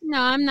on. No,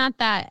 I'm not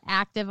that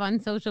active on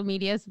social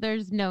media, so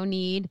there's no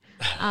need.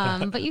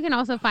 But you can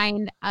also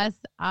find us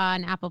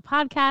on Apple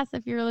Podcasts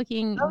if you're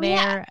looking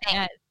there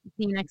at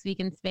See You Next Week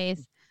in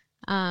Space.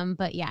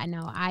 But yeah,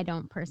 no, I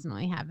don't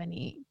personally have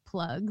any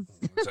plugs.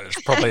 So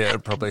it's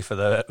probably for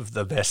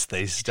the best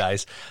these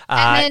days.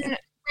 And then,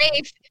 Rafe,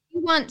 if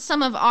you want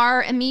some of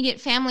our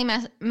immediate family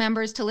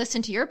members to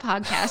listen to your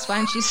podcast, why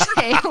don't you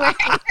say where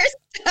your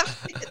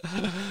stuff is?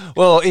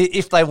 Well,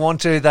 if they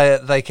want to,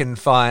 they can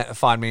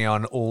find me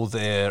on all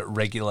their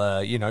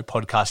regular,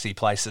 podcasty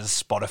places,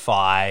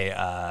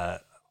 Spotify,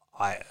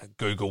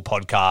 Google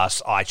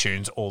Podcasts,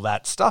 iTunes, all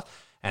that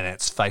stuff. And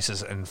it's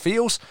Faces and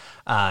Feels.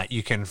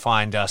 You can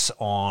find us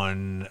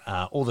on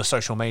all the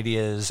social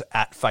medias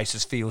at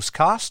Faces Feels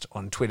Cast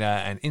on Twitter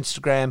and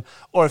Instagram.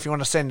 Or if you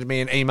want to send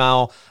me an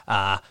email,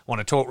 want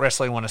to talk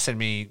wrestling, want to send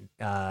me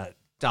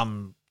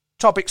dumb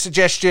topic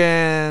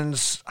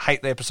suggestions,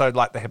 hate the episode,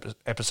 like the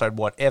episode,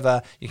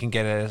 whatever, you can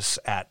get us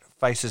at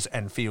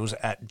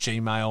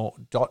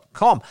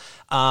facesandfeels@gmail.com.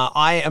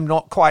 I am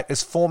not quite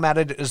as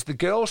formatted as the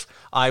girls.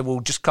 I will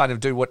just kind of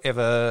do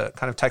whatever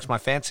kind of takes my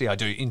fancy. I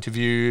do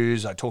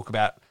interviews. I talk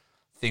about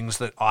things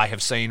that I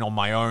have seen on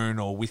my own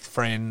or with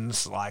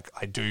friends. Like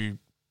I do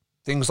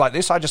things like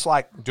this. I just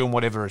like doing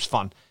whatever is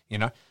fun,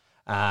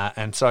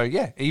 And so,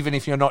 yeah, even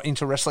if you're not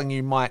into wrestling,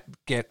 you might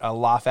get a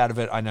laugh out of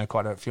it. I know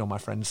quite a few of my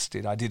friends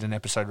did. I did an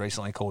episode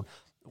recently called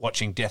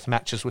Watching Death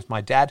Matches with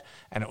My Dad,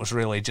 and it was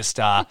really just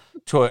I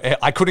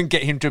couldn't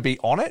get him to be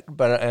on it,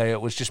 but it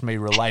was just me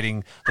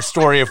relating the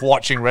story of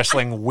watching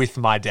wrestling with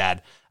my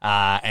dad,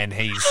 and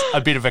he's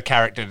a bit of a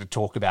character to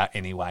talk about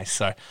anyway.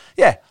 So,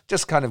 yeah,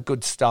 just kind of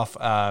good stuff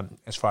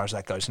as far as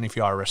that goes. And if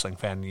you are a wrestling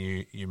fan,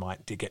 you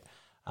might dig it.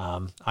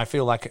 I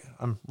feel like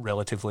I'm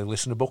relatively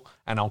listenable,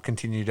 and I'll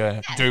continue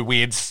to do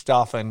weird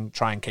stuff and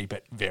try and keep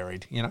it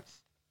varied,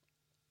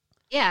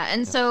 Yeah,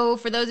 and so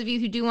for those of you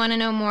who do want to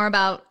know more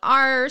about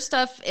our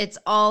stuff, it's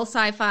all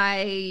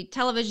sci-fi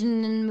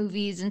television and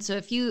movies. And so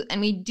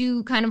we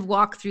do kind of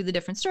walk through the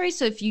different stories.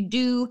 So if you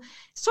do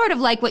sort of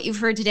like what you've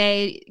heard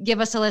today, give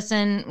us a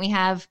listen. We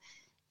have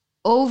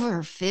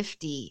over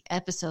 50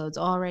 episodes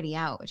already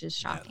out, which is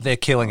shocking. They're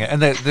killing it.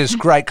 And there's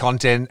great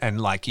content,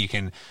 and like you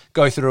can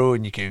go through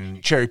and you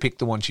can cherry pick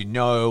the ones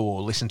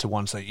or listen to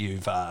ones that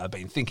you've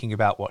been thinking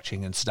about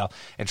watching and stuff.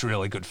 It's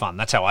really good fun.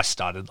 That's how I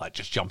started, like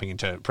just jumping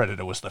into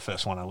Predator was the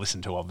first one I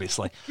listened to,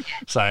 obviously.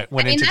 So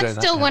that's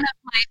still one of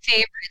my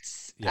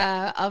favorites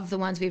of the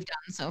ones we've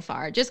done so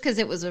far, just because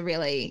it was a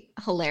really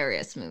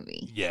hilarious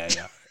movie. Yeah.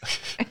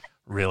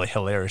 Really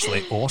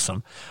hilariously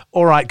awesome.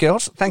 All right,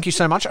 girls, thank you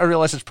so much. I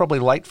realize it's probably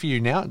late for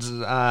you now.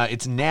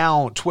 It's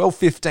now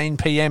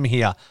 12:15 p.m.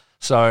 here.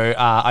 So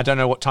I don't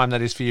know what time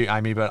that is for you,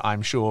 Amy, but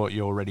I'm sure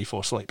you're ready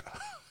for sleep.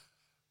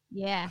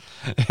 Yeah.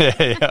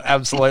 Yeah,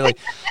 absolutely.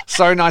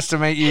 So nice to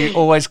meet you.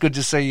 Always good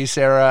to see you,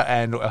 Sarah,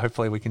 and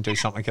hopefully we can do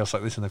something else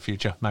like this in the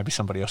future. Maybe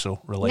somebody else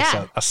will release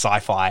a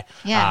sci-fi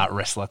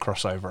wrestler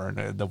crossover, and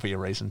there'll be a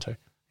reason to.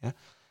 Yeah.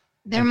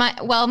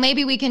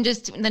 Maybe we can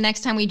just, the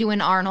next time we do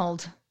an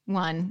Arnold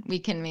one, we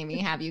can maybe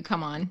have you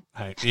come on.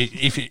 Hey,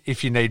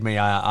 if you need me,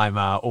 I'm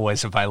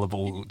always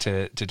available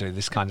to do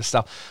this kind of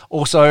stuff.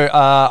 Also, cool.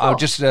 I'll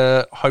just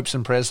hopes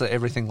and prayers that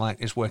everything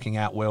is working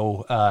out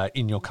well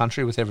in your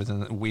country with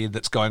everything weird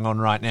that's going on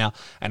right now,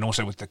 and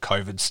also with the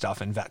COVID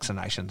stuff and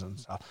vaccinations and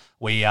stuff.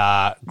 We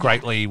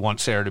greatly want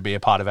Sarah to be a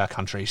part of our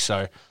country,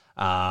 so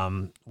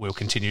we'll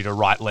continue to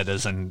write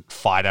letters and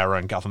fight our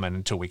own government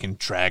until we can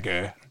drag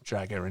her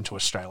into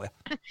Australia.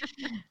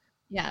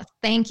 Yeah,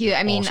 thank you.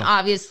 I mean,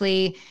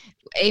 obviously,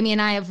 Amy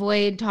and I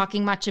avoid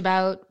talking much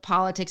about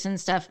politics and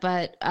stuff,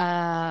 but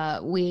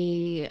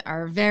we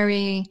are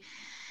very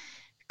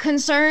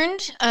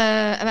concerned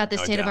about the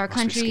state of our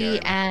country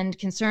and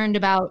concerned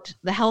about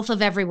the health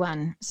of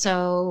everyone.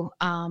 So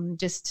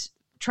just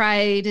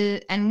try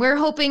to, and we're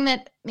hoping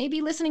that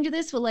maybe listening to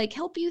this will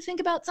help you think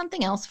about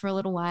something else for a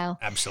little while.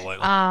 Absolutely.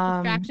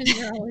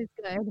 Distractions are always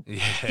good.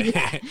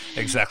 Yeah,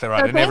 exactly right.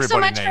 So and thanks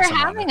everybody so much needs for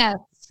having us.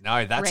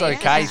 No, that's Great.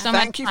 okay. So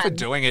Thank you much for fun.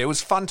 doing it. It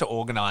was fun to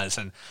organise,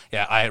 and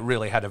I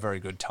really had a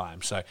very good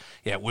time. So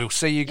we'll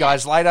see you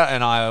guys later,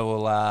 and I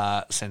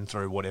will send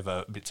through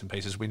whatever bits and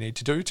pieces we need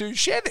to do to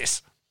share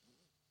this.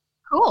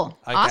 Cool.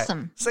 Okay.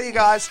 Awesome. See you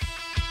guys.